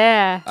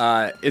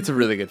 Yeah. It's a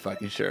really good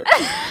fucking shirt.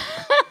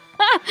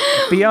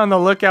 Be on the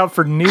lookout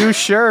for new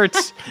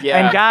shirts. Yeah.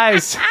 And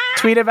guys,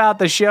 tweet about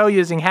the show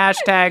using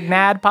hashtag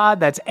NADPOD.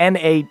 That's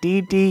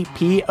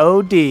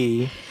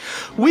NADDPOD.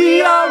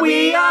 We are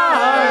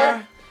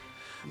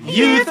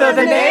youth of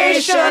the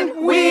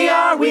nation. We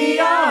are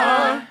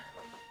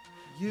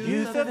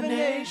youth of the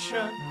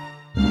nation.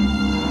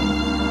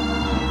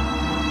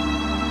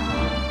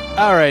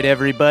 All right,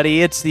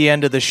 everybody, it's the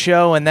end of the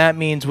show, and that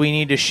means we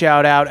need to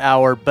shout out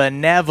our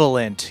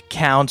benevolent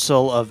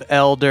Council of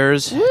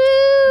Elders. Woo!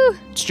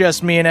 It's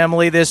just me and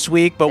Emily this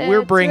week, but we're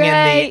That's bringing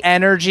right. the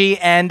energy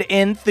and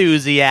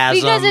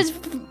enthusiasm. Because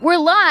we're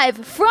live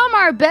from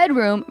our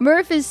bedroom.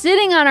 Murph is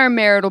sitting on our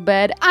marital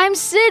bed. I'm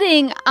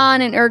sitting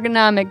on an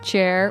ergonomic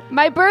chair.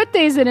 My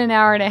birthday's in an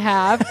hour and a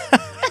half.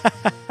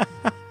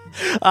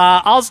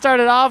 I'll start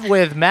it off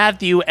with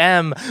Matthew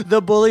M.,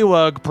 the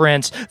Bullywug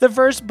Prince, the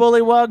first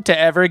Bullywug to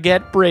ever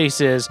get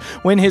braces.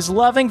 When his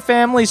loving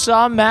family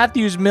saw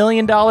Matthew's $1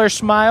 million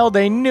smile,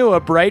 they knew a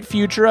bright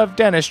future of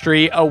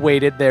dentistry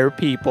awaited their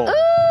people.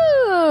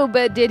 Ooh,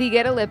 but did he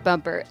get a lip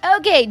bumper?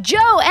 Okay,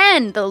 Joe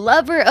N., the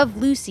lover of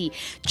Lucy.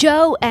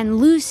 Joe and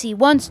Lucy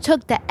once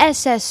took the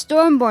SS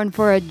Stormborn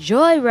for a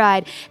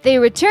joyride. They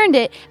returned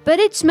it, but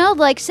it smelled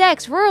like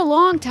sex for a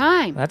long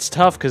time. That's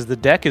tough because the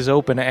deck is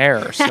open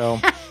air, so...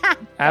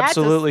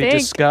 Absolutely That's a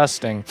stink.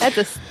 disgusting. That's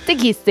a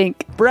sticky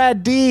stink.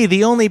 Brad D.,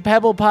 the only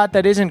pebble pot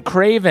that isn't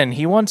craven.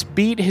 He once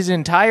beat his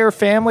entire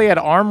family at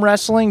arm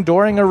wrestling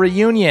during a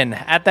reunion.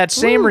 At that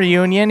same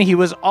reunion, he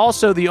was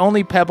also the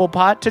only pebble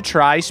pot to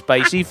try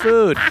spicy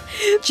food.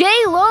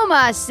 Jay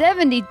Loma,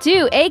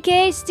 72,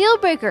 aka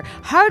Steelbreaker.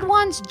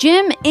 Hard-Won's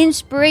gym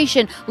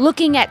inspiration.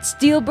 Looking at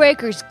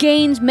Steelbreaker's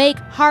gains make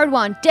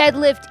Hard-Won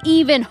deadlift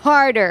even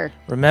harder.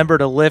 Remember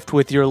to lift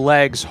with your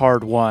legs,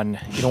 hard one.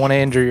 You don't want to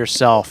injure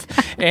yourself.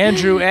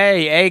 Andrew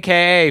A.,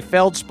 a.k.a.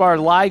 Feldspar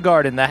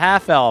Liegarden, the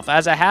half-elf.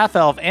 As a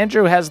half-elf,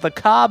 Andrew has the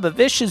cob of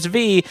Vicious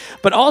V,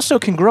 but also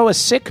can grow a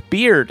sick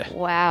beard.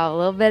 Wow, a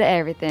little bit of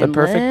everything. The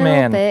perfect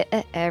man. A little bit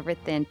of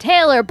everything.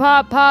 Taylor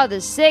Paw the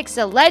Sixth,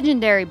 a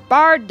legendary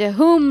bard to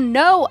whom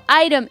no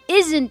item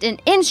isn't an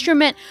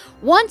instrument,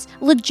 once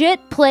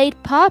legit played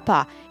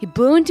Paw. He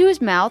blew into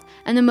his mouth,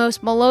 and the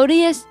most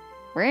melodious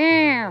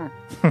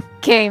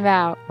came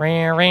out.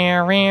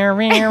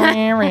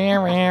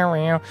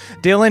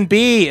 Dylan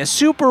B., a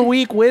super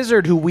weak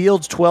wizard who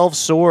wields 12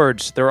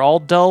 swords. They're all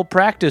dull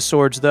practice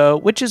swords, though,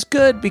 which is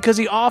good because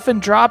he often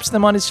drops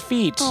them on his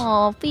feet.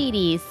 Oh,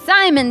 feeties.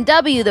 Simon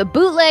W., the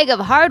bootleg of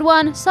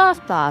Hard-Won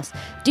Soft Boss.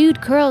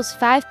 Dude curls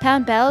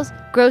 5-pound bells,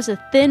 grows a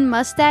thin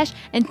mustache,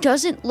 and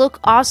doesn't look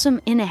awesome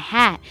in a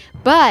hat.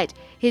 But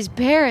his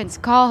parents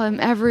call him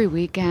every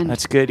weekend.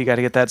 That's good. You got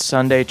to get that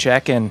Sunday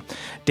check-in.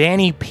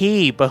 Danny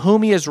P.,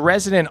 Bohemia's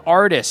resident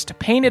artist,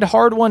 painted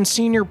Hard-Won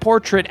senior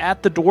portrait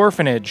at the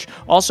Dwarfenage.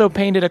 Also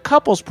painted a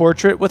couple's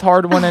portrait with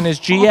Hard-Won and his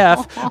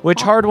GF,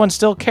 which Hard-Won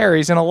still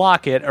carries in a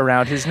locket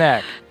around his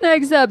neck.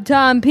 Next up,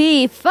 Tom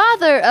P.,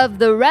 father of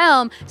the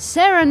realm,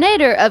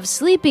 serenader of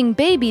sleeping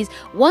babies,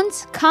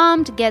 once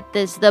calmed, get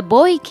this, the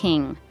Boy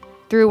King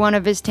through one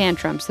of his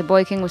tantrums. The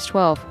Boy King was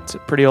 12. It's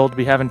pretty old to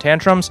be having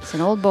tantrums. It's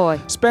an old boy.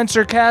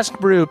 Spencer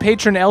Caskbrew,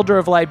 patron elder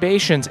of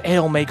libations,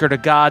 ale maker to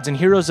gods and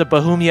heroes of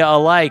Bohemia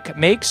alike,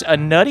 makes a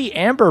nutty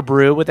amber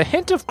brew with a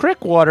hint of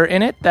Crick water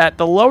in it that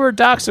the lower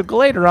docks of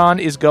Galateron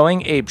is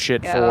going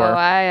apeshit for. Oh,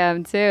 I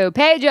am too.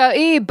 Pedro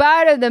E.,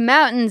 bard of the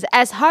mountains,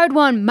 as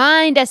Hard-Won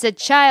mined as a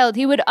child,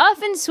 he would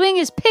often swing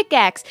his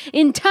pickaxe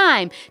in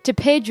time to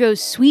Pedro's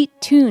sweet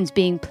tunes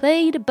being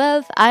played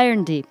above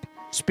Iron Deep.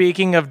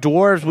 Speaking of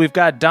dwarves, we've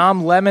got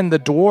Dom Lemon the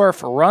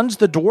dwarf, runs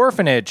the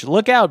Dwarfenage.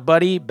 Look out,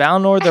 buddy.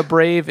 Balnor the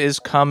Brave is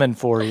coming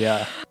for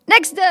ya.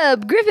 Next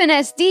up, Griffin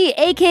SD,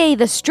 aka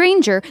The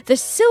Stranger, the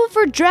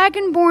silver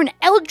dragonborn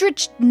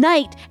eldritch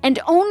knight and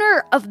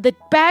owner of the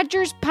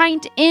Badger's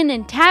Pint Inn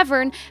and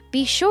Tavern.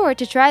 Be sure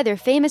to try their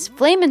famous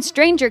Flamin'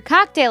 Stranger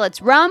cocktail.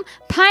 It's rum,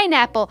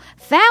 pineapple,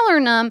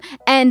 falernum,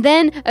 and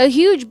then a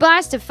huge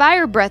blast of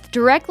fire breath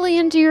directly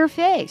into your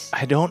face.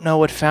 I don't know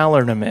what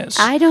falernum is.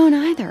 I don't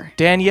either.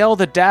 Danielle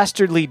the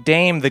dastardly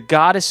dame, the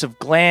goddess of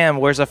glam,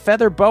 wears a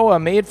feather boa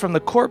made from the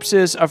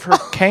corpses of her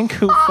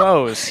Kenku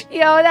foes. Yo,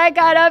 that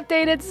got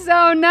updated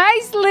so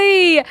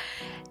nicely.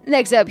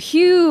 Next up,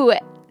 Hugh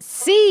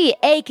C.,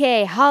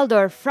 a.k.a.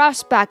 Haldor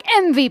Frostback,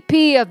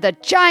 MVP of the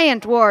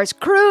Giant Wars,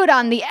 crewed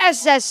on the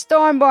SS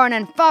Stormborn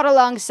and fought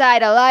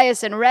alongside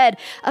Elias and Red,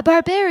 a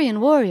barbarian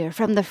warrior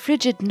from the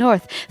frigid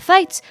north,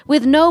 fights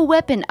with no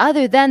weapon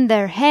other than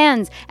their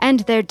hands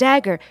and their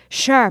dagger,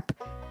 sharp,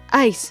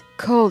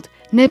 ice-cold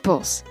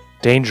nipples.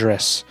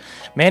 Dangerous.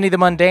 Manny the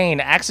Mundane,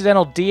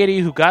 accidental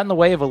deity who got in the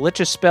way of a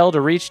lich's spell to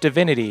reach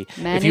divinity.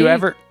 Manny?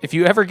 If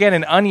you ever get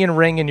an onion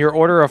ring in your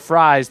order of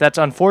fries, that's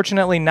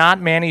unfortunately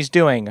not Manny's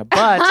doing.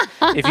 But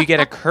if you get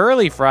a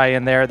curly fry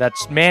in there,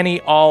 that's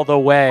Manny all the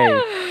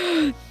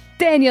way.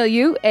 Daniel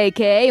Yu,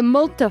 a.k.a.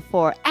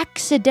 Multifor,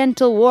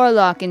 accidental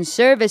warlock in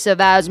service of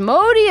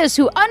Asmodeus,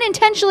 who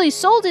unintentionally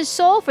sold his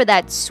soul for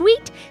that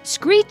sweet,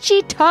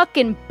 screechy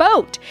talking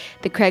boat.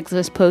 The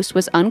Craigslist post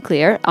was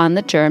unclear on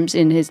the terms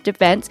in his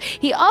defense.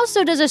 He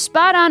also does a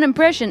spot-on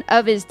impression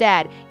of his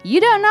dad. You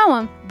don't know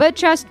him, but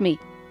trust me,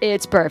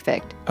 it's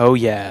perfect. Oh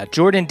yeah.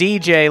 Jordan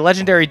DJ,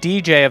 legendary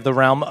DJ of the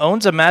realm,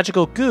 owns a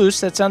magical goose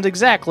that sounds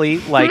exactly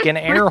like an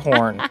air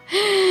horn.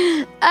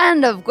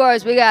 And of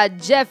course, we got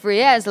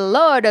Jeffrey S.,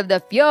 Lord of the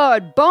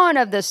Fjord, born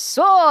of the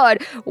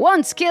sword,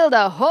 once killed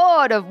a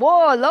horde of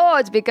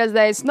warlords because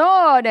they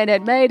snored and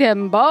it made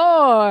him bored.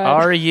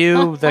 Are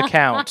you the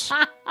Count?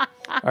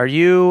 Are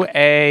you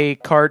a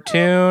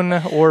cartoon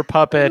or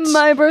puppet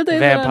My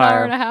birthday's vampire? in an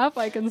hour and a half.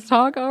 I can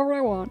talk however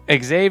I want.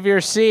 Xavier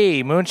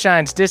C.,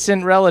 Moonshine's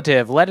distant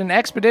relative, led an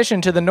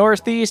expedition to the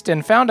northeast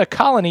and found a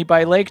colony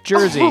by Lake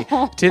Jersey.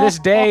 To this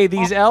day,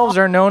 these elves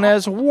are known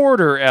as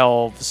Warder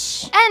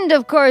Elves. And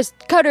of course,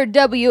 Cutter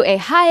W., a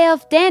high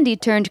elf dandy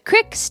turned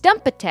Crick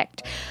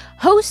Stumpatect,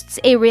 hosts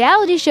a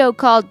reality show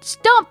called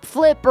Stump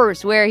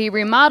Flippers, where he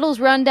remodels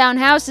rundown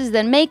houses,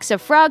 then makes a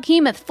frog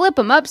hemoth flip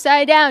them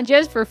upside down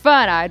just for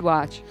fun. I'd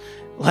watch.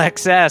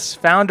 Lex S.,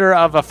 founder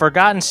of a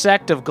forgotten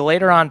sect of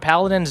Galateron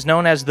paladins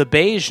known as the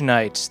Beige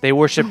Knights. They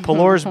worship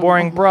Pelor's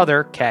boring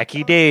brother,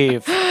 Khaki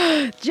Dave.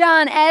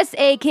 John S.,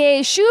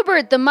 a.k.a.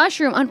 Schubert the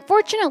Mushroom.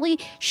 Unfortunately,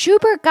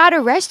 Schubert got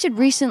arrested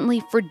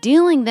recently for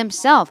dealing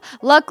themselves.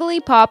 Luckily,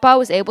 Pawpaw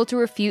was able to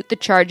refute the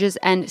charges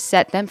and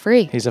set them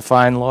free. He's a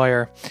fine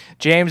lawyer.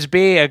 James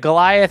B., a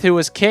Goliath who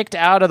was kicked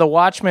out of the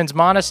Watchman's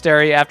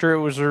Monastery after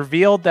it was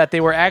revealed that they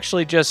were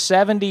actually just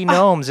 70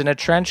 gnomes in a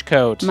trench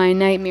coat. My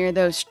nightmare,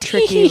 those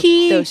tricky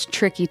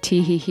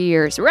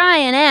tee-hee-heers.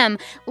 Ryan M.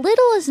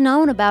 Little is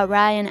known about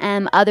Ryan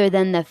M. other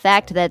than the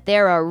fact that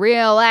they're a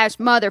real-ass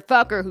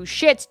motherfucker who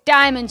shits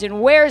diamonds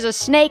and wears a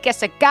snake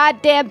as a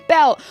goddamn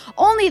belt.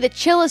 Only the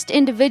chillest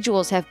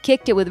individuals have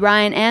kicked it with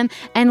Ryan M.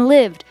 and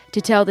lived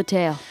to tell the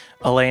tale.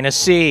 Elena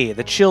C.,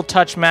 the chill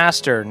touch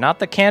master. Not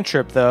the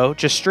cantrip, though.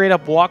 Just straight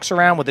up walks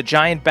around with a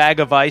giant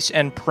bag of ice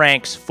and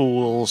pranks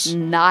fools.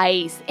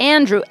 Nice.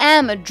 Andrew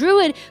M., a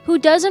druid who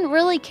doesn't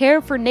really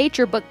care for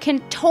nature but can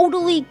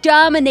totally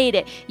dominate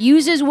it.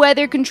 Uses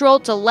weather control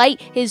to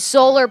light his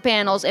solar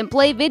panels and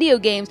play video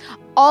games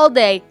all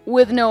day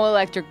with no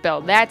electric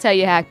bill. That's how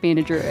you hack being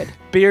a druid.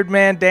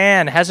 Beardman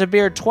Dan has a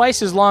beard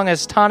twice as long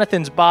as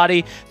Tonathan's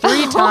body,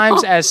 3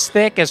 times as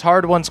thick as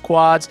Hard One's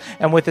quads,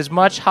 and with as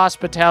much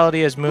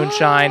hospitality as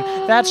Moonshine.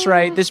 That's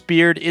right, this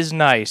beard is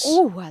nice.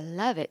 Ooh, I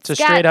love it. It's a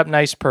straight up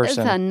nice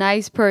person. It's a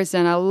nice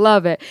person. I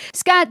love it.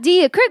 Scott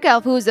D., a Crick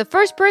elf who was the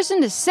first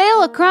person to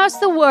sail across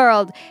the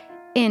world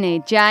in a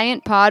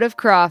giant pot of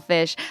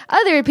crawfish.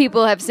 Other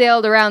people have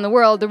sailed around the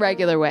world the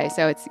regular way,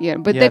 so it's,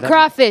 but the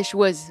crawfish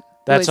was...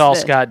 That's all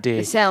Scott D.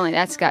 The sailing,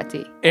 that's Scott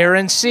D.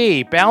 Aaron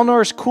C.,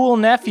 Balnor's cool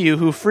nephew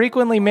who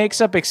frequently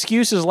makes up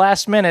excuses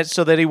last minute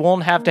so that he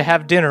won't have to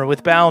have dinner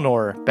with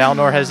Balnor.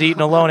 Balnor has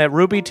eaten alone at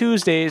Ruby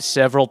Tuesdays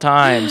several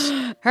times.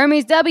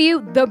 Hermes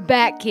W., the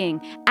Bat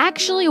King,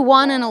 actually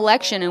won an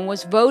election and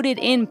was voted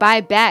in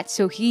by bats,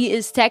 so he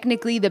is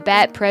technically the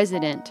Bat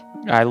President.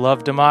 I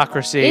love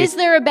democracy. Is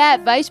there a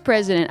Bat Vice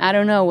President? I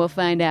don't know. We'll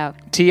find out.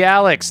 T.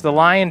 Alex, the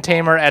lion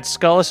tamer at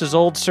Scullus's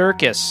old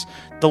circus.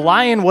 The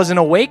lion was an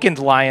awakened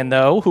lion,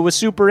 though, who was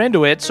super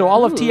into it, so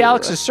all of T.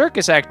 Alex's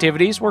circus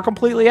activities were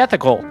completely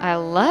ethical. I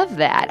love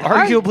that.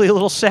 Arguably a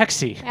little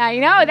sexy. I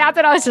know, that's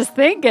what I was just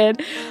thinking.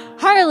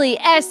 Harley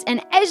S.,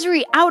 an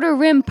Esri Outer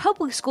Rim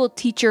public school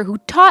teacher who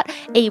taught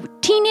a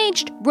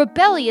teenaged,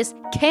 rebellious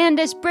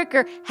Candace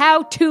Bricker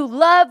how to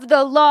love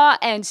the law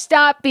and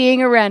stop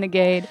being a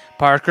renegade.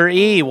 Parker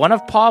E., one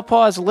of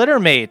Pawpaw's litter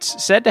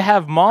mates, said to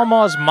have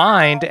Mawmaw's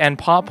mind and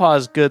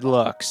Pawpaw's good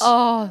looks.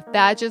 Oh,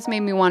 that just made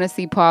me want to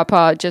see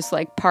Pawpaw just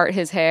like part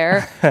his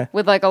hair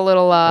with like a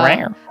little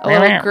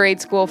grade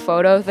school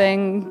photo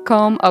thing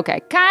comb. Okay,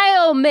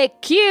 Kyle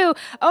McHugh,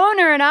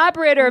 owner and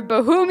operator of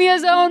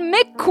Bohemia's own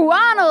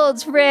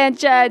McQuanald's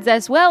franchise,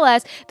 as well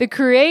as the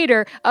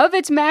creator of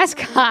its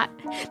mascot,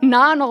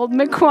 Nonald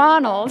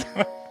McQuanald.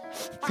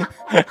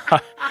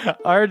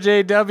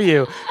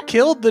 RJW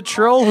killed the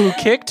troll who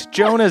kicked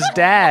Jonah's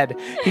dad.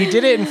 He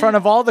did it in front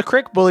of all the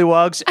Crick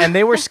bullywugs, and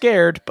they were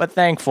scared, but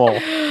thankful.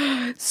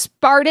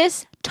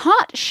 Spartus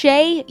taught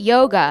Shay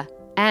yoga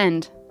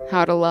and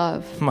how to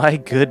love. My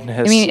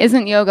goodness. I mean,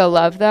 isn't yoga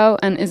love, though?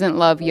 And isn't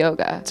love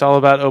yoga? It's all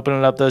about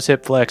opening up those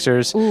hip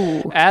flexors.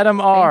 Ooh,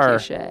 Adam R.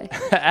 Thank you,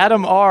 Shay.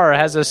 Adam R.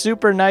 has a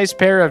super nice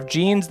pair of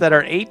jeans that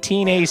are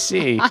 18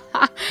 AC.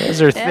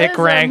 Those are thick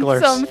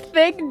Wranglers. Some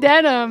thick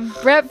denim.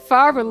 Brett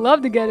Favre would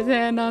love to get his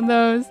hand on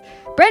those.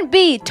 Brent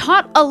B.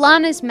 taught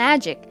Alanis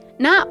magic.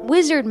 Not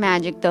wizard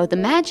magic, though. The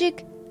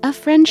magic of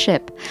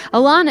friendship.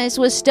 Alanis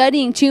was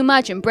studying too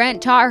much, and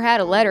Brent taught her how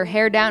to let her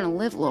hair down and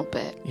live a little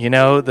bit. You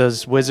know,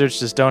 those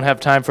wizards just don't have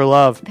time for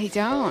love. They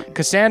don't.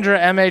 Cassandra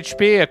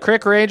MHP, a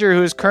Crick Ranger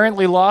who is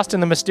currently lost in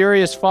the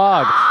mysterious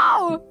fog.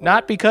 Oh!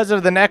 Not because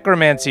of the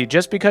necromancy,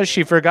 just because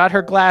she forgot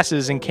her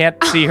glasses and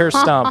can't see her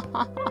stump.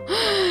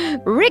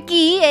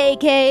 Ricky,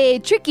 a.k.a.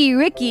 Tricky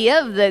Ricky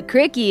of the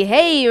Cricky.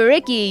 Hey,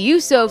 Ricky, you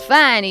so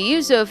fine,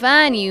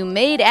 you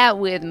made out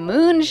with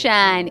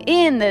Moonshine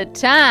in the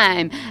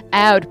time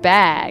out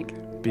bag.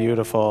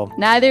 Beautiful.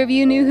 Neither of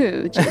you knew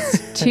who,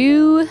 just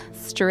two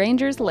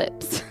strangers'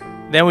 lips.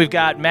 Then we've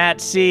got Matt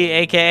C.,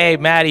 a.k.a.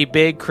 Matty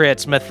Big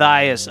Crits,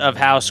 Matthias of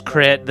House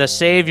Crit, the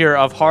savior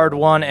of Hard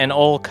One and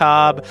Old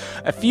Cobb.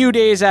 A few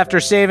days after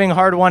saving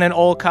Hard One and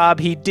Old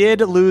Cobb, he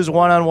did lose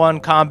one-on-one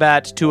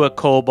combat to a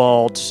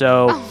kobold,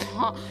 so...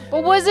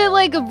 But was it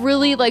like a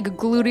really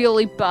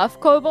gluteally buff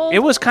kobold? It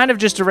was kind of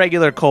just a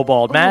regular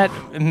kobold.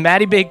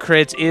 Matty Big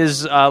Crits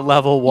is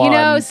level 1. You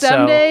know,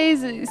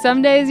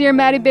 some days you're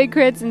Matty Big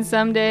Crits and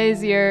some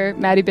days you're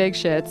Matty Big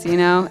Shits, you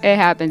know? It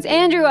happens.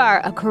 Andrew R.,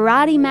 a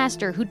karate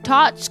master who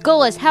taught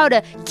Scullis how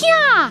to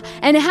kya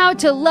and how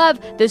to love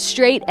the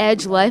straight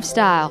edge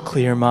lifestyle.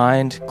 Clear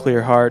mind,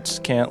 clear hearts,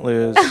 can't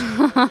lose.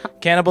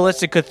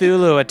 Cannibalistic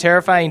Cthulhu, a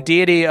terrifying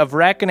deity of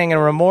reckoning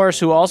and remorse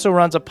who also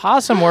runs a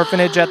possum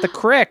orphanage at the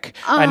Crick.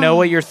 I know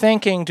what you're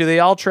thinking. Do they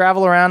all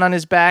travel around on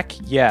his back?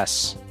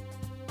 Yes.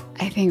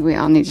 I think we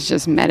all need to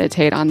just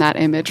meditate on that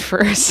image for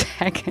a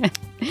second.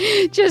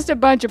 Just a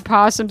bunch of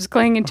possums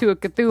clinging to a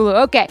Cthulhu.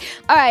 Okay,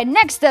 all right,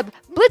 next up,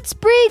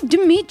 Blitzkrieg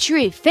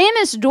Dimitri,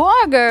 famous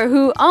Dwarger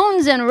who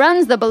owns and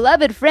runs the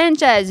beloved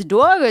franchise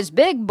Dwarger's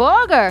Big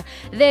Burger.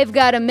 They've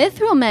got a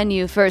mithril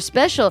menu for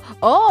special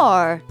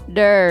hors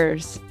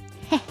d'oeuvres.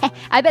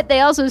 I bet they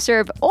also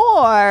serve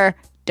hors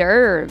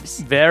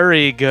d'oeuvres.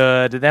 Very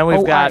good. Then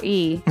we've got...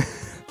 O-R-E.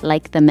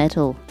 Like the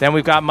metal. Then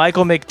we've got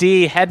Michael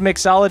McD, head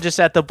mixologist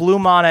at the Blue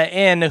Mana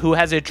Inn, who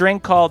has a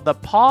drink called the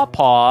Paw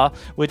Paw,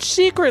 which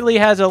secretly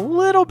has a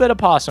little bit of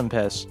possum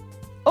piss.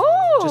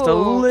 Oh, just a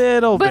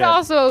little bit. But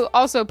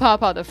also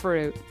Pawpaw the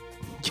fruit.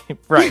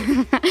 Right.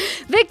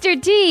 Victor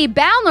T.,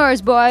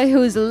 Balnor's boy,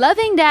 whose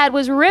loving dad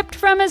was ripped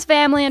from his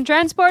family and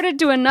transported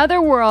to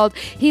another world.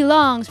 He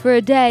longs for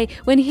a day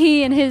when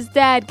he and his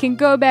dad can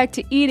go back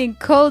to eating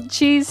cold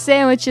cheese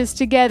sandwiches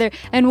together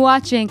and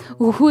watching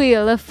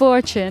Wheel of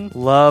Fortune.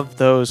 Love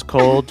those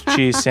cold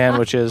cheese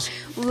sandwiches.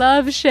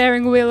 Love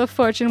sharing Wheel of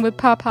Fortune with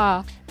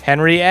Papa.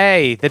 Henry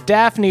A., the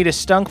Daphne to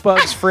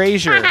Stunkbugs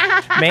Frazier,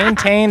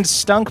 maintains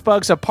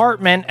Stunkbug's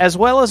apartment as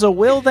well as a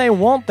will they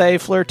won't they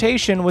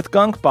flirtation with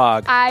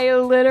Gunkbog. I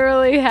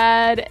literally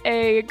had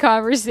a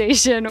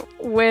conversation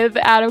with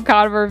Adam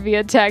Conover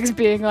via text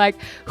being like,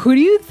 who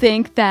do you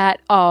think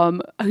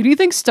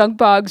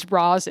Stunkbog's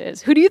Roz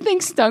is? Who do you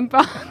think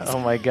Stunkbog's? Oh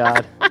my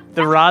god.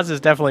 The Roz is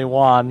definitely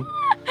Juan.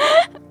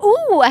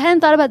 Ooh, I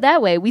hadn't thought about it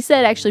that way. We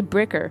said actually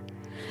Bricker.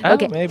 Oh,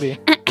 Okay. maybe.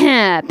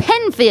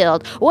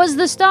 Penfield was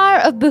the star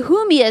of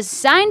Bohemia's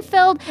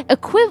Seinfeld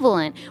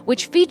equivalent,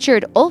 which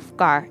featured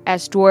Ulfgar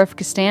as Dwarf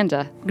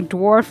Costanza.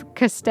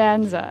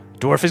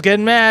 Dwarf is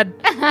getting mad.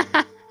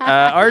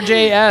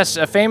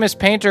 RJS, a famous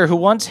painter who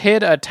once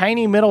hid a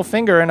tiny middle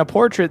finger in a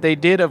portrait they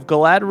did of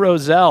Galad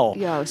Roselle.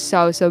 Yo,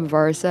 so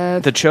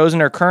subversive. The Chosen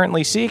are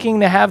currently seeking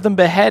to have them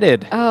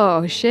beheaded.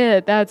 Oh,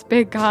 shit. That's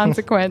big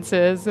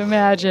consequences.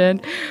 Imagine.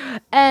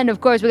 And,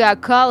 of course, we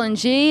got Colin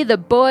G., the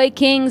Boy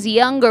King's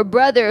younger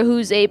brother,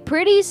 who's a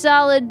pretty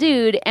solid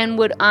dude and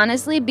would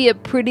honestly be a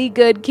pretty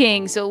good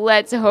king. So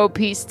let's hope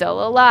he's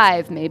still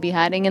alive. Maybe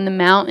hiding in the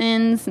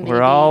mountains. Maybe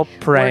we're all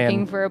praying.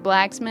 Working for a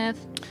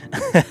blacksmith.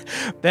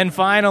 Then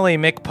finally,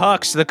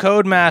 McPucks, the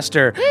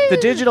Codemaster, the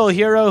digital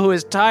hero who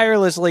is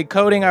tirelessly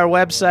coding our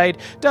website,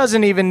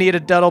 doesn't even need a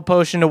Duddle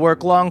potion to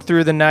work long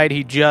through the night.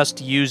 He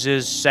just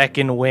uses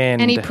second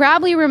wind. And he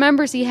probably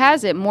remembers he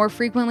has it more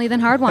frequently than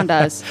Hard One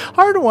does.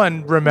 Hard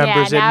One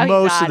remembers Yeah, it now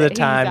most of the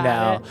time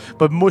now,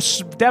 but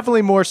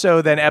definitely more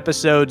so than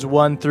episodes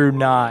 1 through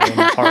 9.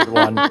 Hard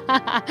One.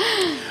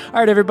 All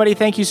right, everybody,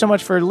 thank you so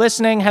much for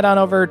listening. Head on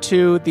over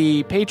to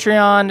the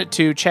Patreon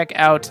to check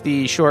out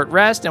the short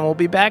rest, and we'll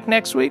be back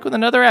next week with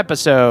another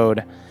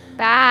episode.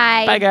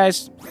 Bye. Bye,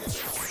 guys.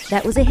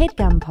 That was a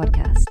HeadGum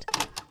podcast.